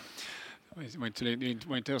 Men det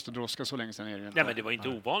var inte höst och droska så länge sedan. Nej, men det var inte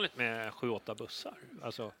ovanligt med 7-8 bussar.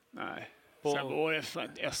 Alltså. Nej. Sen var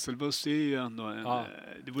det SL-buss är ju ändå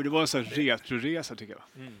det borde vara en sån här retroresa tycker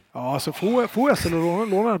jag. Ja, alltså få SL och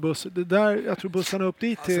låna en buss. Det där, jag tror bussarna upp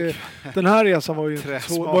dit till den här resan var ju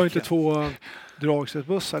inte 2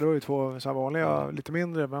 dragsätbussar, det var ju 2 så här vanliga, lite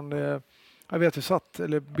mindre, men jag vet vi satt,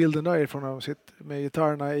 eller bilden där ifrån när de sitter med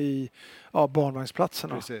gitarrerna i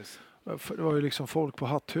barnvagnsplatserna. precis. Det var ju liksom folk på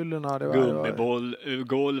hatthyllorna. Det var, Gummiboll,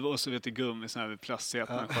 golv och så vet du gummi såna här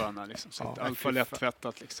plastsäten sköna liksom. Så allt var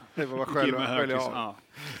lättvättat liksom. Det var själva.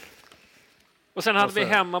 Och sen hade vi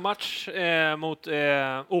hemmamatch mot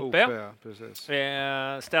OP. Precis.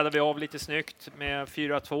 Städade vi av lite snyggt med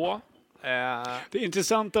 4-2. Det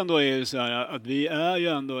intressanta ändå är ju så här att vi är ju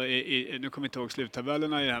ändå nu kommer jag inte ihåg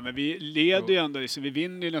sluttabellerna i det här, men vi leder ju ändå, så vi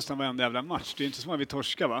vinner ju nästan varenda jävla match. Det är inte som att vi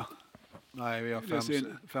torskar, va? Nej, vi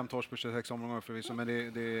har 5 torsk på 26 omgångar förvisso, men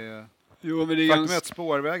det är... Jo, men det är faktum är att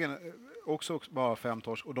spårvägen också bara 5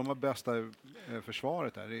 torsk, och de har bästa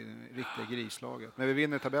försvaret där, det är riktiga grislaget. Men vi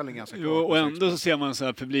vinner tabellen ganska klart. Jo, och ändå så ser man så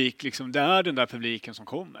här publik, liksom, det är den där publiken som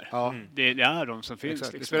kommer. Ja. Det är de som finns.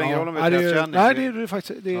 Liksom. Det spelar ingen roll om vi Nej, det är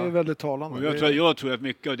faktiskt väldigt talande. Och jag tror att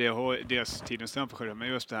mycket av det har dels tiden stämmer på själva, men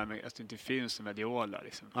just det här med att det inte finns en mediala.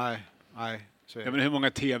 Liksom. Nej. Ja, men hur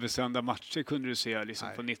många tv-sända matcher kunde du se liksom,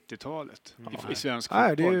 på 90-talet i svensk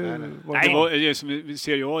fotboll? Det som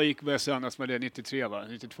Serie A gick började sändas med det 93, va?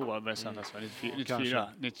 92 började sändas, 94.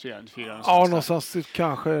 Ja, någonstans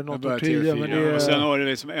kanske något år tidigare. Men det... Och sen har det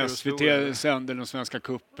liksom SVT sände den svenska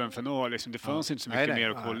cupen-final. Liksom, det fanns inte så mycket mer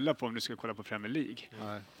att kolla på om du skulle kolla på Premier League.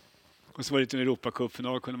 Nej. Och så var det en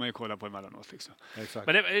Europacup-final kunde man ju kolla på emellanåt. Liksom. Exakt.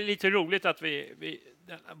 Men det är lite roligt att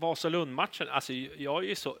Vasalund-matchen, alltså jag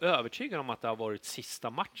är så övertygad om att det har varit sista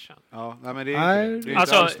matchen. Ja, nej, men det är inte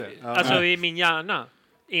alltså i min hjärna,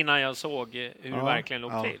 innan jag såg hur det verkligen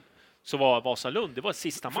låg till, så var Vasalund, det var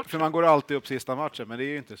sista matchen. För man går alltid upp sista matchen, men det är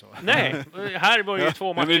ju inte så. Nej, här var ju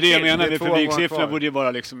 2 matcher. Men det jag menar med publiksiffrorna borde ju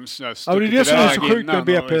bara liksom stuckit iväg. Det är det som är så sjukt med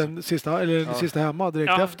BP sista hemma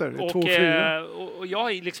direkt efter. 2-4. Och jag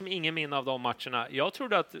har liksom ingen minne av de matcherna. Jag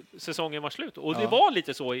trodde att säsongen var slut. Och det var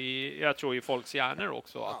lite så jag tror i folks hjärnor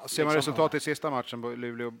också. Att, ser man resultatet i sista matchen på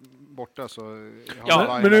Luleå borta så...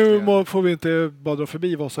 Men nu får vi inte bara dra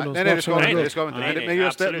förbi Vasalunds match. Nej, det ska vi inte. Men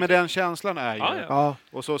just det, med den känslan är ju...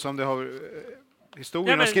 Och så som det har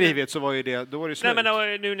historien har skrivit så var ju det, då var det slut. Nej,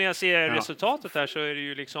 men nu när jag ser resultatet här så är det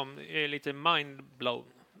ju liksom lite mindblown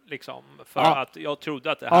liksom, för att jag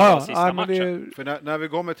trodde att det här var sista matchen. För när vi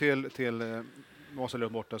kommer till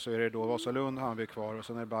Vasalund borta så är det då Vasalund, Hammarby kvar och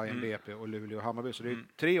sen är det Bayern, BP och Luleå och Hammarby, så det är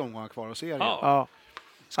 3 omgångar kvar att se.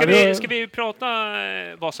 Ska vi prata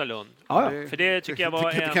Vasalund? För det tycker jag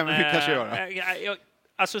var det kan vi kanske göra.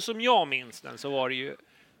 Alltså som jag minns den så var det ju,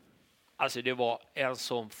 alltså det var en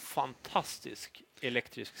sån fantastisk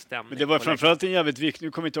elektrisk stämning. Men det var framförallt en jävligt viktig,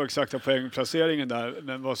 nu kommer jag inte ihåg exakta poängplaceringen där,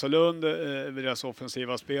 men Vasalund med deras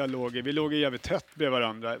offensiva spel vi låg jävligt tätt bredvid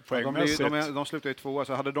varandra poängmässigt. De slutade ju 2,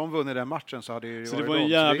 så hade de vunnit den matchen så hade det ju så det var en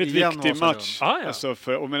jävligt viktig match. Ja. Alltså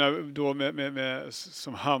och menar, då med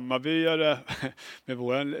som Hammarbyare med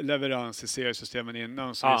vår leverans i seriesystemen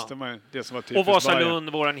innan så visste man det som var typiskt. Och Vasalund,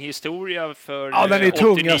 våran historia för den är 89.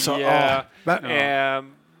 Tung alltså.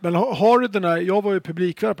 Men har du den här, jag var ju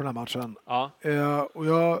publikvärd på den här matchen. Ja. Och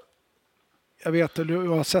jag vet, jag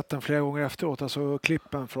har sett den flera gånger efteråt, alltså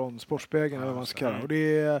klippen från Sportspegeln eller vad man ska kalla. Och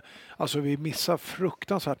det är, alltså vi missar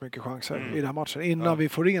fruktansvärt mycket chanser i den här matchen. Innan vi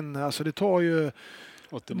får in, alltså det tar ju,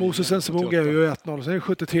 Moses Ensemoga är ju 1-0, sen är det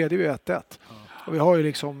 73, det är ju 1-1. Och vi har ju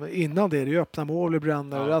liksom, innan det är ju öppna mål, vi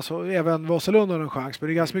bränner, alltså även Vasalund har en chans, men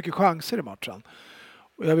det är ganska mycket chanser i matchen.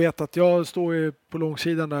 Och jag vet att jag står ju på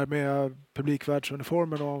långsidan där med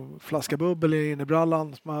publikvärdsuniformen och flaska bubbel i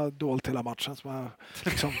innebrallan som har dolt hela matchen, som har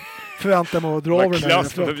liksom förväntat mig att dra över den.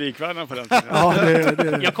 Klass för publikvärden på den tiden.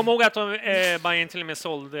 Det. Jag kommer ihåg att Bayern till och med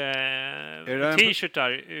sålde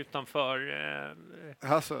t-shirtar utanför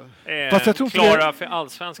Fast jag tror inte klara för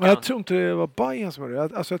allsvenskan. Jag tror inte det var Bayern som gjorde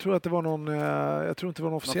det. Alltså jag tror att det var någon, jag tror inte det var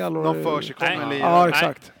någon officiell. Någon försigkommande. Ja,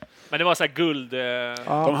 exakt. Men det var så här guld.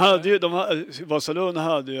 Vasalund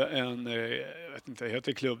hade ju en, jag vet inte,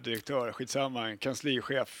 heter klubbdirektör, skitsamma, en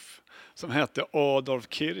kanslichef som hette Adolf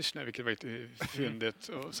Kirchner, vilket var fyndigt,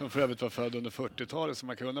 och som för övrigt var född under 40-talet, så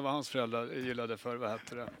man kan undra vad hans föräldrar gillade för, vad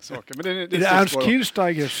heter det, saker. Men det är Ernst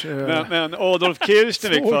Kirchsteigers. Men Adolf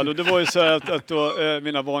Kirchner i vilket fall, och det var ju så att då,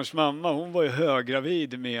 mina barns mamma, hon var ju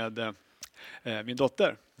höggravid med min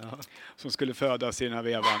dotter som skulle födas i den här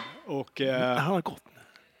vevan. Och han har gått.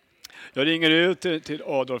 Jag ringer ut till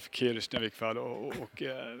Adolf Kirchner i vilket fall och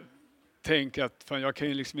tänker att fan, jag kan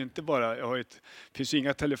ju liksom inte bara, finns ju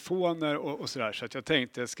inga telefoner och sådär, så att jag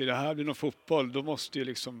tänkte, ska det här bli någon fotboll, då måste ju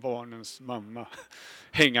liksom barnens mamma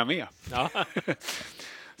hänga med. Ja.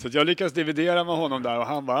 Så att jag lyckas dividera med honom där, och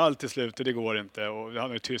han var alltid slut, det går inte, och han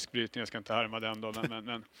har ju tysk brytning, jag ska inte härma den då,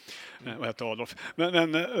 men vad heter Adolf.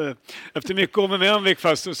 Men efter mycket om och men vilket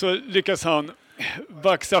fall så lyckas han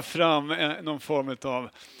baxa fram någon form av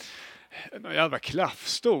någon jävla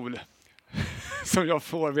klaffstol som jag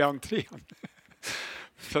får vid entrén.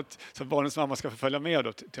 Så att barnens mamma ska få följa med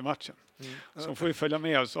då till matchen. Så hon får ju följa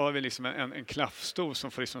med, och så har vi liksom en klaffstol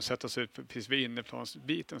som får liksom sättas ut precis vid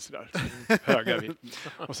inneplansbiten sådär. Höga vid.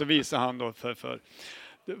 Och så visar han då för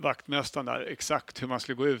vaktmästaren där exakt hur man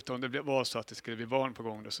skulle gå ut, om det var så att det skulle bli barn på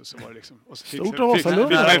gång då, så var det liksom, och så fixa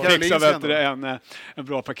en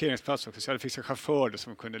bra parkeringsplats också, så jag hade fixat chaufför då,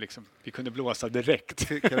 som kunde liksom, vi kunde blåsa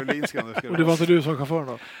direkt. Karolinska. Och det var inte du som chaufför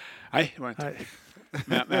då? Nej, det var inte.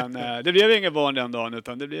 Men det blev inga barn den dagen,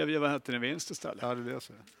 utan det blev en vinst istället. Ja, det blev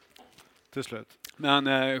så. Till slut.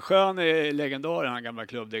 Men Schön är legendar, den gamla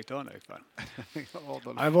klubbdirektören.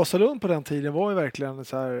 Vasalund på den tiden var ju verkligen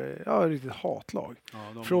så här, riktigt hatlag.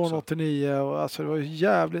 Ja, från också. 89, och alltså det var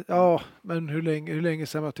jävligt, men hur länge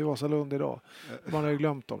sedan mötte vi Vasalund idag? Man har ju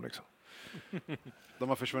glömt dem liksom. De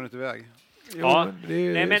har försvunnit iväg.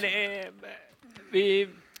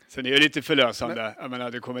 Sen är det lite förlösande. Jag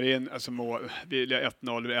menar, det kommer in alltså mål, 1-0,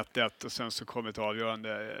 1-1, och sen så kommer ett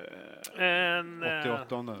avgörande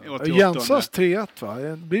 88. Jensas 3-1 va?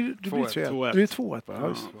 Det blir 3-1. Det blir 2-1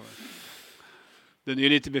 va? Den är ju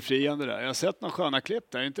lite befriande där. Jag har sett några sköna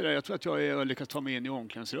klipp där, inte det? Jag tror att jag har lyckats ta mig in i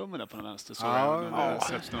omklädningsrummet där på den vänster.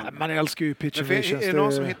 Man älskar ju pitch. Är det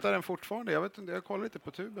någon som hittar den fortfarande? Jag vet inte, jag kollar lite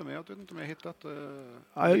på tuben, men jag vet inte om jag har hittat...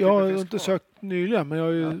 jag har inte sökt nyligen, men jag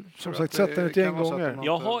har ju som sagt sett den ett gäng gånger.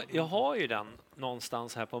 Jag har ju den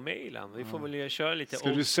någonstans här på mejlen. Vi får väl köra lite. Ska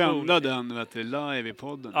du sända den live i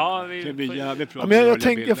podden? Ja, det blir jävligt bra. Men jag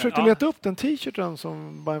försökte leta upp den t-shirten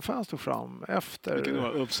som Bayern Fans tog fram efter. Vilken då?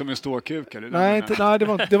 Upp som en ståkuk eller? Nej, det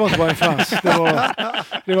var inte Bayern Fans. Nej,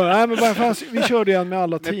 men Bayern Fans, vi körde igen med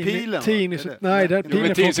alla pilen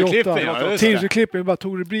 48. Tidningsklippen, vi bara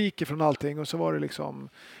tog rubriker från allting, och så var det liksom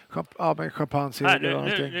champagne och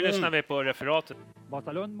allting. Nu lyssnar vi på referatet.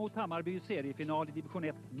 Vasalund mot Hammarby, seriefinal i division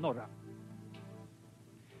 1 norra.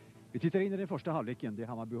 Vi tittar in i den första halvleken. Det är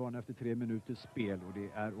Hammarby har efter 3 minuters spel, och det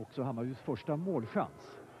är också Hammarbys första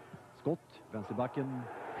målchans. Skott, vänsterbacken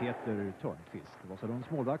Peter Törnqvist. Vasalunds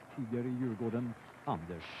målvakt, tidigare i Djurgården,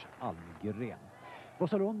 Anders Almgren.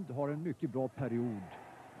 Vasalund har en mycket bra period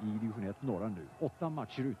i division 1 norra nu. 8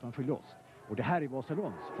 matcher utan förlust. Och det här är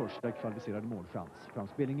Vasalunds första kvalificerade målchans.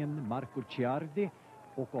 Framspelningen Marco Ciardi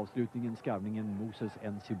och avslutningen skarvningen Moses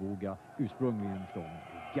Ensiboga, ursprungligen från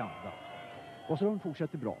Uganda. Vasalund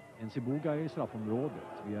fortsätter bra. Ensiboga är i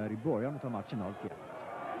straffområdet. Vi är i början av matchen alltid.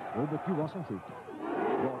 Robert Johansson skjuter.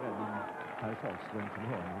 Bra räddning Per Karlström från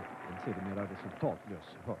hörna. En sedermera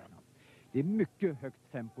resultatlös hörna. Det är mycket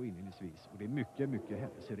högt tempo inledningsvis och det är mycket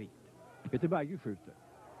händelserikt. Peter Berggren skjuter.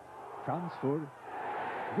 Chans för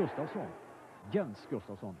Gustafsson. Jens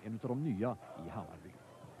Gustafsson, en av de nya i Hammarby.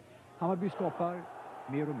 Hammarby skapar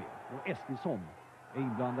mer och mer och Eskilsson är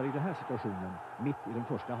inblandad i den här situationen mitt i den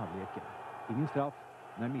första halvleken. Ingen straff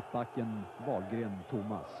när mittbacken Wahlgren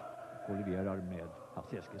Thomas kolliderar med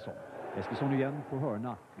Hasse Eskilsson. Eskilsson igen på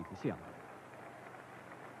hörna lite senare.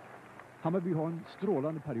 Hammarby har en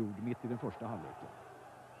strålande period mitt i den första halvleken.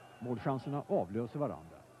 Målchanserna avlöser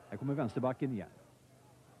varandra. Här kommer vänsterbacken igen.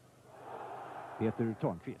 Peter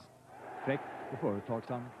Törnqvist. Fräckt och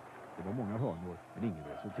företagsam. Det var många hörnor men ingen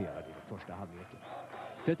resulterade i den första halvleken.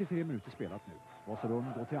 33 minuter spelat nu. Vasalund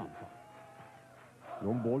går till anfall.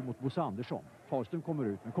 Lång boll mot Bosse Andersson. Karlström kommer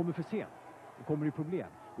ut men kommer för sent. Det kommer i problem.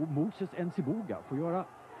 Och Moses Nsiboga får göra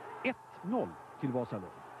 1-0 till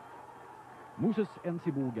Vasalund. Moses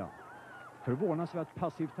Nsiboga. Förvånansvärt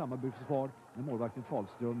passivt Hammarby-försvar när målvakten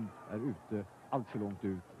Karlström är ute allt för långt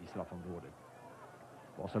ut i straffområdet.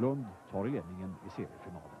 Vasalund tar ledningen i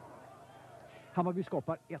seriefinalen. Hammarby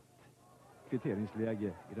skapar ett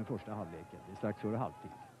kvitteringsläge i den första halvleken. Det är strax före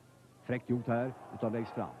halvtid. Fräckt gjort här utav Leif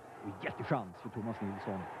Strand. Och jättechans för Thomas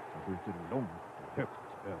Nilsson som skjuter långt och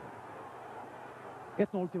högt över.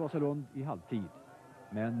 1-0 till Vasalund i halvtid.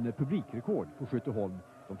 Men publikrekord på Skytteholm.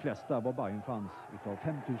 De flesta var Bayern-fans utav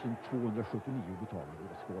 5279 betalade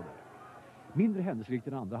åskådare. Mindre händelserikt i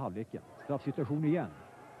den andra halvleken. Straffsituation igen.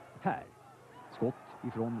 Här. Skott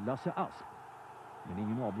ifrån Lasse Asp. Men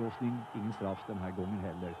ingen avblåsning, ingen straff den här gången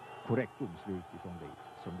heller. Korrekt domslut ifrån Leif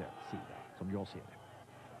Sundells sida, som jag ser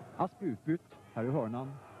det. Asp är utbytt, här i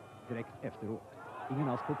hörnan, direkt efteråt. Ingen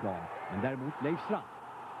Asp på plan, men däremot Leif Strand.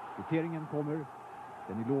 Kvitteringen kommer,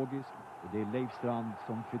 den är logisk, och det är Leif Strand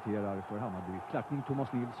som kvitterar för Hammarby. Klackning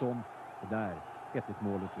Thomas Nilsson, och där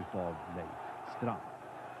 1-1-målet utav Leif Strand.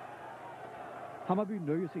 Hammarby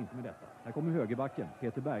nöjer sig inte med detta. Här kommer högerbacken,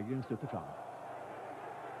 Peter Berggren stöter fram.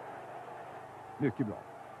 Mycket bra.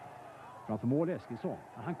 Framför mål Eskilsson.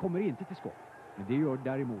 Han kommer inte till skott. Men det gör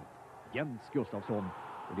däremot Jens Gustafsson.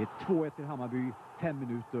 Och det är 2-1 till Hammarby 5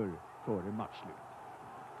 minuter före matchslut.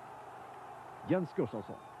 Jens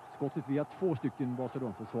Gustafsson. Skottet via 2 stycken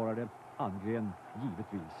Vasalundförsvarare. Angren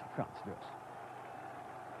givetvis chanslös.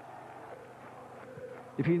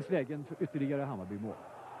 Det finns lägen för ytterligare Hammarby-mål.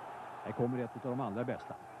 Här kommer ett av de allra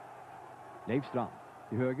bästa. Leif Strand.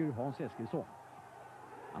 Till höger Hans Eskilsson.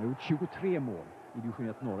 Han har gjort 23 mål i division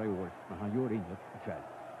 1 norra i år, men han gör inget ikväll.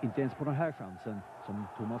 Inte ens på den här chansen som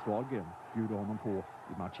Thomas Wahlgren bjuder honom på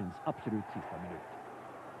i matchens absolut sista minut.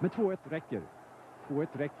 Men 2-1 räcker. 2-1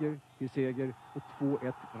 räcker till seger och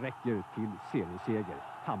 2-1 räcker till serieseger.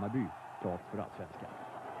 Hammarby klart för allsvenskan.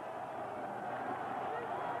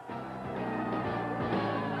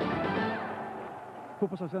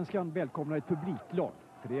 Fotbollsallsvenskan välkomnar ett publiklag,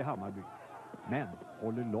 för det är Hammarby. Men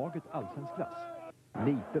håller laget allsvensk klass?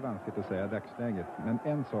 Lite vanskligt att säga dagsläget, men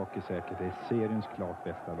en sak är säkert, det är seriens klart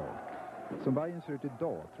bästa lag. Som Bayern ser ut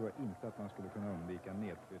idag tror jag inte att man skulle kunna undvika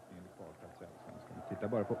nedflyttning eller kvalplats i allsvenskan. Titta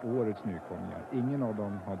bara på årets nykomlingar. Ingen av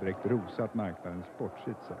dem har direkt rosat marknaden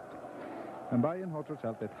sportsligt sett. Men Bayern har trots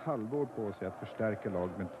allt ett halvår på sig att förstärka lag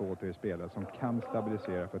med 2-3 spelare som kan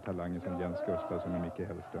stabilisera för talanger som Jens Gustafsson och Micke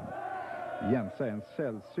Hellström. Jensa är en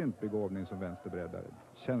sällsynt begåvning som vänsterbreddare.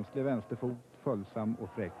 Känslig vänsterfot, följsam och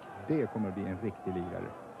fräck. Det kommer att bli en riktig lirare.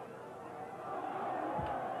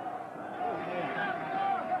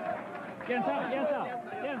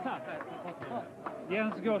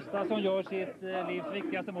 Jens Gustafsson gör sitt livs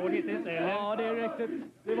viktigaste mål hittills, eller? Ja, det är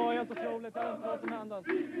riktigt. Det var helt otroligt. Jag vet inte vad som hände.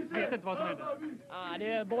 Vet inte vad som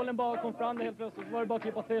hände? Bollen bara kom fram helt plötsligt. Så var det bara att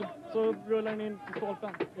klippa till. Så rullade den in i stolpen.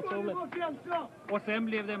 Otroligt. Och sen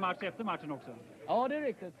blev det match efter matchen också? Ja, det är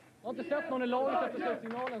riktigt. Jag har inte sett någon i laget efter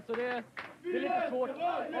slutsignalen, så det är lite svårt.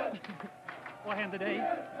 Vad hände dig?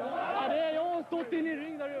 Jag har stått in i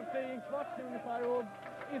ring där uppe i en kvart ungefär och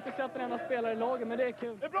inte sett en enda spelare i laget, men det är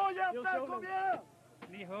kul. Det är bra Jeppe, kom igen!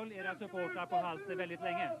 Ni höll era supportrar på halsen väldigt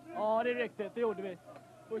länge. Ja, det är riktigt, det gjorde vi.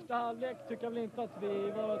 Första halvlek tycker jag väl inte att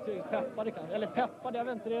vi var tillräckligt peppade kanske. Eller peppade, jag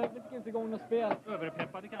vet inte, vi fick inte igång något spel.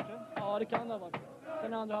 Överpeppade kanske? Ja, det kan det ha varit.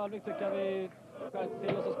 Sen andra halvlek tycker jag vi skärpte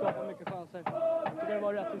till oss och skapade mycket chanser. Jag tycker det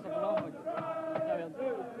var rättvisa på land faktiskt. Jag vet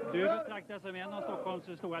inte. Du betraktas som en av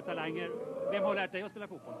Stockholms stora talanger. Vem har lärt dig att spela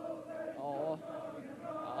fotboll? Ja,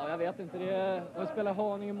 jag vet inte. Jag har spelat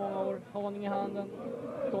Haninge i många år. Haninge i handen.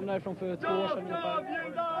 Kom därifrån för 2 år sedan ungefär.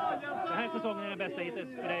 Den här säsongen är den bästa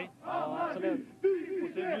hittills för dig? Ja, absolut. Och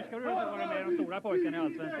Nu ska du vara med de stora pojkarna i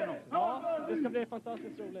Allsvenskan också. Ja, det ska bli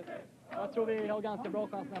fantastiskt roligt. Jag tror vi har ganska bra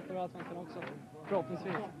chans nästa år i Allsvenskan också.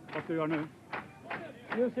 Förhoppningsvis. Vad ska du göra nu?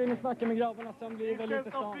 Nu ska vi snacka med grabbarna, sen blir det väl lite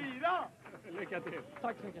stan. Lycka till.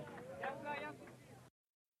 Tack så mycket.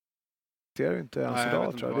 Det är inte ens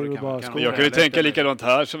idag, tror jag. Det är bara jag kan ju tänka likadant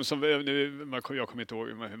här som nu, jag kommer inte ihåg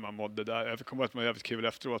hur man mådde där. Jag kommer att man var jävligt kul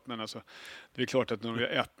efteråt, men alltså, det är klart att när de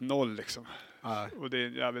är 1-0 liksom. Och det är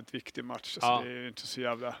en jävligt viktig match. Alltså, det är ju inte så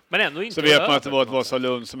jävla... Men ändå inte. Så vet man att det var ett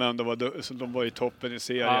Vasalund som ändå var, som de var i toppen i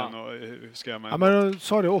serien. Och ska man men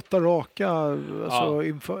sa det 8 raka alltså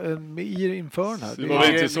inför den här. Det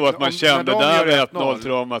var inte så att man kände där 1-0 till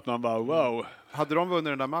dem att man bara wow. Hade de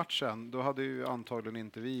vunnit den där matchen, då hade ju antagligen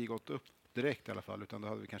inte vi gått upp direkt i alla fall, utan då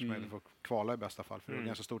hade vi kanske möjlighet att kvala i bästa fall, för det är ett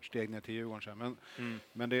ganska stort steg ner till Djurgården sen.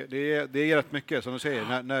 Men det är rätt mycket, som du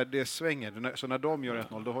säger, när det svänger, så när de gör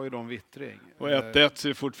 1-0, då har ju de vittring. Och 1-1 så är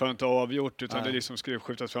det fortfarande inte avgjort, utan det liksom skulle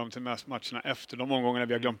skjutas fram till matcherna efter de omgångarna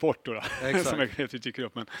vi har glömt bort då. Som jag tycker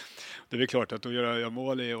upp, men det är väl klart att då gör jag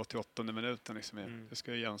mål i 88 minuten liksom. Det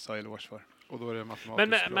ska ju Jens ha eloge för. Och då är det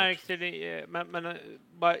matematiskt. Men märkte ni,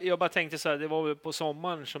 jag bara tänkte så här, det var väl på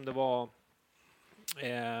sommaren som det var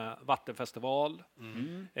vattenfestival.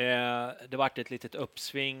 Det var ett litet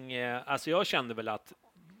uppsving. Alltså jag kände väl att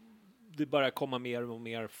det börjar komma mer och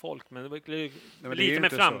mer folk, men det var lite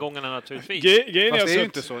med framgångarna så. Naturligtvis. Fast det är ju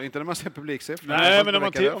inte så, inte när man ser publiksiffror. Nej, men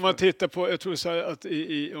om man tittar på, jag tror så här att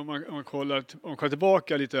om man kollar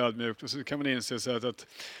tillbaka lite ödmjukt, och så kan man inse så att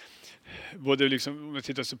både liksom, om vi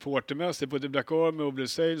tittar supportermässigt, både Black Army och Blue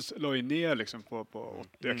Sails la ju ner liksom på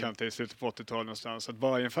jag kan inte i slutet på 80-talet någonstans. Att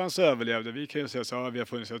Bayern-fans överlevde. Vi kan ju säga så vi har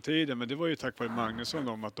funnits hela tiden, men det var ju tack vare Magnusson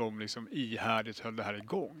om att de liksom ihärdigt höll det här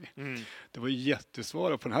igång. Det var ju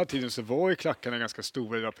jättesvårt, och på den här tiden så var ju klackarna ganska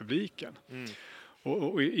stora i publiken.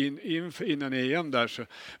 Och innan EM där så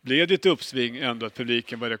blev det ett uppsving ändå att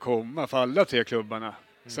publiken började komma för alla 3 klubbarna.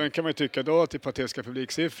 Sen kan man ju tycka då att det är patetiska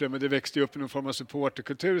publiksiffror, men det växte ju upp i någon form av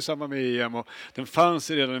supporterkultur i samband med EM, och den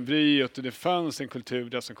fanns redan en bryt, och det fanns en kultur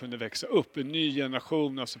där som kunde växa upp, en ny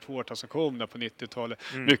generation av supportrar som kom där på 90-talet.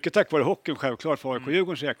 Mycket tack vare hockeyn, självklart, för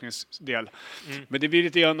AIK-Djurgårdens räkningsdel. Men det blir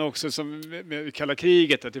lite grann också som med kalla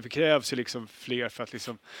kriget, att det krävs ju liksom fler för att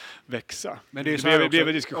liksom växa. Men det är blev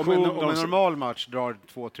en diskussion om en normal match drar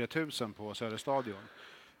 2-3 tusen på Söderstadion.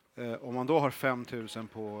 Om man då har 5 000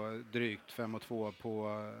 på drygt 5 2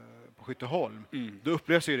 på Skytteholm, då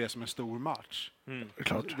upplevs ju det som en stor match.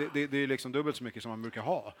 Klart. Det är liksom dubbelt så mycket som man brukar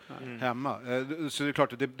ha hemma. Så det är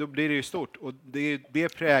klart att då blir det ju stort, och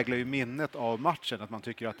det präglar ju minnet av matchen, att man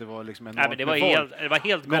tycker att det var liksom en men det var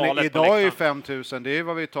helt galet. Men idag är ju 5 000, det är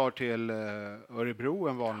vad vi tar till Örebro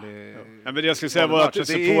en vanlig. Ja, men det jag skulle säga var att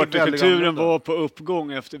supporterkulturen var på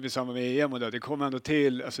uppgång efter vi samma med EM, och det kom ändå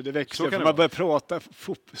till, alltså det växte, för man började prata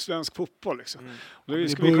svensk fotboll liksom. Och då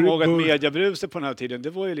ska vi komma ihåg att mediabruset på den här tiden, det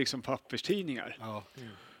var ju liksom papperstidningar. Ja,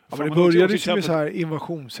 men det började ju med så här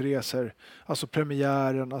invasionsresor, alltså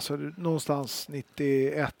premiären, alltså någonstans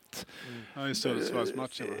 91. Ja, i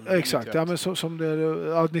Sundsvallsmatchen. Exakt, ja, men som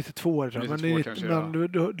det 92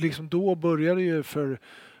 men liksom då började ju för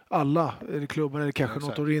alla klubben, eller kanske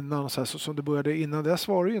något år innan, så som det började. Innan dess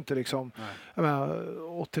var det ju inte liksom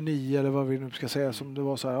 89 eller vad vi nu ska säga, som det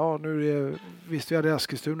var så här, nu är det, visst vi hade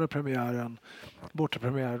Eskilstuna premiären,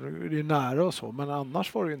 bortapremiären, det är nära och så, men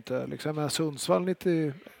annars var det ju inte liksom, Sundsvall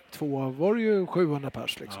 92 var det ju 700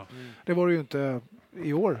 pers liksom. Det var det ju inte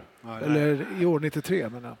i år, eller i år 93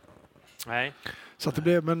 menar. Nej. Så att det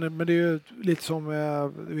blev, men det är ju lite som vi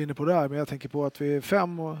är inne på där, men jag tänker på att vi är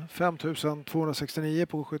 5 269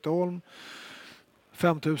 på Skytteholm,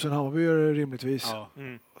 5 000 Hammarby är det rimligtvis.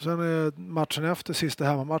 Och sen är matchen efter, sista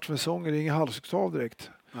hemmamatchen för säsongen, det är ingen halvsekstav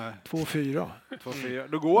direkt. 2-4.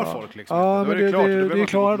 Då går folk liksom. Ja, men det är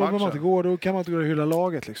klart. Då behöver man inte gå. Då kan man inte gå och hylla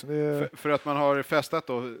laget liksom. För att man har festat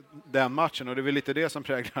då den matchen, och det är väl lite det som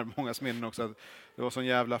präglar mångas minnen också, att det var sån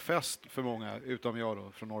jävla fest för många, utom jag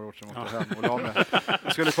då från norrort som åkte hem och la mig.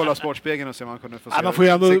 Jag skulle kolla Sportspegeln och se om man kunde få se. Man får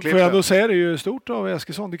jag ändå säga det är ju stort av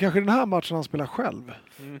Eskilsson. Det är kanske den här matchen han spelar själv.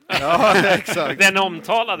 Ja, exakt. Den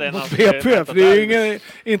omtalade. PP, för det är ju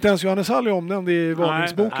inte ens Johannes Hall är omnämnd i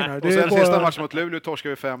varningsboken här. Och sen sista matchen mot Luleå torskar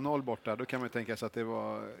vi 5-0 borta. Då kan man ju tänka sig att det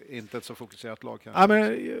var inte ett så fokuserat lag. Ja, men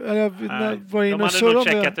var inne och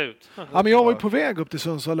surrade. Ja, men jag var ju på väg upp till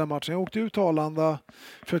Sundsvall den matchen. Jag åkte ut till Arlanda,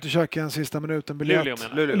 försökte köka en sista minuten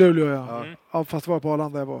biljett. Luleå, ja. Ja, fast det var på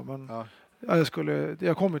Arlanda jag var. Men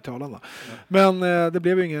jag kom till Arlanda. Men det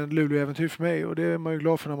blev ju ingen Luleå-äventyr för mig, och det är man ju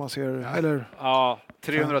glad för när man ser. Eller,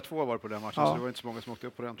 302 var det på den matchen, så det var inte så många som åkte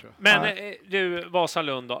upp på den, tror jag. Men du,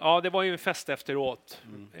 Vasalund då? Ja, det var ju en fest efteråt.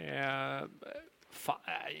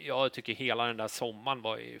 Jag tycker hela den där sommaren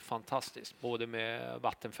var ju fantastisk. Både med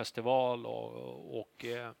vattenfestival och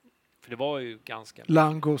för det var ju ganska...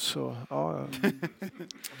 Langos och... Ja.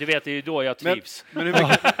 Du vet, det är ju då jag trivs. Men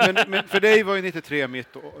för dig var ju 93 mitt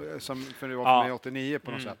som för det var för mig 89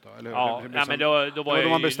 på något sätt då, eller hur? Ja, men då var jag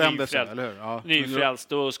man bestämde sig, nyfrälst. eller hur? Ja. Nyfrälst,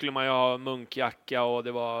 då skulle man ju ha munkjacka och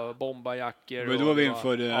det var bombarjackor. Men då vi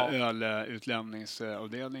införde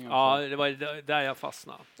ölutlämningsavdelningen. Ja, det var där jag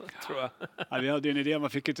fastnade, tror jag. Ja, vi hade ju en idé, man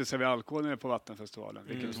fick inte servera alkohol nere på Vattenfestivalen,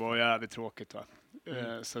 vilket var jävligt tråkigt, va?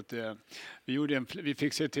 Så att vi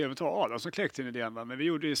fick se TV-tal och så kläckte en idé, va? Men vi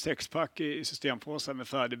gjorde ju 6-pack i systempåsar med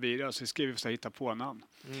färdig bira, så skrev vi för att hitta på namn.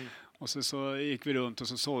 Och så gick vi runt och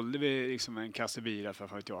så sålde vi liksom en kasse bira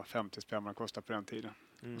för 50 spänn man kostade på den tiden.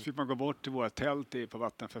 Så fick man gå bort till våra tält på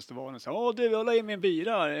Vattenfestivalen och säga, du, jag la in min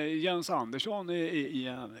bira, Jens Andersson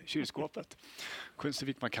i kylskåpet. Så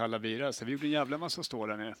fick man kalla bira, så vi gjorde en jävla massa stå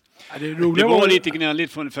där nere. Ja, det var lite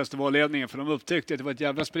gnälligt från festivalledningen, för de upptäckte att det var ett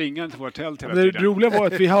jävla springande till våra tält hela tiden. Det roliga var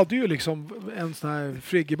att vi hade ju liksom en sån här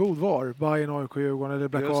friggebod var, Bayern, AIK, Djurgården eller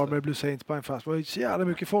Black Armour, Blue Saints, Bayern Fast. Det var ju så jävla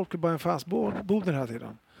mycket folk i Bayern Fast-boden den här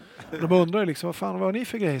tiden. De undrar liksom, vad fan var ni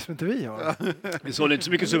för grejer som inte vi har? Vi sålde inte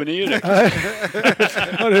så mycket souvenirer.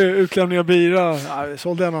 Ja, det är utlämning av bira. Ja, vi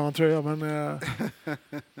sålde en annan tröja, men...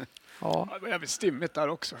 Ja. Det var jävligt stimmigt där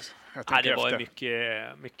också. Ja, det var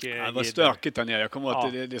mycket det var stökigt där nere. Jag kommer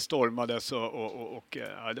ihåg att det stormades och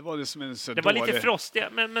det var liksom en så det var lite frostigt,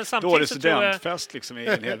 men samtidigt dålig så tror jag... studentfest liksom i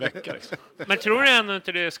en hel vecka. Liksom. Men tror du ändå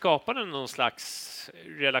inte det skapade någon slags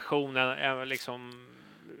relation, liksom...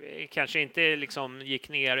 Kanske inte liksom gick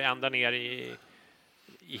ända ner i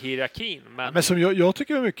hierarkin. Men som jag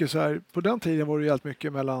tycker var mycket så här, på den tiden var det ju allt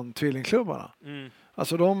mycket mellan tvillingklubbarna.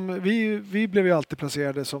 Alltså vi blev ju alltid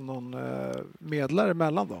placerade som någon medlare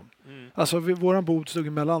mellan dem. Alltså våran bod stod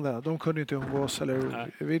emellan det. De kunde inte umgås, eller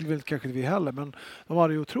vill kanske inte vi heller, men de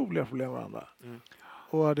hade ju otroliga problem med varandra.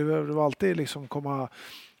 Och det var alltid liksom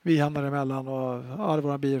vi hamnade emellan och hade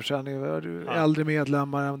våra bioförsäljning, äldre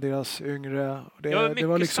medlemmar än deras yngre. Det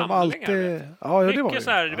var liksom alltid... Ja, mycket det var det.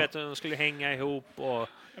 Så här, du vet, de skulle hänga ihop och...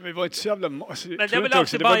 Vi var ett så jävla... Men det är väl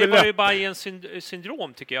alltid var ju Bayerns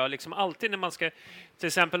syndrom, tycker jag. Liksom alltid när man ska... Till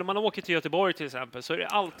exempel om man åker till Göteborg till exempel, så är det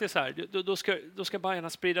alltid så här, då ska Bayerna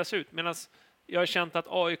spridas ut. Medan jag har känt att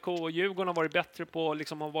AIK och Djurgården har varit bättre på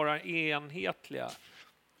liksom, att vara enhetliga.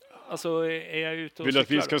 Alltså, är jag ute och vill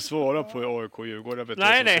att vi ska svara på AIK och Djurgården?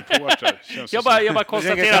 Nej. jag bara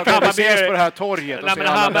konstaterar att Hammarby är på det här torget. Nej, men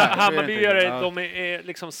Hammarbyare, de är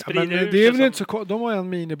liksom sprider ut. Det är väl inte så, de har en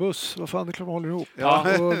minibuss. Vad fan, det är klart man håller ihop.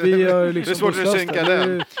 Ja. Och vi är liksom det är svårt att synka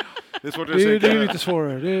den. Det är lite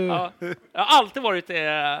svårare. Ja. Jag har alltid varit så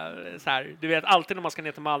här, du vet, alltid när man ska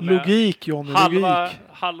ner till Malmö. Logik, Johnny,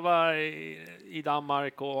 halva i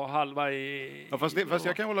Danmark och halva i... Ja, fast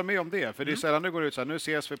jag kan hålla med om det, för det är sällan det går ut så här, nu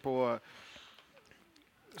ses vi på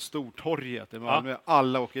Stortorget i Malmö,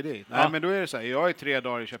 alla åker dit. Nej, men då är det så här, jag är 3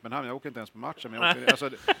 dagar i Köpenhamn, jag åker inte ens på matchen, men jag åker, alltså,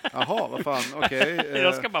 jaha, vad fan, okej.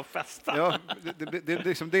 Jag ska bara festa. Ja,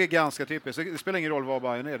 det är ganska typiskt. Det spelar ingen roll vad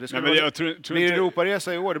Bayern är. Det ska men jag tror blir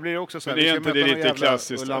Europaresa i år, det blir också så här. Men det är inte det lite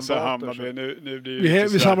klassiskt, alltså Hammarby, nu blir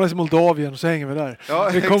vi samlas i Moldavien och så hänger vi där. Ja,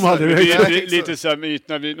 vi kommer aldrig lite så här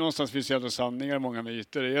myter, någonstans finns det ändå sanningar, många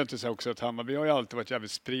myter. Det är inte så också att Hammarby har ju alltid varit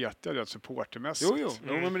jävligt spretiga, supportermässigt. Jo,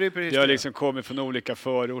 men det är precis det har liksom kommit från olika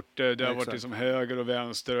förorter. Det har varit liksom höger och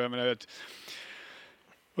vänster. Och jag menar,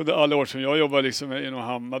 under alla år som jag jobbar liksom inom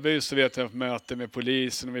Hammarby, så vet jag att möten med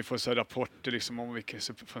polisen och vi får så rapporter liksom om vilka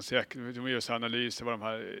de gör så analyser vad de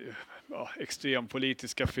här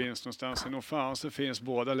extrempolitiska finns någonstans. Och nog fan så finns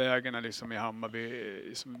båda lägena liksom i Hammarby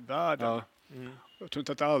som världen. Ja. Jag tror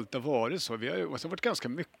inte att det alltid har varit så. Vi har varit ganska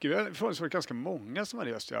mycket. Vi har varit ganska många som har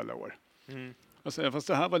rest i alla år. Alltså, fast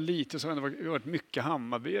det här var lite så, det har varit mycket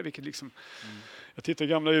Hammarby, vilket liksom jag tittar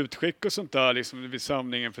gamla utskick och sånt där liksom vid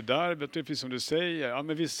samlingen för derbyt, precis som du säger. Ja,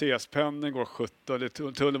 men vi ses, pendeln går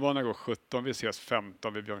 17, tunnelbanan går 17, vi ses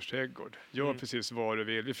 15 vid Björns trädgård. Gör precis vad du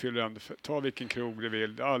vill, vi fyller ändå, ta vilken krog du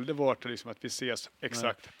vill. Det har aldrig varit liksom att vi ses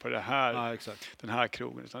exakt på det här, den här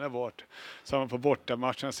krogen, utan det har varit samma på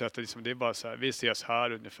bortamatchen, så att liksom, det är bara så här, vi ses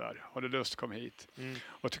här ungefär. Har du lust, kom hit.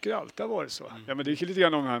 Och jag tycker det alltid har varit så. Ja, men det är lite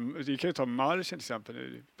grann om vi kan ju ta marschen till exempel,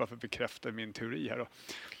 bara för att bekräfta min teori här då.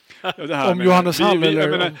 Ja, om Johannes Hall vi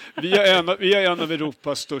är en av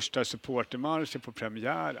Europas största supportermarscher på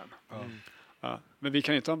premiären. Ja, men vi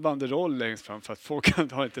kan inte ha en banderoll längst fram för att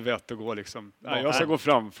folk har inte vett att gå liksom. Nej, jag ska gå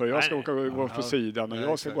framför, jag ska gå på sidan och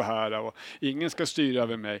jag ska gå här och ingen ska styra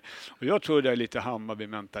över mig. Och jag tror det är lite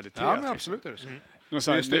Hammarby-mentalitet. Ja, men absolut är det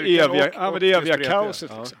så. Det eviga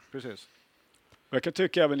kaoset liksom. Precis. Jag kan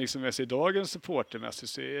tycka även liksom i dagens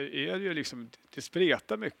supportermässigt så är det ju liksom, det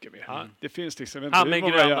spretar mycket mer. Ja. Det finns liksom med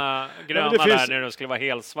gröna där när det skulle vara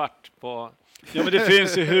helt svart på. Ja, men det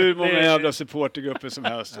finns ju hur många jävla supportergrupper som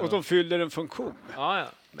helst och de fyller en funktion. Ja.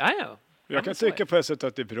 Jag kan tycka på ett sätt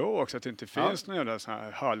att det är bra också att det inte finns någon jävla sån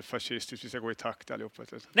här halvfascistisk, vi ska gå i takt allihopa.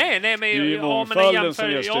 Nej, men det är ju mångfalden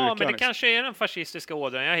som gör styrkan. Ja, men det kanske är den fascistiska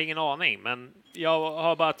ådran, jag har ingen aning, men jag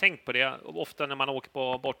har bara tänkt på det ofta när man åker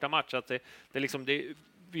på bortamatch att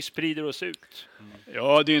vi sprider oss ut.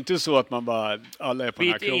 Ja, det är inte så att man bara alla är på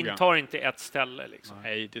den här krogen. Vi intar inte ett ställe liksom.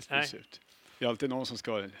 Nej, det sprids ut. Det är alltid någon som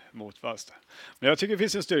ska motvasta. Men jag tycker det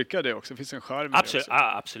finns en styrka det också. Det finns en charm absolut, i det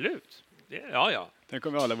också. Absolut. Ja. Tänk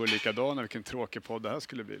om vi alla vore likadana, vilken tråkig podd det här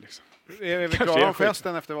skulle bli. Liksom. Är vi klara om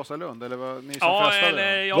festen efter Vasalund? Eller var ni som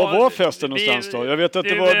festade? Var var festen någonstans då? Jag vet att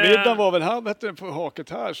middagen var väl här, vet du, på haket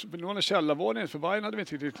här. Någon i källarvåningen, för Bayern hade vi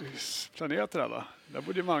inte riktigt planerat det där, va? Där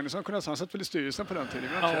borde ju Magnusson kunna han satt väl i styrelsen på den tiden.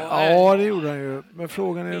 Ja, det gjorde han ju. Men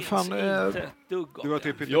frågan är fan... Du var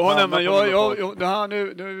typ inte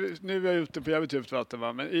nu är jag ute på jävligt djupt vatten,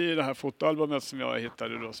 va? Men i det här fotoalbumet som jag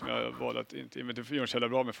hittade då, som jag valde att inte... Men det gör så jävla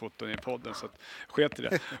bra med foton i podden, så att sket i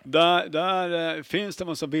det. Där finns det en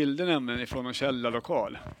massa bilder nämligen ifrån en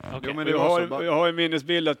källarlokal. Okay. Jo, men jag har en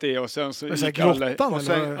minnesbild att det, och sen så gick alla...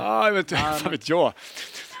 jag vet jag.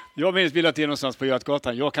 Jag minns bilden att det är någonstans på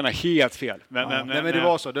Götgatan. Jag kan ha helt fel. Men det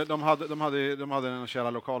var så. De hade en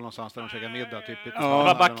källarlokal någonstans där de käkade middag. Typ det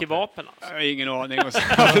var back i vapen alltså. Ingen aning.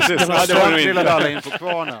 Alla in på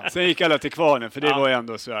Kvarnen. Sen gick alla till Kvarnen, för det var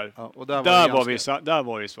ändå så här. Ja, och där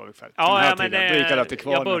var vi så ungefär. Ja, men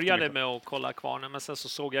jag började med att kolla Kvarnen, men sen så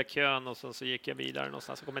såg jag kön och sen så gick jag vidare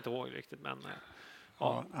någonstans. Jag kommer inte ihåg riktigt, men...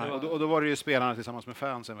 Och då var det ju spelarna tillsammans med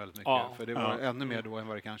fansen väldigt mycket. För det var ännu mer då än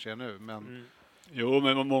vad det kanske är nu. Men... Jo,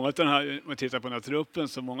 men många av den här, om man tittar på den här truppen,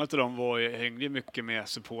 så många av dem hängde mycket med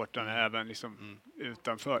supportarna även liksom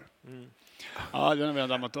utanför. Ja, den har vi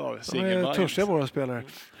dammat av. De är törstiga våra spelare.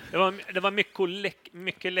 Det var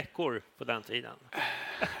mycket läckor på den tiden.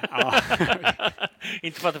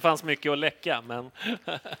 Inte för att det fanns mycket att läcka, men...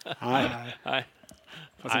 Nej.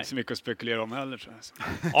 Det fanns inte så mycket att spekulera om heller.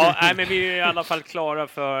 Men vi är i alla fall klara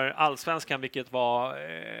för Allsvenskan, vilket var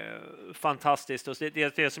fantastiskt. Och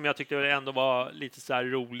det som jag tyckte ändå var lite så här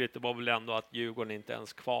roligt, det var väl ändå att Djurgården inte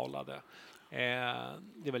ens kvalade. Det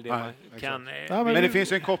är väl det man kan... men det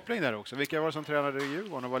finns ju en koppling där också. Vilka var det som tränade i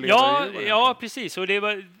Djurgården och var ledare i Djurgården? Ja, precis. Och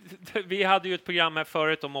vi hade ju ett program här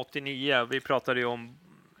förut om 89. Vi pratade ju om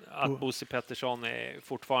att Bosse Pettersson är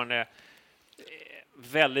fortfarande...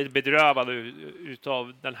 väldigt bedrövad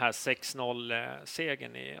utav den här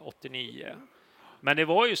 6-0-segern i 89. Men det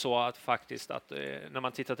var ju så att faktiskt att när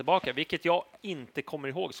man tittar tillbaka, vilket jag inte kommer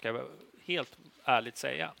ihåg, ska jag helt ärligt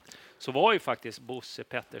säga, så var ju faktiskt Bosse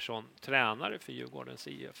Pettersson tränare för Djurgårdens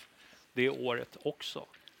IF det året också.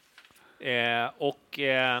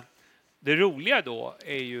 Det roliga då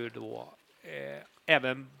är ju då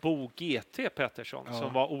även Bo GT Pettersson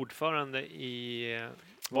som var ordförande i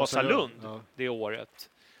Vasalund det året,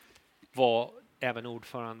 var även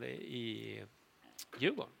ordförande i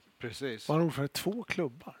Djurgården. Precis. Var han ordförande i 2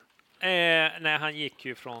 klubbar? Nej, han gick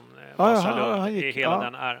ju från Vasalund i hela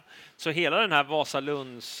den äran. Så hela den här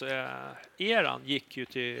Vasalunds eran gick ju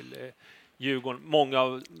till Djurgården, många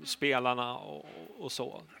av spelarna och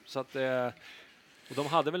så. Så att och de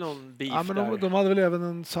hade väl någon beef där. De hade väl även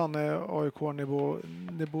en sanne AIK Nebo,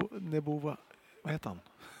 vad heter han?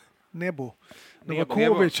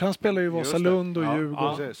 Novakovic, han spelar ju Vasalund och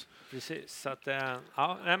Djurgården. Precis. Så att,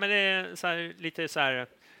 men det är så här, lite så här,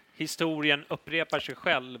 historien upprepar sig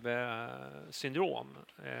själv syndrom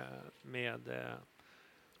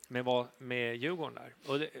med Djurgården där.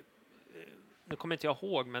 Och nu kommer inte jag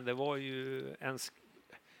ihåg, men det var ju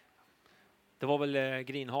det var väl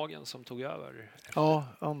Grinhagen som tog över. Ja,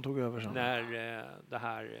 han tog över sen. När det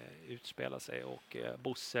här utspelade sig, och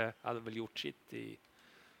Bosse hade väl gjort sitt i...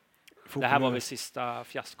 Det här var väl sista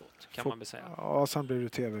fiaskot, kan man väl säga. Ja, sen blev det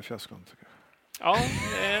tv-fiaskon, tycker jag. Ja,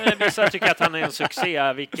 vissa tycker att han är en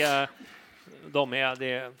succé. Vilka de är,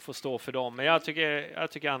 det får stå för dem. Men jag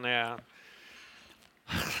tycker han är...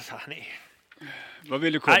 Vad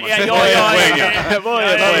vill du komma?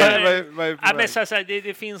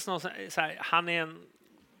 Det finns någon så här, han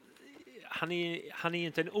är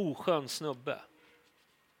inte en oskön snubbe.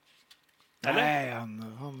 Eller? Nej,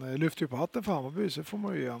 han lyfter ju på hatten för Hammarby, så får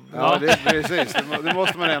man ju igen. Ja, precis. Det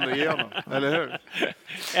måste man ändå ge honom, eller hur?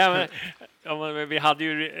 Ja, men vi hade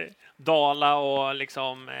ju Dala och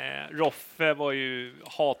liksom Roffe var ju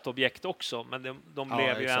hatobjekt också, men de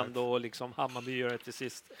blev ju ändå liksom Hammarby gör det till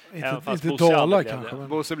sist. Inte Dala kanske. Men...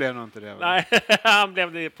 Bosse blev nog inte det. Nej, han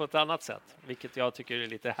blev det på ett annat sätt, vilket jag tycker är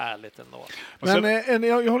lite härligt ändå. Men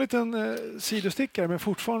jag har en liten sidostickare, men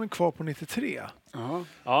fortfarande kvar på 93.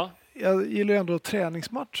 Ja. Jag gillar ändå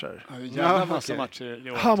träningsmatcher. Gärna massa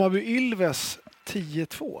matcher. Hammarby-Ilves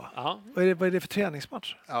 10-2. Vad är det för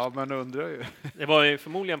träningsmatch? Ja, man undrar ju. Det var ju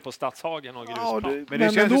förmodligen på Stadshage och grusplan. Men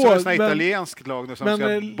det känns ju som ett italienskt lag nu som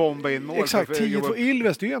ska bomba in mål. Exakt, 10-2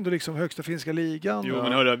 Ilves, det är ju ändå liksom högsta finska ligan. Jo,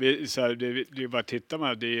 men hörru, det är bara att titta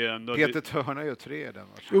med det är ändå... Peter Törna gör 3 den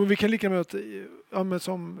matchen. Jo, vi kan lika med att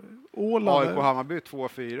som Åland... AIK Hammarby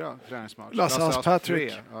 2-4 träningsmatch. Lasse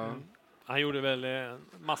Patrick. Han gjorde väl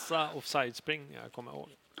massa offside-springningar, kommer jag ihåg.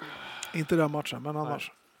 Inte den matchen, men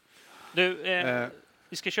annars. Du,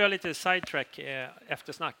 vi ska köra lite sidetrack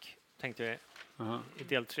eftersnack, tänkte jag. I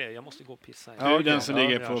del 3. Jag måste gå och pissa. Ja, den som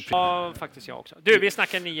ligger på... Ja, faktiskt jag också. Du, vi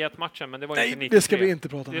snackar 9-1-matchen, men det var inte 93. Det ska vi inte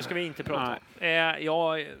prata om. Det ska vi inte prata om. Jag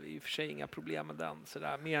har i och för sig inga problem med den.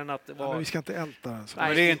 Sådär, mer än att det var... men vi ska inte älta den. Nej,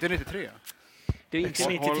 men det är inte 93. Det är inte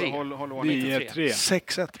 93. Håll 93.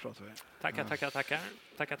 6-1 pratar vi.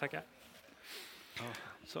 Tackar.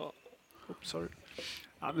 Så. Oops, sorry.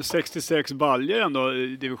 Ja, men 66 baljer ändå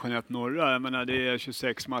i division 1 norra. Jag menar, det är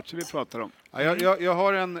 26 matcher vi pratar om. Ja, jag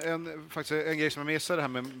har faktiskt en grej som jag missade här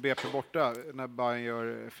med BP borta när Bayern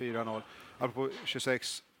gör 4-0. På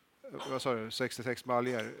 26, vad sa du, 66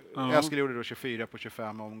 baljer. Eskil gjorde då 24 på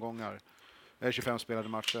 25 omgångar. 25 spelade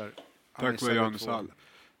matcher. Tack för Jönsvall.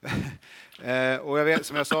 Och jag vet,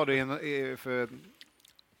 som jag sa då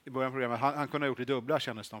i början av programmet, han kunde ha gjort det dubbla,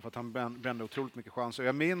 kändes det, för att han brände otroligt mycket chanser.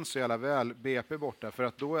 Jag minns så jävla väl BP borta, för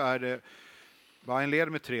att då är det Bayern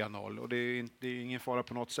leder med 3-0 och det är ingen fara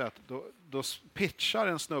på något sätt. Då pitchar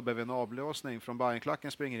en snubbe vid en avblåsning från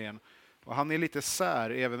Bayern-klacken, springer in. Och han är lite sär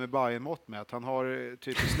även med Bayern-mått med. Han har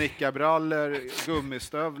typ snickarbrallor,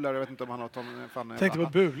 gummistövlar, jag vet inte om han har... Tänkte på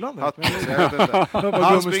Bulan.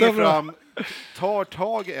 Han springer fram, tar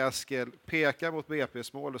tag i Eskil, pekar mot BP's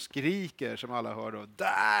mål och skriker som alla hör då,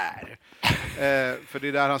 där! För det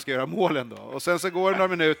är där han ska göra målen då. Och sen så går det några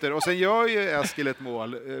minuter och sen gör ju Eskil ett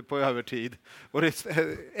mål på övertid. Och det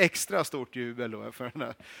är extra stort jubel då för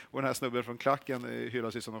den här snubben från klacken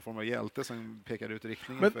hyllas ju som någon form av hjälte som pekar ut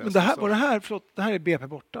riktningen. Men det här är BP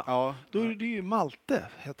borta. Ja. Då är det ju Malte,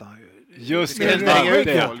 heter han ju. Just det.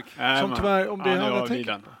 Som tyvärr, om det hade tänkt.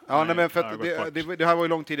 Ja, nej, men för att det här var ju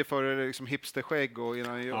lång tid före liksom hipsterskägg och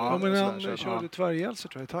innan... Ja, men han körde tvärgälser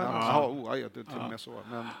tror jag. Jaha, till och med så.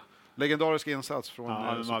 Men legendarisk insats från...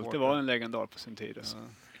 Malte var en legendar på sin tid. Alltså.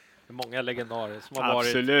 Många legendarer som har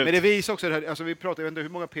varit... Men det visar också det här, alltså vi pratar, jag vet inte hur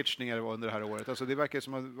många pitchningar det var under det här året. Alltså det verkar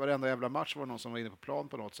som att varenda jävla match var någon som var inne på plan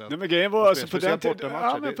på något sätt. Nej, men grejen var alltså på den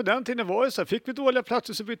tiden var det så här, fick vi dåliga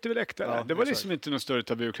platser så bytte vi läktare. Det var liksom inte någon större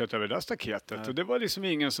tabuklätt över det där staketet. Nej. Och det var liksom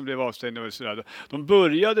ingen som blev avstängd och sådär. De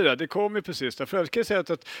började där, det kom ju precis där. För jag ska säga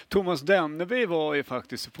att Thomas Denneby var ju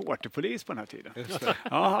faktiskt supporterpolis på den här tiden.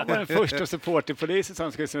 Ja, han var den första supporterpolisen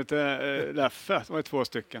som hette Leffe. Det var 2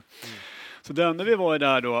 stycken. Så när vi var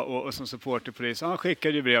där då och som supporterpolis, han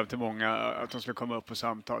skickade ju brev till många att de skulle komma upp på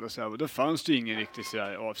samtal och så här, och då fanns det ju ingen riktigt så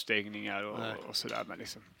där avstängningar och så där, men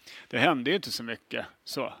liksom, det hände ju inte så mycket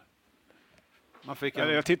så.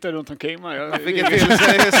 Jag tittar runt omkring mig. Man fick en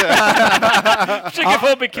tillsägelse. Försöker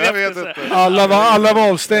få bekräftelse. Alla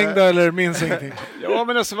var avstängda eller minns ingenting. Ja,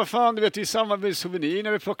 men alltså vad fan, du vet, i samma med souvenir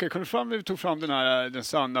när vi tog fram den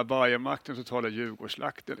sanna Bayern-makten, totala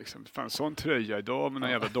Djurgårdsslakten liksom. Det fanns sån tröja idag med någon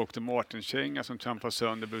jävla Dr. Martin-känga som trampade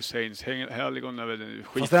sönder Bruce Haynes helgon över den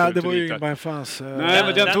skit. Fast det var ju ingen Bayern-fans. Nej,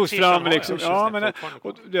 men den togs fram liksom. Ja, men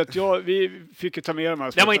vi fick ju ta med dem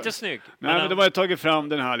här. Den var inte snygg. Nej, men de hade tagit fram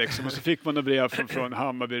den här liksom, och så fick man brev från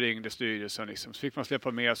Hammarby, ringde styrelsen liksom. Så fick man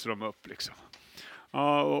släppa med sig dem upp liksom.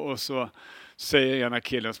 Ja, och så säger ena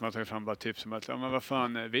killen som har tagit fram bara typ som att, men vad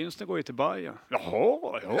fan, vinsten går ju till Bayern.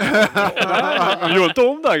 Jaha. Gör inte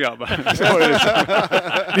om där, grabbar.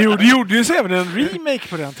 Det gjorde ju så även en remake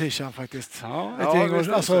på den t-shirten faktiskt.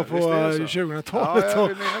 Alltså på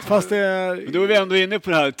 2000-talet. Fast då är vi ändå inne på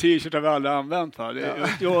det här t-shirt har vi alla använt. Va?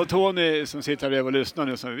 Jag och Tony som sitter här och lyssnar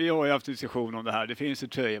nu, så vi har ju haft en diskussion om det här. Det finns ju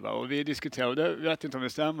tröja, och vi diskuterar, och det vet inte om det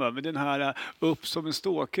stämmer, men den här upp som en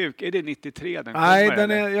ståkuk, är det 93 den kommer?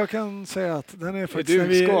 Nej, jag kan säga att Den är faktiskt Är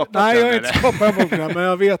du skapat nej, den, jag har inte skapat den boken, men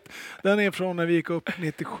jag vet. Den är från när vi gick upp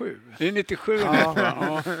 97. Det är 97.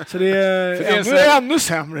 Ja. Så det är ännu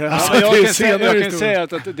sämre. Ja, alltså, jag kan säga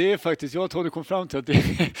att det är faktiskt, jag och Tony kom fram till att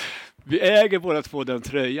vi äger båda två den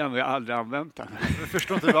tröjan, vi har aldrig använt den. Jag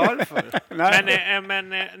förstår inte varför. Men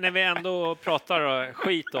när vi ändå pratar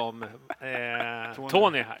skit om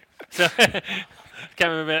Tony här, så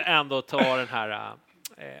kan vi väl ändå ta den här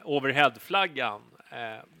overhead-flaggan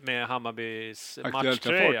med Hammarbys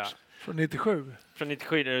matchtröja. Från 97. Från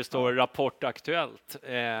 97 där det står rapport aktuellt.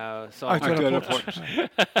 Aktuell rapport.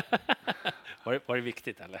 Var det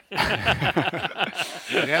viktigt eller?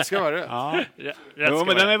 Det ska vara det. Ja. Jo,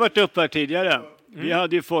 men den har varit uppe här tidigare. Vi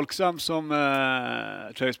hade ju Folksam som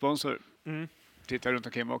tröjsponsor. Tittar runt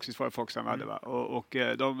omkring också, var Folksam hade, va? Och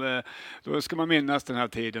då ska man minnas den här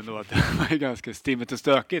tiden då att det var ganska stimmigt och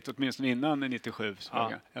stökigt, åtminstone innan 97.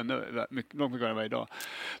 Långt mycket var idag.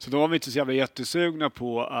 Så då var vi inte så jävla jättesugna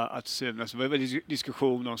på att synas. Det var väldigt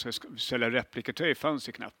diskussion om att sälja replikatröjor, fanns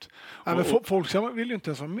ju knappt. Ja, men Folksam vill ju inte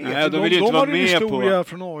ens vara med. Nej, de hade en historia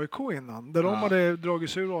från AIK innan, där de hade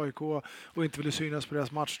dragits ur AIK och inte ville synas på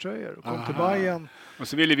deras matchtröjor. Och kom till Bayern. Och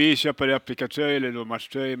så ville vi köpa replikatröjor eller då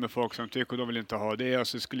matchtröjor med Folksam-tryck och de ville inte ha det. Och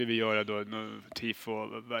så skulle vi göra då någon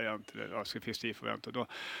tifo-variant, tifo-variant.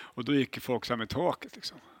 Och då gick Folksam i taket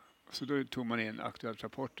liksom. Så då tog man in Aktuellt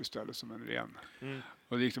Rapport istället som en ren.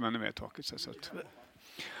 Och då gick de ännu mer i taket. Så att,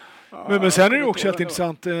 men sen är det också helt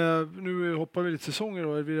intressant, nu hoppar vi lite säsonger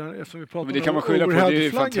då, eftersom vi pratar om det kan man skylla på, det är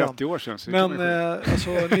ju fan 30 år sedan. Men alltså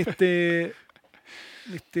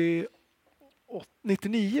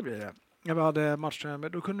 99 blir det. När vi hade matchen,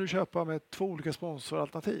 då kunde du köpa med 2 olika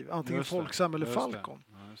sponsoralternativ. Antingen Folksam eller Falcon.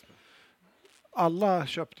 Alla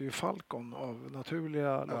köpte ju Falcon av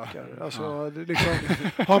naturliga lockar. Alltså, liksom,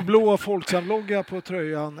 ha en blå Folksam-logga på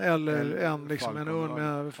tröjan eller en urn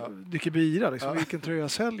med dricker bira. Liksom. Vilken tröja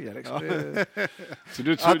säljer? Liksom. Så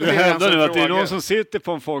du hävdar nu att det är någon som sitter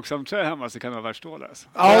på en Folksam-tröja hemma så kan det vara världsdålig? Alltså.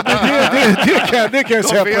 Ja, det kan jag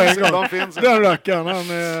säga på en gång. Den rackaren,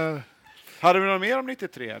 hade vi något mer om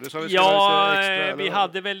 93? Du sa vi vi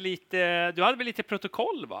hade väl lite... Du hade väl lite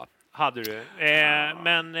protokoll, va? Hade du.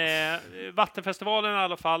 Men Vattenfestivalen i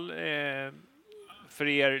alla fall, för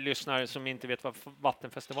er lyssnare som inte vet vad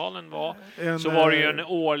Vattenfestivalen var, så var det ju en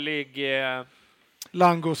årlig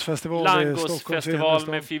Langosfestival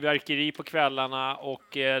med fyrverkeri på kvällarna och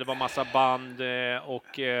det var massa band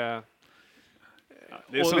och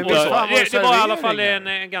det var i alla fall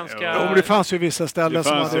en ganska... det fanns ju vissa ställen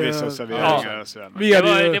som hade... vissa serveringar.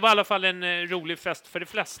 Det var i alla fall en rolig fest för de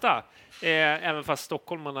flesta. Även fast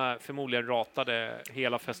stockholmarna förmodligen ratade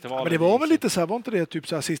hela festivalen. Men det var väl lite så här, var inte det typ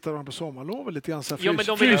så här sista dagen på sommarlovet? Lite grann så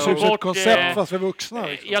här fryshuset-koncept fast för vuxna.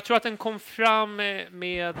 Liksom. Jag tror att den kom fram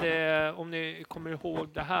med, om ni kommer ihåg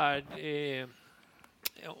det här...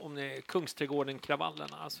 om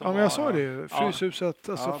Kungsträdgården-kravallerna. Alltså men jag sa det ju. Fryshuset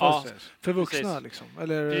alltså för vuxna. Precis. Liksom.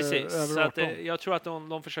 Eller precis. Över 18. Så jag tror att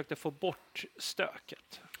de försökte få bort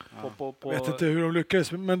stöket. Jag vet inte hur de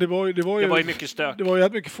lyckades, men det var ju mycket stök. Det var ju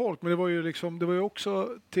mycket folk, men det var ju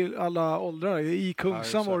också till alla åldrar. I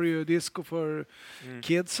Kungsan var det ju disco för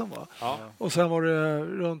kidsen, va? Ja. Och sen var det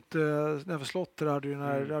runt nära slottet hade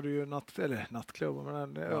ju nattklubb, men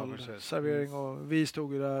en ölservering och vi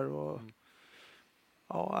stod ju där och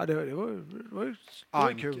ja, det var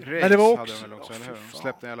kul. Men det var också... De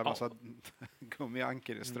släppte en jävla massa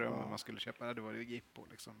gummianker i strömmen man skulle köpa. Det var ju jippo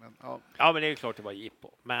liksom. Men det är klart det var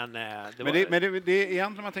jippo. Men det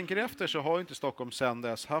egentligen när man tänker efter så har ju inte Stockholm sedan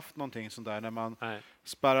dess haft någonting sånt där när man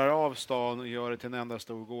spärrar av stan och gör det till en enda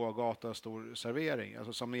stor gågata, stor servering.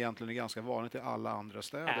 Alltså som egentligen är ganska vanligt i alla andra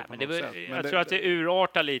städer på något sätt. Jag tror att det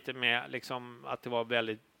urartar lite med liksom, att det var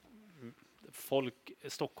väldigt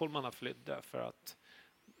stockholmarna flydde för att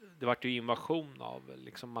det var ju invasion av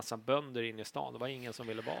liksom massa bönder in i stan. Det var ingen som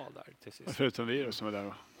ville vara där till sist. Förutom vi som var där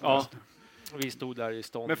då. Ja, vi stod där i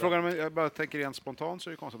stan. Men frågan om jag bara tänker rent spontant så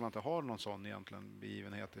är det konstigt att man inte har någon sån egentligen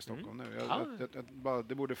begivenhet i Stockholm nu.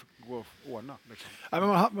 Det borde gå att ordna. Liksom.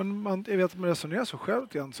 Ja, men jag vet att man resonerar så själv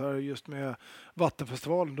igen så här, just med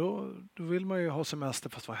Vattenfestivalen. Då vill man ju ha semester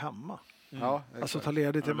fast vara hemma. Ja, alltså ta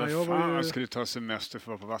ledigt. Jag skulle ta semester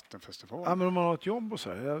för att vara på Vattenfestivalen. Ja, men om man har ett jobb och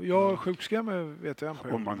så här. Jag sjukskrev mig, vet jag.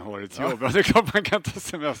 Om man har ett jobb, det är klart man kan ta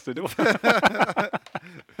semester då.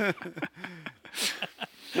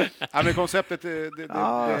 Men konceptet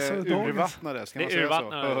urvattnades, kan man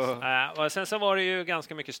säga så. Och sen så var det ju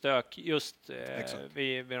ganska mycket stök just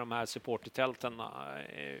vid de här supportertälten,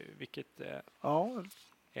 vilket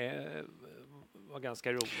var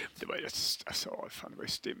ganska roligt. Det var det var ju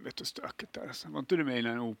stimmigt och stökigt där. Var inte du med i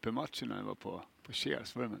den OP-matchen när det var på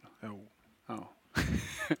Cheers? Var det med? Jo. Ja.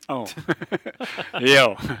 Ja.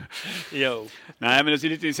 Ja. Jo. Nej, men det är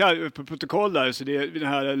lite så här på protokoll där, så det är den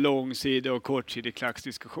här långsida och kortsidig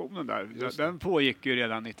klacksdiskussionen där. Den pågick ju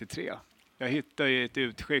redan 93. Jag hittade ju ett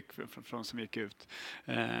utskick från som gick ut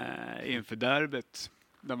inför derbyt.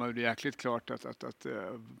 Där man gjorde jäkligt klart att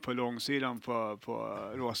på långsidan på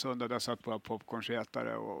Råsunda där satt bara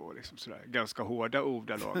popcornsätare och liksom sådär, ganska hårda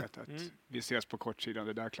ordalag att vi ses på kortsidan,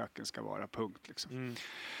 det där klacken ska vara, punkt liksom.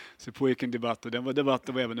 Så pågick en debatt, och den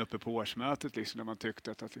debatten var även uppe på årsmötet liksom, där man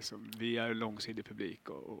tyckte att liksom, vi är långsidig publik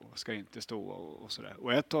och ska inte stå och sådär.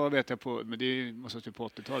 Och ett tag vet jag på, men det måste vara på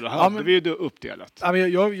 80-talet, då hade vi ju då uppdelat. Ja,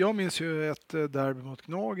 men jag minns ju ett derby mot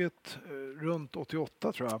Gnaget runt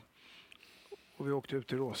 88 tror jag. Och vi åkte ut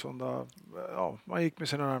till Råsunda. Ja, man gick med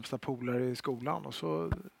sina närmsta polare i skolan och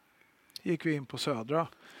så gick vi in på Södra.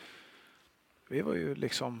 Vi var ju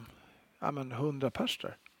liksom 100 pers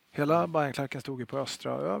där. Hela Bajenklacken stod ju på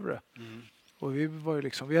Östra och Övre. Och vi var ju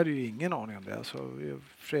liksom, vi hade ju ingen aning om det. Alltså,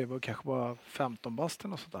 vi var kanske bara 15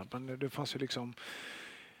 basten och sådär. Men det fanns ju liksom,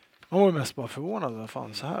 man var ju mest bara förvånad. Vad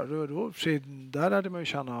fan så här? Där hade man ju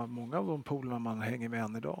känna många av de polarna man hänger med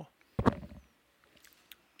än idag.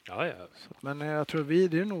 Ja. Men jag tror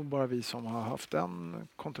det är nog bara vi som har haft den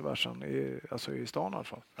kontroversen i stan i alla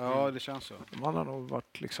fall. Ja, det känns så. Man har nog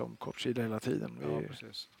varit liksom kortsida hela tiden. Ja,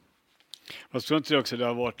 precis. Jag tror inte det också det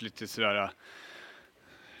har varit lite sådär.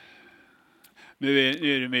 Nu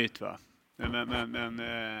är det myt, va? Men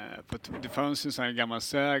det fanns en sån här gammal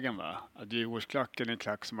sägen, va? Att Djurgårdsklacken är en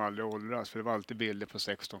klack som aldrig åldras, för det var alltid bilder på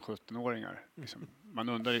 16-17-åringar. Liksom. Man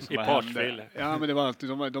undrar liksom vad hände. Ja, men det var alltid,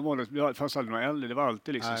 det fanns aldrig några äldre, det var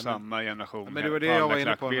alltid liksom samma generation. Men det var det jag var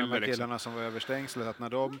inne på med de här killarna som var över stängslet, att när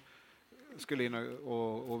de skulle in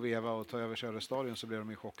och veva och ta över Söderstadion så blev de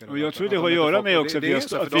ju chockade. Och jag tror det har att göra med också att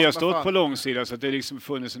vi har stått på långsidan, så att det liksom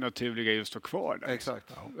funnits en naturlig grej att stå kvar där.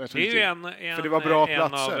 Exakt. Det är ju för det var bra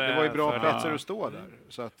platser. Det var ju bra platser att stå där.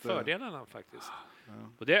 Så att, fördelarna faktiskt. Ja.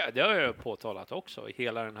 Och det har jag påtalat också i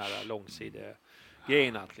hela den här långsidiga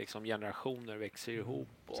grejen, att liksom generationer växer ihop.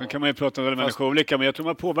 Sen kan man ju prata om människor olika, men jag tror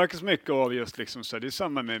man påverkas mycket av just liksom så. Det är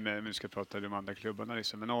samma med vi ska prata om de andra klubbarna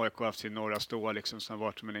liksom. Men AIK har haft sin norra stå liksom, som har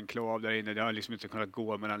varit som en enklav där inne. Det har liksom inte kunnat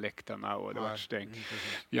gå mellan läktarna och det har varit stängt.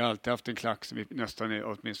 Vi har alltid haft en klack som vi nästan är,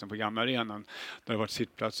 åtminstone på gamla arenan, där det har varit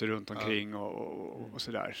sittplatser runt omkring och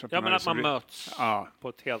sådär. Så men att man möts på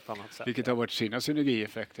ett helt annat sätt. Vilket har varit sina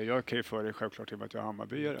synergieffekter. Jag kan ju för det självklart i att jag är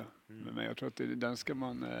Hammarbyare. Men jag tror att den ska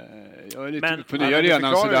man... jag är lite på nya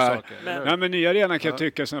arenan sådär. Men nya arenan kan jag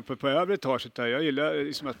tycka på övre etaget där. Jag gillar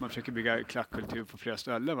liksom att man försöker bygga klackkultur på flera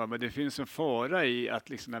ställen. Va? Men det finns en fara i att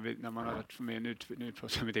liksom när man har varit med nu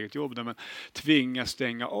på mitt eget jobb, där man tvingas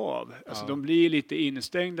stänga av. Alltså de blir lite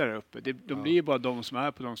instängda där uppe. De blir bara de som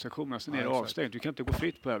är på de stationerna. Sen är det avstängt. Du kan inte gå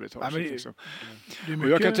fritt på övre etaget. Liksom. Och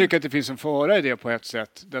jag kan tycka att det finns en fara i det på ett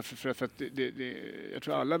sätt. Därför för att jag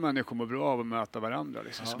tror alla människor mår bra av att möta varandra.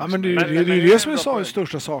 Liksom. Ja, men det är det som är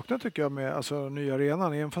största sakna tycker jag med alltså, nya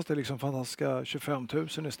arenan. Även fast det är liksom fantastiska 25 000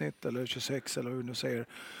 i snitt eller 26 eller hur du nu säger.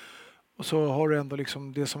 Och så har du ändå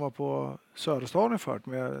liksom det som var på Söderstadion förut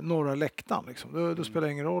med norra läktaren. Liksom. Då spelar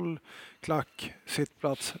ingen roll klack,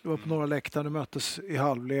 sittplats. Du var på norra läktaren, du möttes i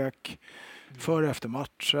halvlek före efter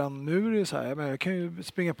matchen. Nu är det så här, jag kan ju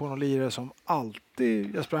springa på någon lirare som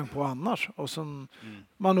alltid jag sprang på annars. Och sen,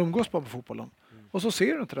 man umgås bara på fotbollen. Och så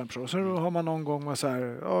ser du inte den personen. Så har man någon gång med så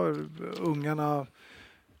här, ungarna,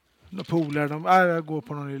 polare, jag går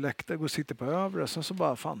på någon läktare, går och sitter på övre. Sen så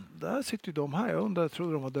bara, fan, där sitter ju de här. Jag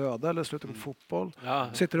trodde de var döda eller slutade på fotboll.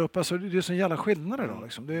 Sitter upp, alltså det är sån jävla skillnad idag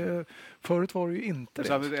liksom. Förut var det ju inte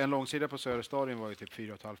så det. En långsida på Söderstadion var ju typ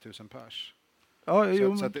 4 500 pers. Ja,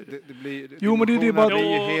 så det blir... Jo, men det är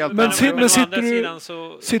bara... Men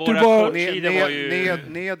sitter du bara...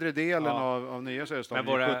 Nedre delen av nya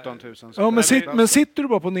Söderstadion är 17 000. Ja, men sitter du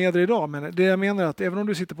bara på nedre idag? Men det jag menar är att även om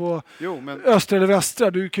du sitter på östra eller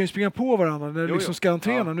västra, du kan ju springa på varandra när du liksom ska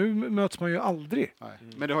entrena. Nu möts man ju aldrig. Nej.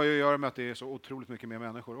 Men det har ju att göra med att det är så otroligt mycket mer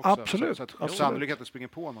människor också. Absolut. Så att sannolikt att du springer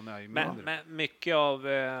på någon är mindre. Men mycket av,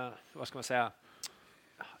 vad ska man säga,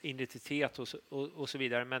 identitet och så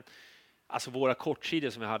vidare. Men alltså våra kortsidor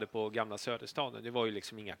som vi hade på gamla Söderstaden, det var ju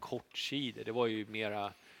liksom inga kortsidor. Det var ju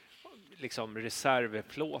mera liksom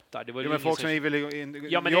reservplåtar. Det var men folk som ville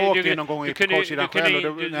jag åkte någon gång i kortsidan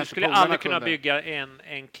själv. Du skulle aldrig kunna bygga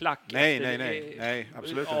en klack. Nej,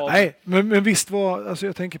 absolut inte. Nej, men visst var, alltså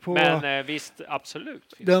jag tänker på... Men visst,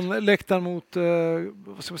 absolut. Den läktaren mot,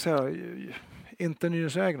 vad ska man säga, inte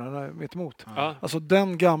Nynäsägarna, mitt emot. Alltså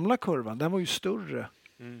den gamla kurvan, den var ju större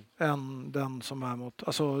än den som är mot...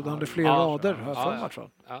 Alltså den hade fler rader här för matchen.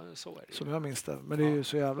 Ja, så är det. Som jag minns det. Men det är ju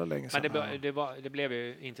så jävla länge sedan. Men det blev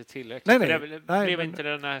ju inte tillräckligt. Nej, det blev inte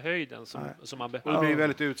den här höjden som man behövde. Och det blir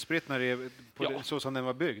väldigt utspritt när det är så som den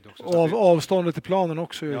var byggd också. Och avståndet till planen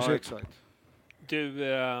också. Ja, exakt. Du,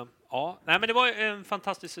 nej men det var en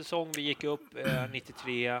fantastisk säsong. Vi gick upp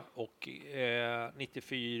 93 och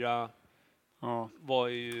 94 var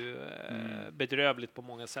ju bedrövligt på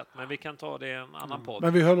många sätt. Men vi kan ta det i en annan podd.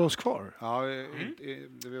 Men vi höll oss kvar. Ja,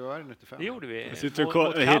 vi var i 95. Det gjorde vi. Jag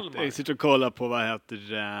sitter och kollar på vad heter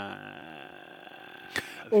det.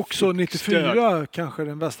 Också 94 kanske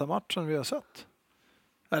den bästa matchen vi har sett.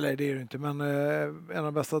 Eller det är det inte, men en av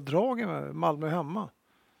de bästa dragen med Malmö hemma.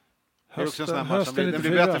 Hösten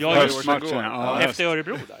 94. Efter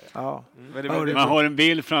Örebro där. Ja. Man har en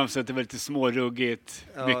bild framför sig att det var lite småruggigt,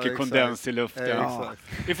 mycket kondens i luften. Ja.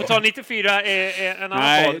 Vi får ta 94 en annan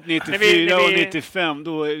Nej, podd. 94 och 95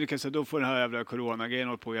 då får den här jävla coronagrejen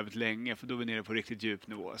hålla på jävligt länge, för då är vi nere på riktigt djup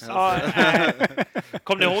nivå.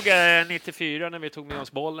 Kom ni ihåg 94 när vi tog med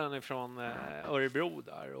oss bollen från Örebro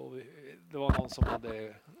där, och det var någon som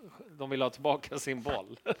de ville ha tillbaka sin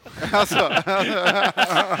boll. Alltså.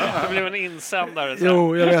 Det blev en insändare.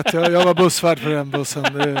 Jo, jag vet. Jag var bussvärd för den bussen.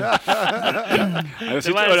 Det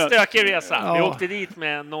var en stökig resa. Vi åkte dit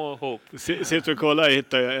med no hope. Sitter och kollar och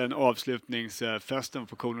hittar en avslutningsfesten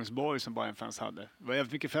på Kolingsborg som Bayern-fans hade. Det var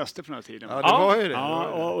jävligt mycket fester på den här tiden. Ja, det var ju det.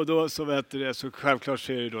 Ja, och då så vet det, så självklart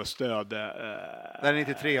så är det då den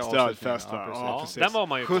 93 stödfest. Ja, den var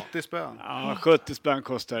man ju 70 spänn. Ja, 70 spänn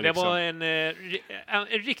kostar det. Var en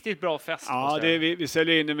riktigt bra fest. Ja, vi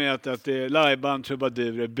säljer in det med att det är liveband,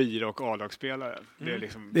 trubadurer, bira och A-lagsspelare.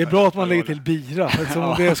 Det är bra att man lägger till bira,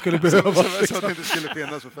 som det skulle behövas. Så att det inte skulle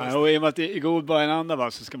finnas för fest. Ja, och i och med att det är god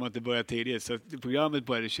Bayern-anda så ska man inte börja tidigt. Så programmet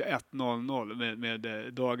började 21.00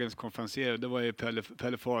 med dagens konferenser. Det var ju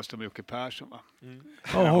Pelle Farström och Jocke Persson, va?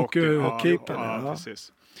 Ja, hockeykeepern. Ja,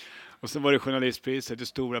 precis. Och sen var det journalistpriset, det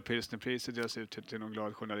stora pilsnerpriset delas ut till någon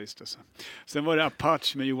glad journalist. Alltså. Sen var det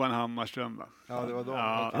Apache med Johan Hammarström, va? Ja, det var då.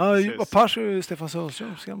 Ja, Apache och Stefan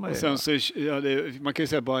Sundström. Och sen så, man kan ju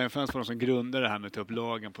säga att Bayern-fans var de som grundade det här med att ta upp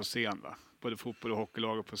lagen på scen, va? Både fotboll och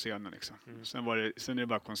hockeylaget på scenen, liksom. Sen är det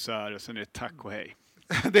bara konserter, sen är det tack och hej.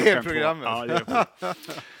 Det är programmet. Ja, det är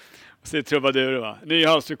så det är trubadurer, va?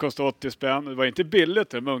 Nyhalsvik kostar 80 spänn. Det var inte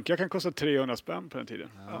billigt. Munkar kan kosta 300 spänn på den tiden.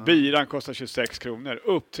 Ja. Biran kostar 26 kronor.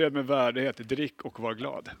 Uppträd med värdighet, drick och var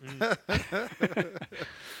glad.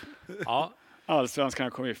 Ja.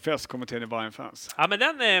 Allsvenskan kom i festkommittén i Bayern-fans. Ja, men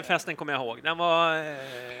den festen kommer jag ihåg. Den var...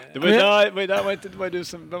 Det var du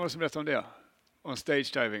som berättade om det. Om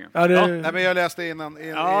stage-divingen. Ja, nej, men jag läste innan.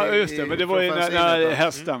 Just det. Men det var ju när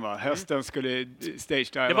hästen, va? Hästen skulle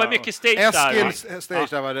stage-diva. Det var mycket stage-dive. Eskil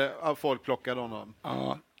stage-divade, folk plockade honom.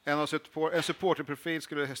 Ja. En supporterprofil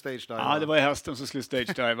skulle stage-diva. Ja, det var ju hästen som skulle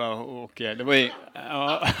stage-diva och det var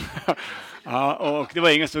och det var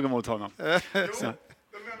ingen som tog emot honom. De enda som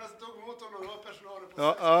tog emot honom var personalen på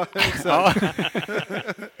Ja, exakt.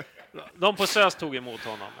 De på SÖS tog emot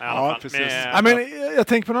honom. Ja, precis. Jag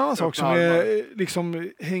tänker på en annan sak som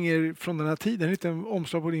liksom hänger från den här tiden. Lite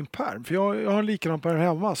omslag på din pärm. För jag har en likadan pärm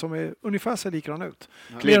hemma som är ungefär så likadan ut.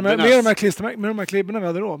 Med de här klibborna vi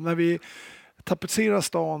hade då. När vi tapetserar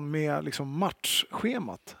stan med liksom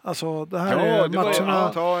matchschemat. Alltså det här är matcherna.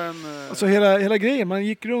 Alltså hela grejen. Man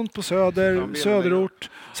gick runt på söderort.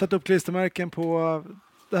 Satte upp klistermärken på...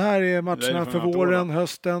 Det här är matcherna för våren,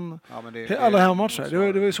 hösten, alla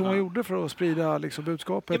hemmatcher. Det var ju så man gjorde för att sprida liksom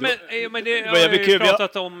budskapet. Men det har vi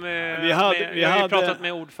pratat om. Vi har pratat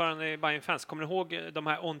med ordförande i Bayern-fans. Kommer ni ihåg de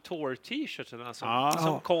här on-tour t-shirtarna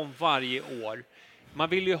som kom varje år? Man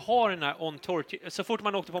ville ju ha den här on-tour. Så fort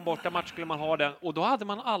man åkte på en bortamatch skulle man ha den. Och då hade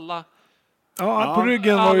man alla... Ja, på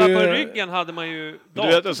ryggen alla på ryggen hade man ju... Du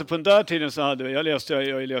vet, alltså på den där tiden så hade vi, jag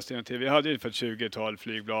läste en tid, vi hade ju för ett 20-tal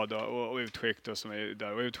flygblad och utskick då, som är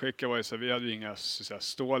där. Och utskickar var ju så, vi hade ju inga så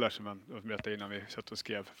stålar som man berättade innan vi satt och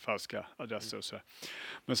skrev falska adresser och så.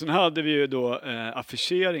 Men sen hade vi ju då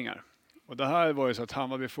affischeringar. Och det här var ju så att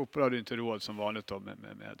Hammarby fotboll hade inte råd som vanligt då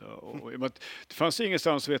och det fanns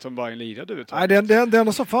ingenstans att veta om Bayern lirade. Nej, det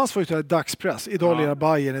enda som fanns var ju dagspress. Idag lirar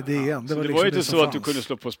Bayern i DN. Det var ju inte så att du kunde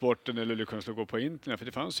slå på sporten eller du kunde gå på internet, för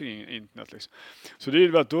det fanns ju internet liksom. Så det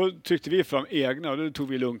var att då tryckte vi fram egna och då tog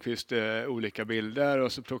vi Lundqvist olika bilder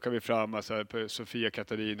och så plockade vi fram alltså, på Sofia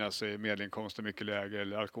Katarinas medelinkomster mycket lägre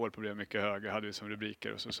eller alkoholproblem mycket högre hade vi som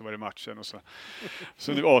rubriker och så var det matchen och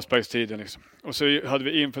så nu avsparkstiden liksom. Och så hade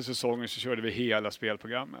vi inför säsongen så körde vi hela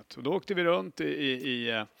spelprogrammet. Och då åkte vi runt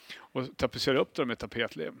och tapetserade upp dem med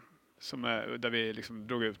tapetlim. där vi liksom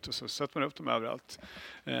drog ut och så satte man upp dem överallt.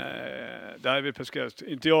 Där vi preskriberat,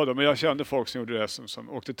 inte jag då, men jag kände folk som gjorde det som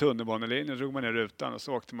åkte tunnelbanelinjen, drog man ner rutan och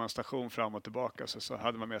så åkte man station fram och tillbaka så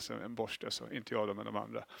hade man med sig en borste, så inte jag då men de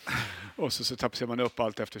andra. Och så tapsade man upp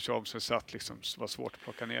allt eftersom så satt liksom, så var svårt att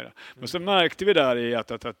plocka ner det. Men så märkte vi där i att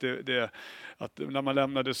när man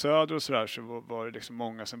lämnade söder och sådär så var det liksom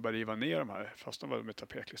många som började riva ner de här, fast de var med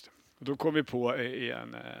tapetklister. Och då kom vi på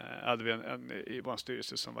hade vi en i vår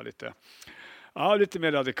styrelse som var lite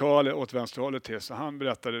mer radikal åt vänsterhållet till. Så han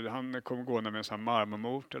berättade, han kom gående med en sån här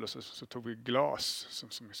marmormort eller så tog vi glas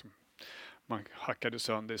som liksom, man hackade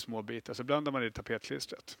sönder i små bitar. Så blandade man i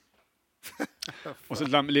tapetklistret. Och så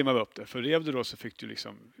limmade vi upp det. För rev du då så fick du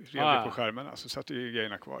liksom rev på skärmarna. Så satt ju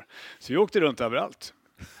grejerna kvar. Så vi åkte runt överallt.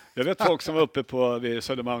 Jag vet folk som var uppe vid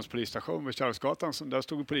Södermalms polisstation vid Charlesgatan. Där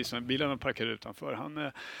stod polisen, bilarna parkerade utanför.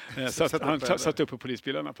 Han satt upp på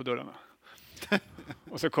polisbilarna på dörrarna.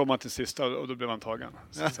 Och så kom han till sista och då blev han tagen.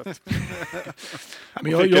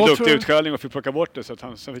 Men jag fick en duktig utskällning och fick plocka bort det så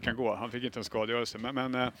att sen fick han gå. Han fick inte en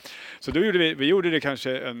skadegörelse. Så då gjorde vi gjorde det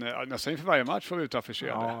kanske nästan inför varje match var vi ute och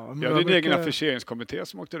afficherade. Vi hade en egen affischeringskommitté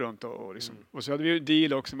som åkte runt och så hade vi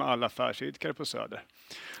deal också med alla affärsidkare på Söder.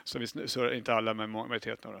 Så inte alla men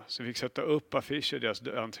majoriteten då. Så vi fick sätta upp affischer i deras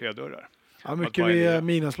entrédörrar. Ja, mycket vid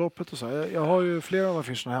Midnattsloppet och så. Jag har ju flera av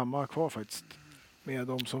affischerna hemma kvar faktiskt. Med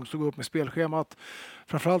de som stod upp med spelschemat.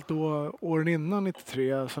 Framförallt då åren innan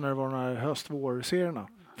 93, så när det var de här höst-vår-serierna.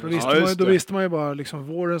 För då visste man ju bara liksom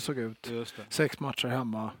våren såg ut. 6 matcher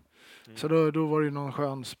hemma. Så då var det någon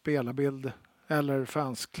skön spelarbild eller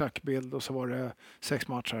fansklackbild och så var det 6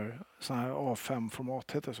 matcher. Sån här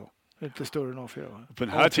A5-format heter det så. Lite större än A4. På den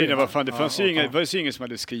här tiden det fanns ingen som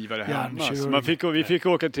hade skrivit det hemma. Vi fick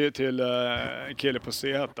åka till en kille på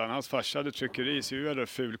C1. Hans farsa hade tryckeri så vi hade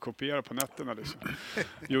fulkopierat på nätterna. Liksom.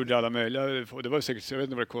 Gjorde alla möjliga. Det var säkert, jag vet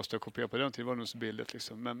inte vad det kostade att kopiera på den tiden. Det var nog så billigt.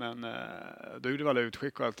 Liksom. Men då gjorde vi alla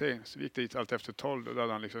utskick och allting. Så vi gick dit allt efter 12. Och då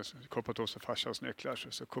hade han liksom kopplat åt sig farsans nycklar.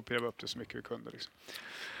 Så kopierade vi upp det så mycket vi kunde. Liksom.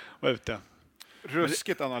 Var ute.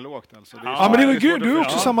 Ruskigt analogt alltså. Men det var du är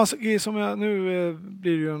också samma som jag, nu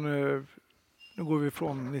blir det ju nu går vi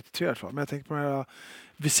från 93 i alla fall, men jag tänker på den här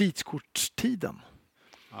visitkortstiden.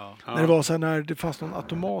 När det var så här, när det fanns någon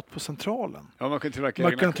automat på centralen. Ja, man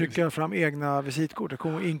kan trycka fram egna visitkort. Det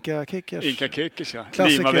kom Inka Kickers. Ja.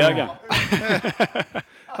 Limavägen.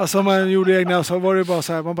 Alltså man gjorde egna, så var det bara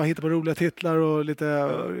så här, man bara hittade på roliga titlar och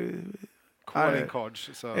lite calling cards.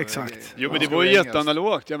 Så exakt. Jo, men det var ju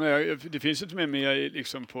jätteanalogt. Jag menar, det finns ju inte med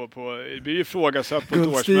liksom på det blir ju ifrågasatt på ett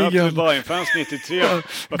årsmöte med Bajenfans 93.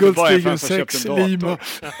 Varför Bajenfans har köpt en dator.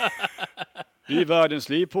 Det är världens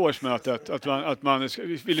liv på årsmötet. Att man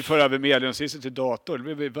ville föra över medlemslistor till dator.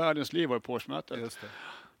 Det blev världens liv var på årsmötet. Just det.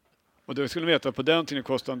 Och då skulle ni veta att på den tiden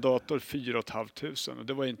kostade en dator 4 500. Och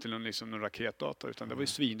det var inte någon raketdator utan det var ju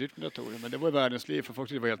svindyrt med datorer. Men det var världens liv för folk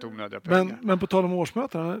det var helt onödiga pengar. Men på tal om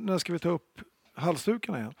årsmötena, när ska vi ta upp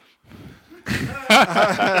halsdukarna igen?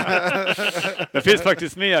 Det finns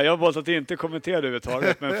faktiskt med. Jag har valt att inte kommentera det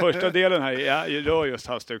överhuvudtaget. Men första delen här rör just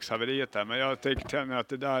halsdukshaveriet där. Men jag tänker att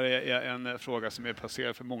det där är en fråga som är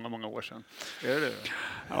passerad för många, många år sedan. Är det?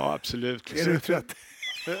 Ja, absolut. Är det rätt?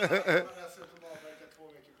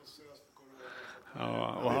 Ja,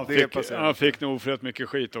 och han fick nog oförrätt mycket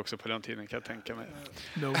skit också på den tiden kan jag tänka mig.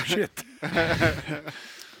 No shit.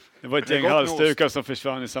 Det var ett gäng halsdukar som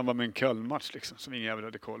försvann i samband med en Köln-match liksom, som ingen jävla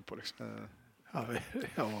hade koll på. Liksom.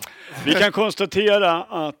 Vi kan konstatera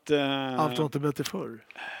att... allt var inte bättre förr.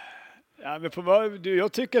 Ja, men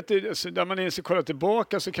jag tycker att när man ens kollar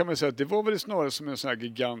tillbaka så kan man säga att det var väl snarare som en sån här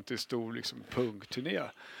gigantisk stor liksom, punkturné.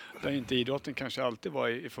 Där inte idrotten kanske alltid var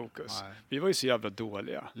i fokus. Nej. Vi var ju så jävla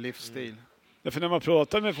dåliga. Livsstil. Därför när man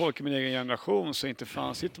pratar med folk i min egen generation så inte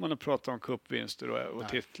fan sitter man och pratar om cupvinster och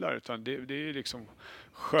titlar utan det är liksom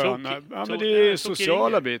sköna, men det är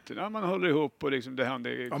sociala biten. Ja, man håller ihop och liksom det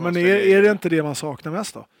händer. Ja, men är det inte det man saknar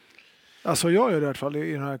mest då? Alltså jag gör det i alla fall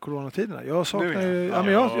i den här coronatiderna. Jag saknar ju,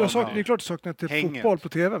 jag saknar, det är klart jag saknar till fotboll på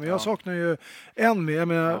tv, men jag saknar ju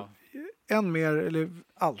än mer, eller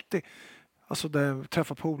alltid. Alltså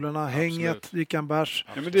träffa polarna, hänget, dricka en bärs,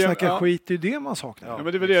 snacka skit, det är det man saknar. Ja,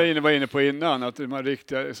 men det var det jag var inne på innan, att de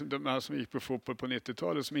här som gick på fotboll på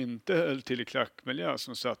 90-talet som inte höll till i klackmiljö,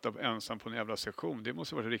 som satt ensam på en jävla sektion, det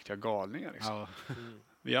måste vara riktiga galningar. Liksom.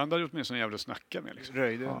 Vi andra hade åtminstone en jävla snacka med. Liksom.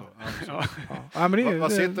 Röjde ändå. Ja. Ja, men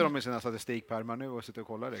vad sitter de i sina statistikpärmar nu och sitter och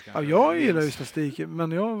kollar det? Ja, jag gillar ju statistik,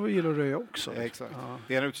 men jag gillar att röja också. Ja, exakt. Ja.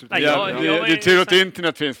 Det är en det är tur att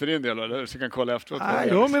internet finns för din del, eller? Så jag kan kolla efteråt. Nej,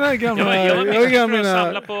 jag menar gamla...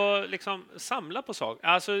 Jag samla på saker.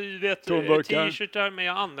 Alltså, du vet, t-shirtar, men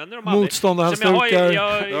jag använder dem aldrig. Motståndarhalsdukar.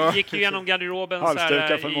 Jag gick igenom garderoben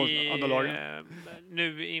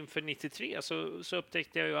nu inför 93, så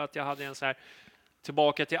upptäckte jag ju att jag hade en så här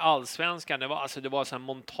tillbaka till allsvenskan. Det var så här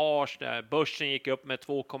montage där börsen gick upp med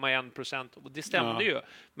 2,1%, och det stämde ju.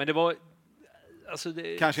 Men det var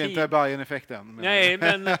kanske inte Bayern-effekten. Nej,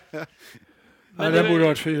 men det borde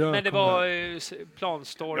varit 4. Men det var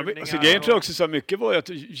planstormningar. Grejen tror jag också så mycket var att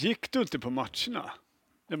gick du inte på matcherna?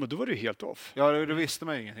 Ja, men då var det ju helt off. Ja, då visste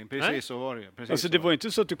man ju ingenting. Precis så var det ju. Alltså det var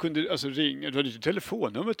inte så att du kunde ringa, du hade ju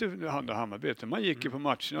telefonnumret till Hammarby. Man gick ju på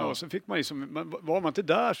matcherna och så fick man var man inte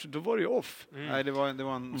där så då var det ju off. Nej, det var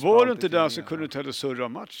en var du inte där så kunde du inte heller surra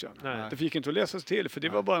matchen. Nej. Det fick inte att läsas till, för det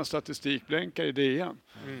var bara en statistikblänkare i DN.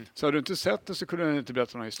 Så har du inte sett det så kunde du inte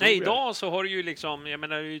berätta någon historia. Nej, idag så har du ju liksom, jag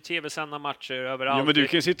menar, det är ju tv-sända matcher överallt. Ja, men du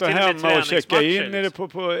kan sitta hemma och checka in det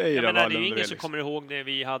på Eiravallen. Det är ju ingen som kommer ihåg när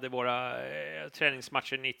vi hade våra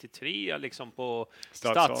träningsmatcher 93 liksom på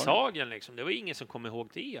Stadshagen liksom. Det var ingen som kom ihåg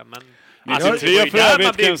det, men 93 för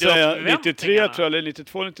övrigt kan jag säga 93 tror jag, eller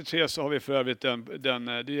 92-93 så har vi för övrigt den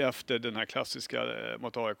det är efter den här klassiska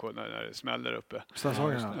mot AIK när det smäller uppe.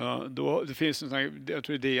 Stadshagen. Ja, då det finns en sån här, jag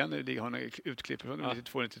tror det är DN det har en utklipp från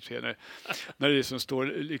 92-93 när det som står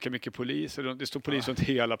lika mycket polis, och det står polis runt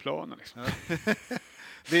hela planen liksom.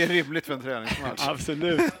 Det är rimligt för en träningsmatch.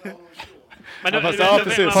 Absolut.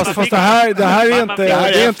 Fast det här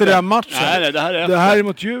är inte den matchen. Nej, det här är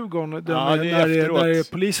mot Djurgården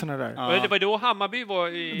när polisen är där. Ja. Det var då Hammarby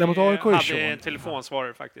hade en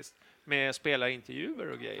telefonsvarare faktiskt med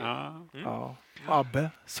spelarintervjuer och grejer. Ja. Abbe,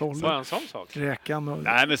 Solly, en sån sak. Räkan och...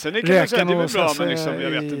 Nej, men sen det kan jag säga det är bra, men liksom, jag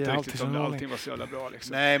vet inte riktigt om allting var så jävla bra.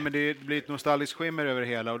 Liksom. Nej, men det blir ett nostalgiskt skimmer över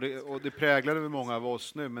hela, och det präglade väl många av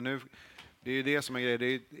oss nu, men nu det är ju det som är grejen. Det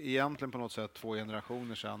är egentligen på något sätt 2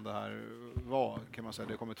 generationer sedan det här var, kan man säga.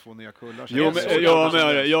 Det kommer 2 nya kullar. Jo,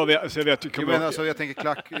 men jag vet. Jag tänker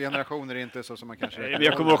klackgenerationer är inte så som man kanske...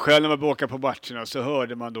 Jag kommer ihåg själv när man åker på matcherna så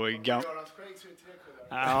hörde man då i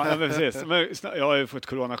Ja, precis. Jag har ju fått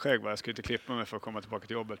coronaskägg, jag skulle inte klippa mig för att komma tillbaka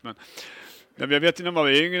till jobbet, men jag vet när man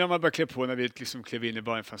var yngre, när man började klä på, när vi liksom klev in i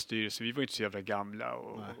Bayern från styrelse, vi var inte så jävla gamla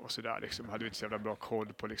och sådär liksom, hade vi inte så jävla bra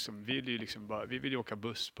koll på liksom, vi ville åka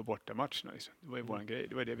buss på bortamatcherna liksom. Det var ju våran grej,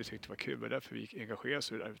 det var det vi tyckte var kul, det var därför vi engagerade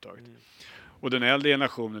oss i det där överhuvudtaget. Och den äldre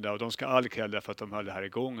generationen där, och de ska all cred för att de höll det här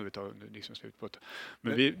igång överhuvudtaget, liksom slut på det.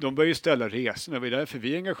 Men de började ju ställa resorna, det var därför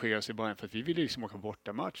vi engagerade oss i Bayern, för att vi ville liksom åka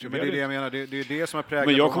bortamatcher. Men det är det jag menar, det är det som är präglat.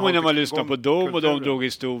 Men jag kommer ihåg när man lyssnade på dem och de drog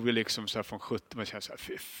historier liksom så här från 70, man känner så här,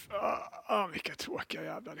 fy fan, vilka tråkiga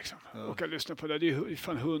jävlar liksom. Och jag lyssnar på det, det är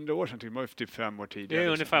fan 100 år sedan, det var typ 5 år tidigare. Det är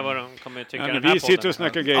liksom. ungefär vad de kommer tycka. Ja, men vi sitter och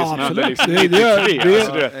snackar grejer som hände liksom.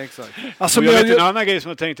 Exakt. Alltså, jag vet en annan grej som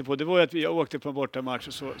jag tänkte på, det var att vi åkte på en bortamatch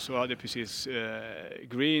och så hade precis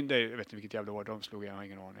Green Day, jag vet inte vilket jävla år de slog, jag har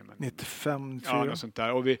ingen aning. Men 95, ja, något sånt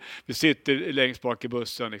där. Och vi sitter längst bak i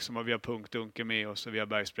bussen liksom, och vi har punkdunker med oss och vi har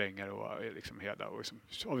bergsprängare och liksom hela. Och liksom,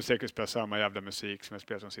 har vi säkert spelat samma jävla musik som jag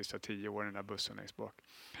spelat de sista 10 åren i den här bussen längst bak.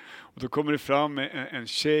 Och då kommer det fram en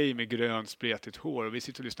tjej med grönt spretigt hår och vi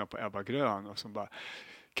sitter och lyssnar på Ebba Grön och som bara,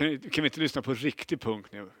 kan vi inte lyssna på riktig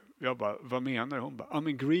punk nu? Jag bara, vad menar hon? Bara, I'm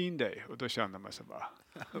in Green Day. Och då kände man sig bara...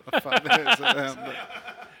 Vad fan är det som händer?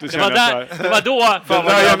 Det var då... Den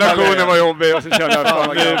där generationen var jobbig och så kände jag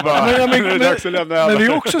fan, det är bara... Men det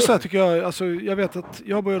är också så här, tycker jag, alltså, jag vet att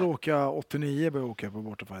jag började åka 89, började åka på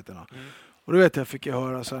bortafajterna. Och då vet jag, fick jag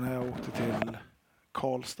höra sen när jag åkte till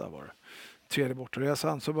Karlstad var det. 3:e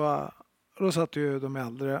bortaresan, så bara... Då satt ju de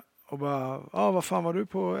äldre och bara, vad fan var du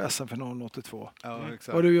på SM-finalen 82? Ja,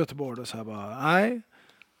 exakt. Var du i Göteborg då? Så här bara, nej.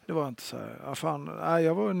 Det var inte så här, nej,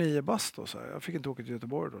 jag var 9 bast då, så här. Jag fick inte åka till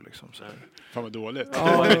Göteborg då liksom. Så här. Fan vad dåligt.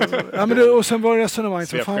 Ja, men och sen var det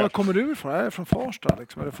resonemanget, fan, var kommer du ifrån? Jag är från Farsta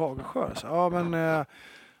liksom, eller Fagersjö. Så, ja, men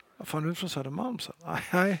fan, du är från Södermalm? Så,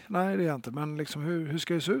 nej, det är jag inte. Men liksom, hur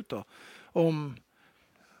ska det se ut då? Om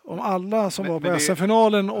alla som var på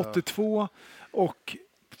SM-finalen 82 och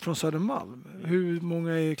från Södermalm, hur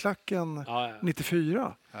många är i klacken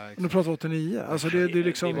 94? Nu pratar 89. Alltså det är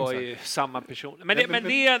liksom... Det var ju samma person. Men det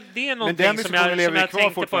är någonting den som jag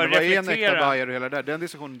tänkte på att reflektera. Bayer och hela där. Den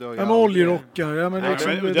diskussionen dör ju. Ja, med oljerockar. Ja, men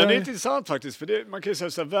den är intressant faktiskt. För man kan ju säga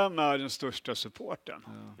så här, vem är den största supporten?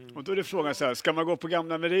 Och då är det frågan så här, ska man gå på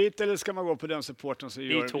gamla merit eller ska man gå på den supporten som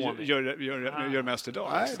gör mest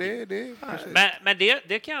idag? Nej, men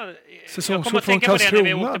det kan jag kommer att tänka på det när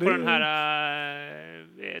vi åkte på den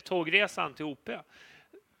här tågresan till OP.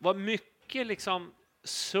 Var mycket liksom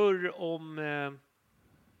surr om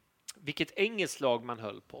vilket engelskt lag man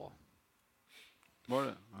höll på. Var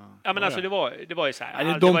det? Ja, men alltså det var ju så här.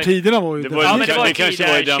 Nej, de tiderna var ju... Det kanske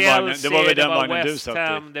var i den vagnen. Det var väl den vagnen du satt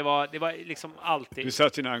i. Det var liksom alltid. Du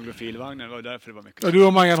satt i en anglofilvagn, det var därför det var mycket. Ja, du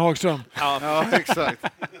och Magan Hagström. Ja, exakt.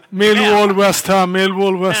 Millwall, West Ham,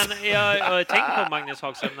 Millwall, West Ham. Men jag tänkte på Magnus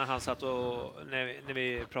Hagström när han satt och när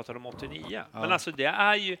vi pratade om 89. Ja. Men alltså det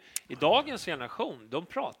är ju i dagens generation, de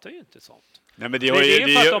pratar ju inte sånt. Nej, men de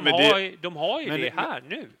har ju det här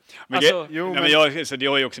nu. Men det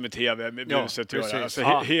har ju också med tv, med bruset att göra.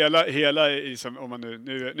 Alltså, hela liksom, om man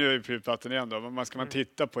nu är vi på vatten igen då, men ska man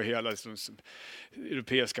titta på hela liksom,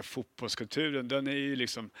 europeiska fotbollskulturen, den är ju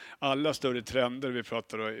liksom alla större trender vi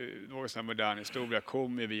pratar om, någon sån här modern historia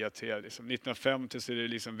kommer via tv. Liksom. 1950 så är det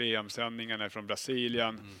liksom VM-sändningarna från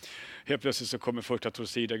Brasilien. Helt plötsligt så kommer första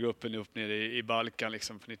Torcida-gruppen upp nere i Balkan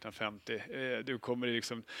liksom på 1950. Du kommer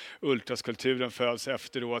liksom ultraskulturen föds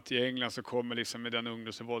efteråt. I England så kommer liksom med den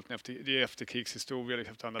ungdomsrevolten det är efterkrigshistoria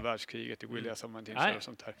liksom, efter andra världskriget i William och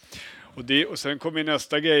sånt här. Och sen kommer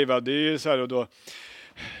nästa grej, va? Det är ju så här och då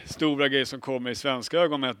stora grejer som kommer i svenska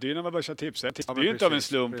ögon med att det är när man börjar tipsa. Det är ju inte av en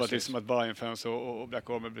slump att, liksom, att Bayern-fans och Black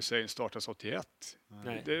Army Brigade startas 81.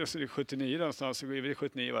 Nej. Det är 79 någonstans, så är det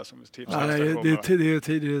 79 va, som tipsar. Nej, det är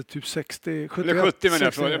tidigare typ 60, 71, eller 70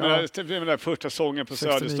 men jag första sången på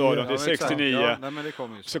Söderstadion, det är 69. Ja, nej, men det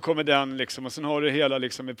kommer så kommer den liksom, och sen har du hela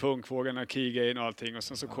liksom med punkvågen, Keygain och allting, och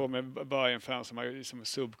sen så kommer Bayern-fans som har liksom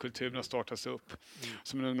subkulturen startas upp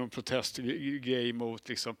som någon protestgrej mot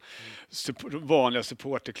liksom vanliga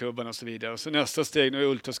supporterklubbarna och så vidare. Och så nästa steg när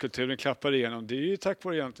ultraskulturen klappar igenom, det är ju tack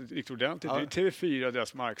vare riktigt ordentligt. Det är TV4,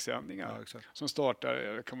 deras marksändningar som startar,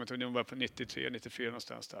 jag kommer inte ihåg, de var på 93, 94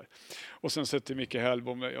 någonstans där. Och sen sätter Micke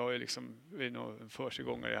Hellbom, jag är liksom, vi är nog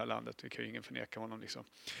försigångare i det här landet, vi kan ju ingen förneka honom liksom.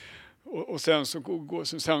 Och sen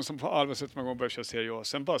som på allvar sätter man igång och börjar köra Serie A,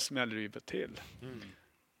 sen bara smäller det ju till.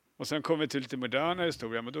 Och sen kommer vi till lite moderna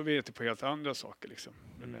historia, men då vet vi på helt andra saker liksom.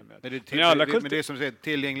 Men det som säger,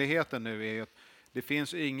 tillgängligheten nu är ju att det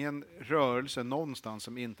finns ingen rörelse någonstans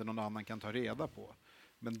som inte någon annan kan ta reda på.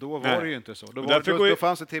 Men då var det ju inte så. Då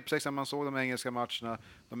fanns det tips när man såg de engelska matcherna,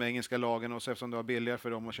 de engelska lagen, och så eftersom det var billigare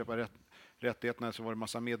för dem att köpa rättigheterna så var det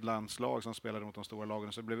massa midlandslag som spelade mot de stora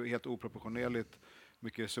lagen. Så det blev helt oproportionerligt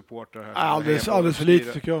mycket supporter här. Alldeles för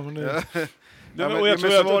lite tycker jag. Men jag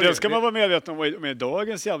tror att det ska man vara medveten om med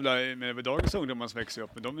dagens ungdomar som växer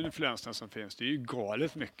upp, med de influenserna som finns. Det är ju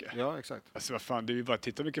galet mycket. Ja, exakt. Alltså vad fan, det är ju bara att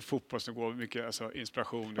titta mycket fotboll som går, mycket alltså,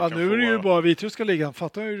 inspiration. Ja, nu är det ju bara vitryska ligan.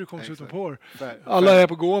 Fattar hur det kommer ut på. Alla är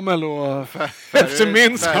på Gåmel och FC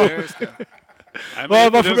Minsk.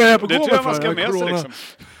 Varför är jag på Gåmel för? Man ska med sig liksom.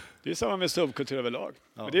 Det är samma med subkultur överlag.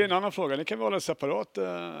 Ja. Men det är en annan fråga. Det kan vi hålla en separat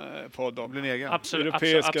podd om.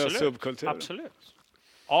 Europeiska subkulturer. Absolut.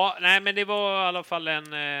 Ja, nej, men det var i alla fall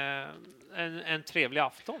en trevlig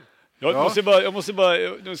afton. Jag måste bara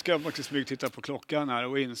nu ska jag faktiskt smyga titta på klockan här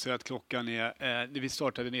och inse att klockan är vi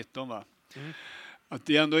startade 19 va? Att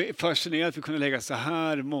det är ändå fascinerande att vi kunde lägga så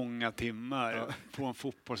här många timmar på en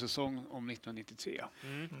fotbollssäsong om 1993.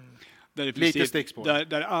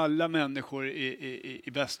 Där alla människor i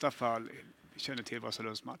bästa fall känner till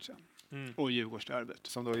Vasalundsmatchen och Djurgårdsderbyt.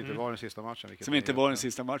 Som då inte var den sista matchen. Som inte var den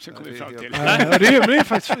sista matchen kom vi fram till. Det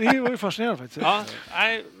var ju fascinerande faktiskt. Ja,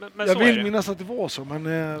 men jag vill minnas att det var så,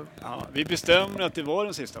 men... vi bestämmer att det var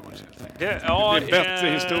den sista matchen. Det är bättre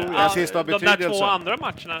historia. De där 2 andra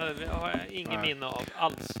matcherna har jag ingen minne av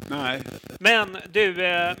alls. Nej. Men du,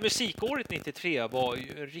 musikåret 93 var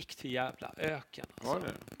ju en riktig jävla öken. Alltså.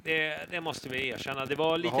 Det måste vi erkänna. Det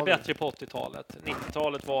var lite bättre på 80-talet.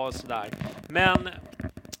 90-talet var sådär. Men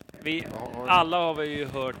alla har vi ju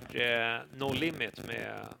hört No Limit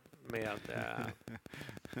med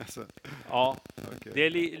alltså. ja, det är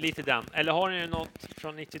lite den. Eller har ni något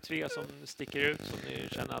från 93 som sticker ut som ni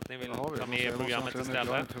känner att ni vill ta med i programmet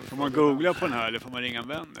istället? Får man googla på den här eller får man ringa en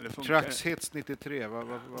vän? Eller Tracks Hits 93.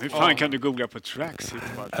 Hur fan kan du googla på Tracks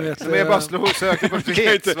Hits? Jag bara slår och söker på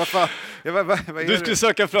Hits. Vad fan? Du skulle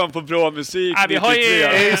söka fram på bra musik 93. Vi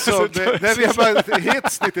har bara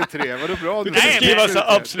Hits 93. Vad är det bra? Du kan skriva så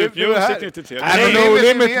Absolut Music 93. No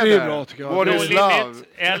Limit är bra tycker jag. What is Love?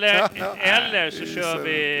 Eller så kör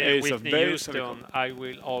vi Ace of Whitney Houston, I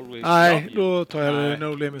will always Nej, love you. då tar jag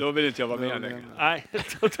No Limit. Då vill inte jag vara med längre. Nej,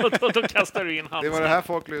 då kastar du in handsken. Det var det här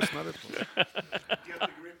folk lyssnade på.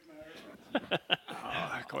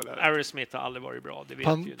 Aerosmith har aldrig varit bra, det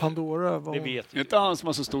vet ju. Pandora var... Det vet ju. Inte han som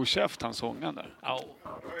har så stor käft, han sångaren där. Ja.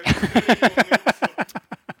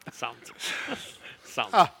 Sant.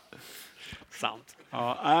 Sant.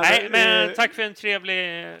 Ja, nej, men tack för en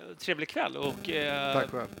trevlig kväll. Och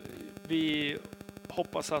tack själv. Vi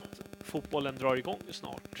hoppas att fotbollen drar igång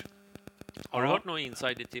snart. Har du hört några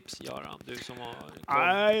insider-tips, Göran? Du som har...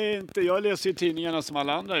 Nej, inte. Jag läser ju tidningarna som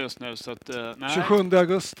alla andra just nu. Så att, nej. 27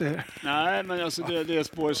 augusti. Nej, men alltså det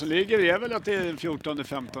spår som ligger är väl att det är den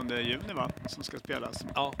 14-15 juni va, som ska spelas.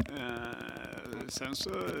 Ja. Sen så,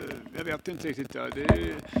 jag vet inte riktigt. Ja,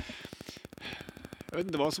 jag vet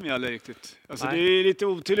inte vad som gäller riktigt. Alltså det är lite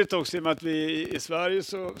otydligt också i och med att vi i Sverige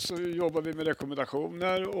så jobbar vi med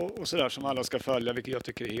rekommendationer och sådär som alla ska följa, vilket jag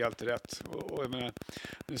tycker är helt rätt. Och jag menar,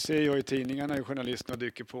 nu ser jag i tidningarna hur journalisterna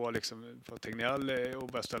dyker på, liksom, på Tegnell och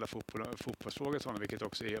börjar ställa fotbollsfrågor till honom, vilket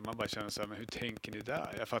också är, man bara känner så här, men hur tänker ni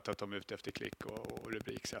där? Jag fattar att de är ute efter klick och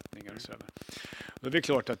rubriksättningar och sådär. Och det är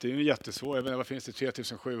klart att det är jättesvårt. Jag menar, vad finns det?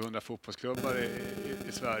 3700 fotbollsklubbar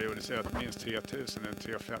i Sverige och det säger att minst 3000 eller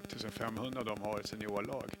 3500 av dem har ett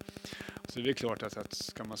seniorlag. Så det är klart att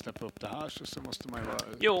ska man släppa upp det här så måste man ju vara...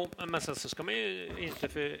 Jo, men sen så ska man ju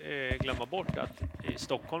inte glömma bort att i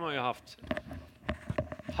Stockholm har ju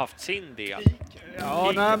haft sin del.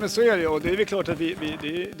 Ja, nej, men så är det. Och det är väl klart att det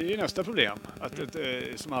är nästa problem. Att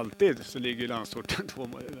som alltid så ligger landsorten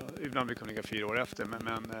ibland vi kommer ligga 4 år efter,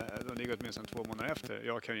 men de ligger åtminstone 2 månader efter.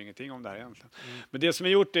 Jag kan ju ingenting om det här egentligen. Men det som är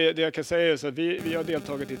gjort, det jag kan säga är så att vi har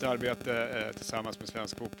deltagit i ett arbete tillsammans med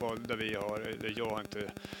svensk fotboll där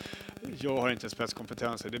jag har inte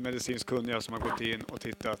spetskompetenser. Det är medicinskt kunniga som har gått in och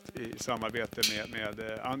tittat i samarbete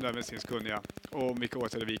med andra medicinskt kunniga och vilka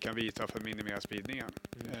åtgärder vi kan vidta för att minimera spridningen.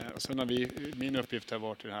 Och sen har min uppgift har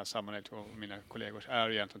varit i det här sammanhanget och mina kollegor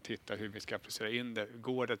är egentligen att titta hur vi ska applicera in det.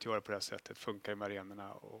 Går det att göra på det här sättet? Funkar det med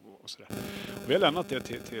arenorna och sådär. Och vi har lämnat det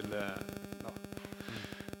till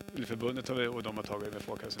förbundet och de har tagit med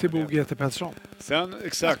Folkhälsan. Till Bo G.T. Pettersson. Sen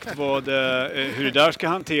exakt hur det där ska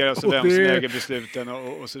hanteras och vem som äger besluten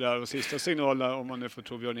och sådär. Och sista signalen, om man nu får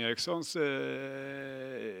tro Björn Erikssons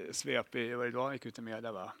svep i varje dag gick ut i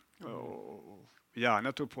media va. Och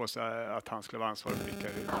gärna tog på sig att han skulle vara ansvarig för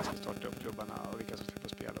hur man ska starta upp klubbarna och vilka som ska få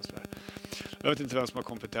spela och sådär. Jag vet inte vem som har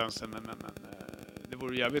kompetensen men det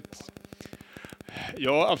vore jävligt...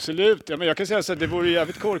 Ja, absolut. Ja, men jag kan säga så att det vore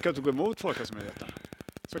jävligt korkat att gå emot Folkhälsomyndigheten.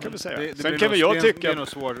 Så kan vi säga. Sen kan jag tycka... Det är nog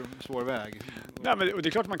svår väg. Nej, men och det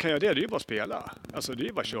är klart man kan göra det. Det är ju bara att spela. Alltså det är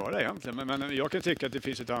ju bara att köra egentligen. Men jag kan tycka att det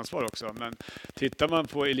finns ett ansvar också. Men tittar man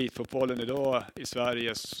på elitfotbollen idag i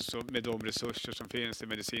Sverige så med de resurser som finns i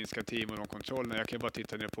medicinska team och de kontrollerna. Jag kan ju bara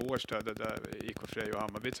titta ner på Årstad där IK Frej och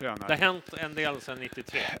Hammarby tränar. Det har hänt en del sedan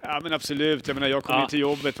 93. Ja men absolut. Jag menar jag kommer till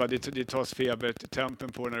jobbet va. Det tas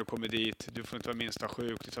febertempen på när du kommer dit. Du får inte vara minsta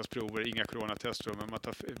sjuk. Det tas prover. Inga coronatester. Men man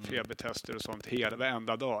tar febertester och sånt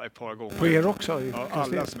varenda dag ett par gånger. På er också? Ja,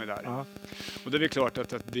 alla som är där. Ja. Och det är väl klart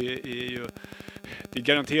att det är ju... Det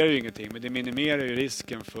garanterar ju ingenting, men det minimerar ju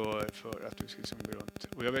risken för att du ska liksom gå runt.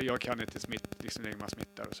 Och jag kan inte liksom man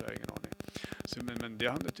smittar och så har jag ingen aning. Så, men det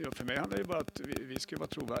handlar, för mig handlar det ju bara att vi ska vara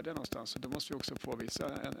trovärdiga någonstans. Så då måste vi också påvisa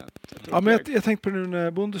ett ja, men jag tänkte på nu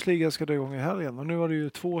när Bundesliga ska dra igång i helgen. Och nu har det ju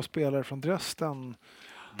 2 spelare från Dresden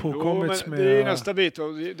påkommits med... Det är nästa bit.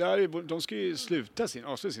 Och de ska ju avsluta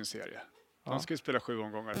sin serie. De ska ju spela 7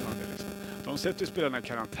 omgångar. Liksom. De sätter ju spelarna i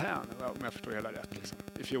karantän, om jag förstår hela rätt, liksom,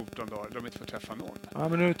 i 14 dagar. De inte får träffa någon. Ja,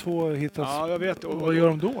 men nu är 2 hittas. Ja, jag vet. Och vad gör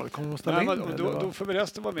de då? Kommer de ställa in? Då får vi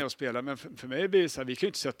resten vara med och spela. Men för mig blir det så här, vi kan ju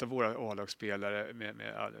inte sätta våra A-lagsspelare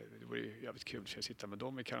det vore ju jävligt kul att sitta med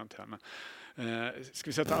dem i karantän. Men ska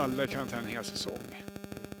vi sätta alla i karantän en hel säsong? Nej,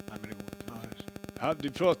 men det går inte. Ja, du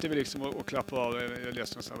pratar väl liksom och klappa av, jag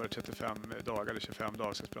läste någonstans var det 35 dagar eller 25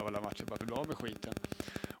 dagar ska spela alla matcher bara för att bli av med skiten.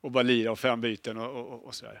 Och bara lira och 5 byten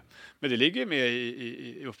och sådär. Men det ligger ju med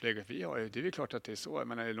i upplägget vi har. Det är ju klart att det är så.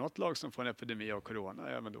 Men är det något lag som får en epidemi av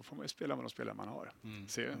corona, ja men då får man ju spela med de spelare man har.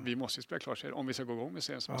 Vi måste ju spela klart serien. Om vi ska gå igång med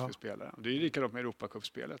serien så måste vi spela. Det är ju likadant med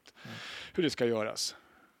Europacupspelet. Hur det ska göras.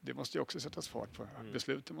 Det måste ju också sättas fart på.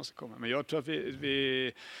 Besluten måste komma. Men jag tror att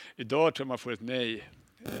vi idag tror man får ett nej.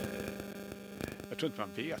 Jag tror inte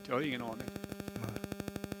man vet. Jag har ingen aning.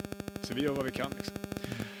 Så vi gör vad vi kan liksom.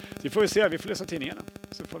 Det får vi se. Vi får läsa tidningarna.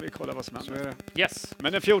 Så får vi kolla vad som händer. Yes.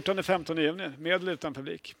 Men den 14-15 juni, med eller utan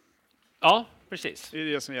publik. Ja, precis. Det är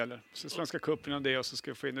det som gäller. Så Svenska cupen och det och så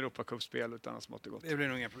ska vi få in Europacupspel utan att smått och gott. Det blir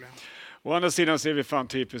nog inga problem. Å andra sidan ser vi fan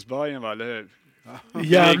typiskt Bayern, va? Eller hur?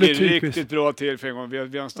 Jävligt typiskt. Riktigt bra till för en gång. Vi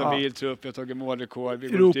har en stabil trupp, vi har tagit målrekord. Vi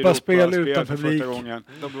Europaspel utan publik. Första gången.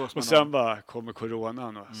 Och sen bara kommer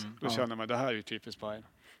coronan. Då känner man, det här är ju typiskt Bayern.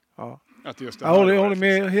 Ja. Att just jag håller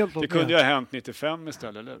med helt. Det kunde ju ha hänt 95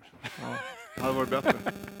 istället, eller hur? Ja. Det hade varit bättre.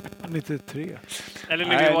 93. Eller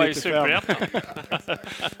när vi var i Superettan.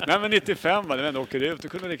 Nej, men 95 var det ändå åker ut.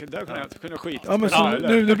 Där kunde skita. Ja, men så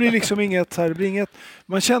nu blir liksom inget så här, det blir inget.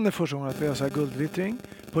 Man känner första gången att vi har så här guldvittring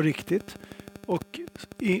på riktigt. Och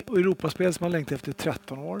i Europaspel som man längtar efter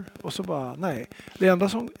 13 år. Och så bara, nej. Det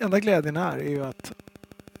enda glädjen här är ju att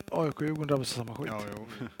AIK och Djurgården drabbas av samma skit.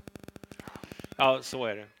 Ja, så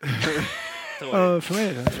är det. För mig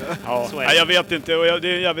är det. Ja. Nej, jag vet inte. Och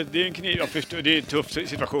det är en kniv. Jag förstår, det är en tuff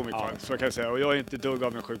situation. Så kan jag säga. Och jag är inte dugg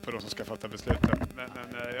av en sjuk på de som ska fatta besluten. Men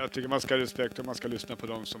jag tycker man ska respektera och man ska lyssna på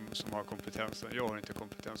de som har kompetensen. Jag har inte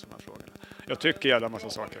kompetens i de här frågorna. Jag tycker jävla massa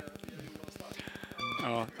saker.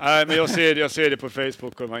 Ja. Nej, men jag ser det på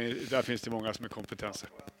Facebook och där finns det många som är kompetenser.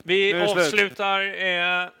 Vi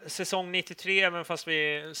avslutar säsong 93, men fast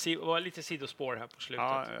vi var lite sidospår här på slutet.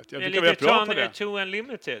 Ja, det är lite Turn to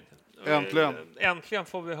Unlimited. Äntligen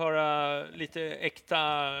får vi höra lite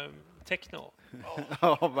äkta techno.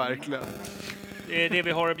 Ja, verkligen. Det är det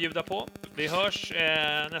vi har att bjuda på. Vi hörs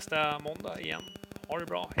nästa måndag igen. Ha det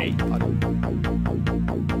bra. Hej!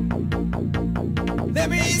 Let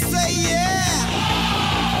me say yeah!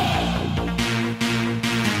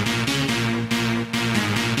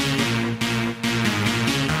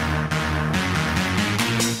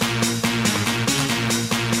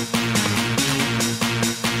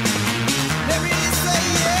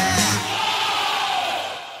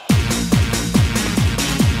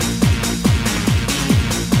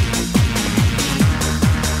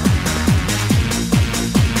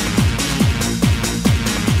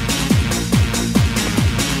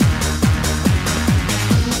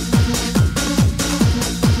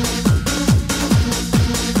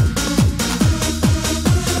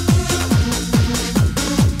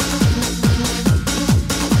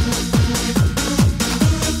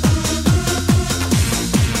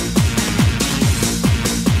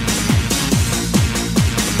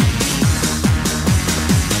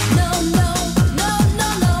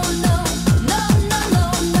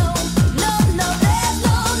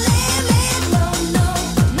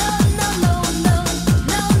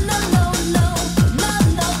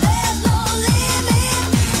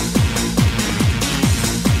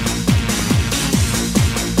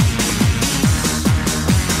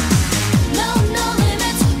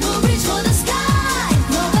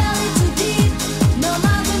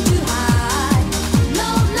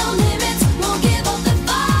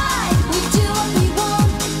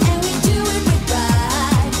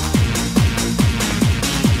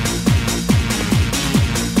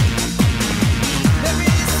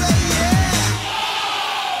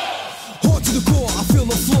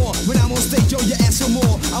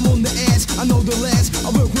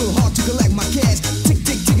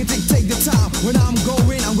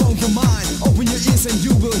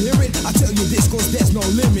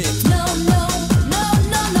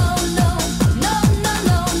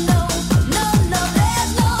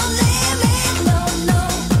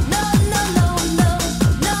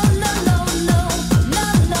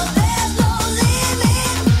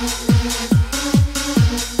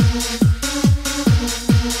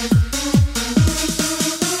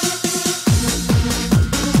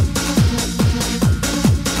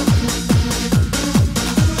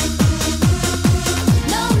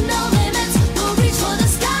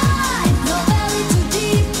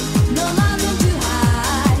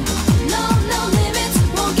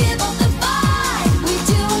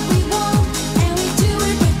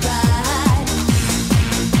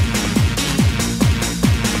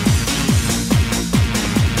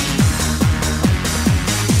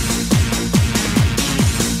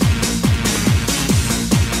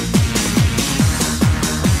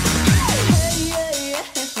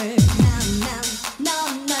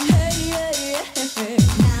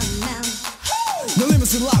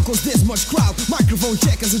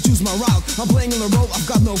 I'm playing on the road, I've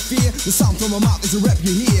got no fear. The sound from my mouth is a rap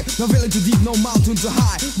you hear. No valley too deep, no mountain too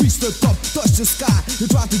high. Reach the top, touch the sky. You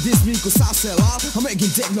try to diss me cause I sell out. I'm making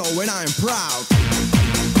techno and I am proud.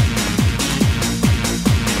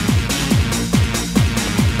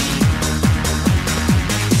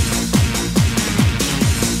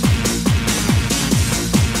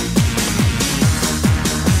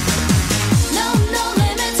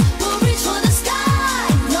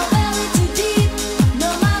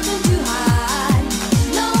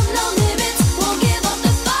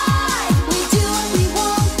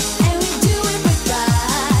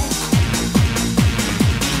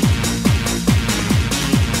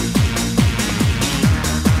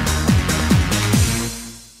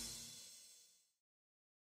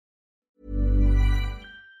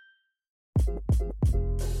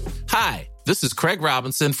 Hi, this is Craig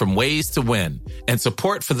Robinson from Ways to Win, and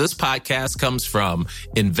support for this podcast comes from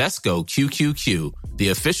Invesco QQQ, the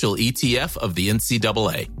official ETF of the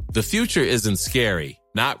NCAA. The future isn't scary.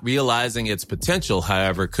 Not realizing its potential,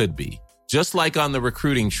 however, could be. Just like on the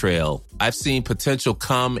recruiting trail, I've seen potential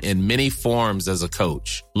come in many forms as a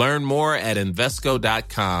coach. Learn more at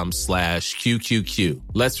Invesco.com/QQQ.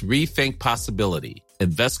 Let's rethink possibility.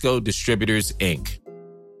 Invesco Distributors, Inc.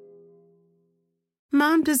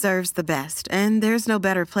 Mom deserves the best, and there's no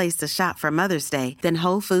better place to shop for Mother's Day than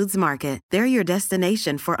Whole Foods Market. They're your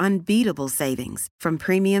destination for unbeatable savings, from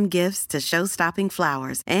premium gifts to show-stopping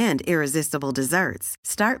flowers and irresistible desserts.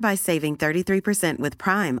 Start by saving 33% with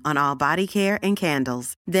Prime on all body care and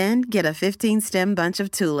candles. Then get a 15-stem bunch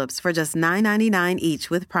of tulips for just $9.99 each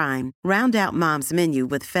with Prime. Round out Mom's menu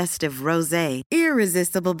with festive rosé,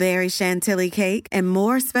 irresistible berry chantilly cake, and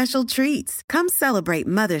more special treats. Come celebrate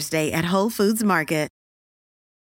Mother's Day at Whole Foods Market.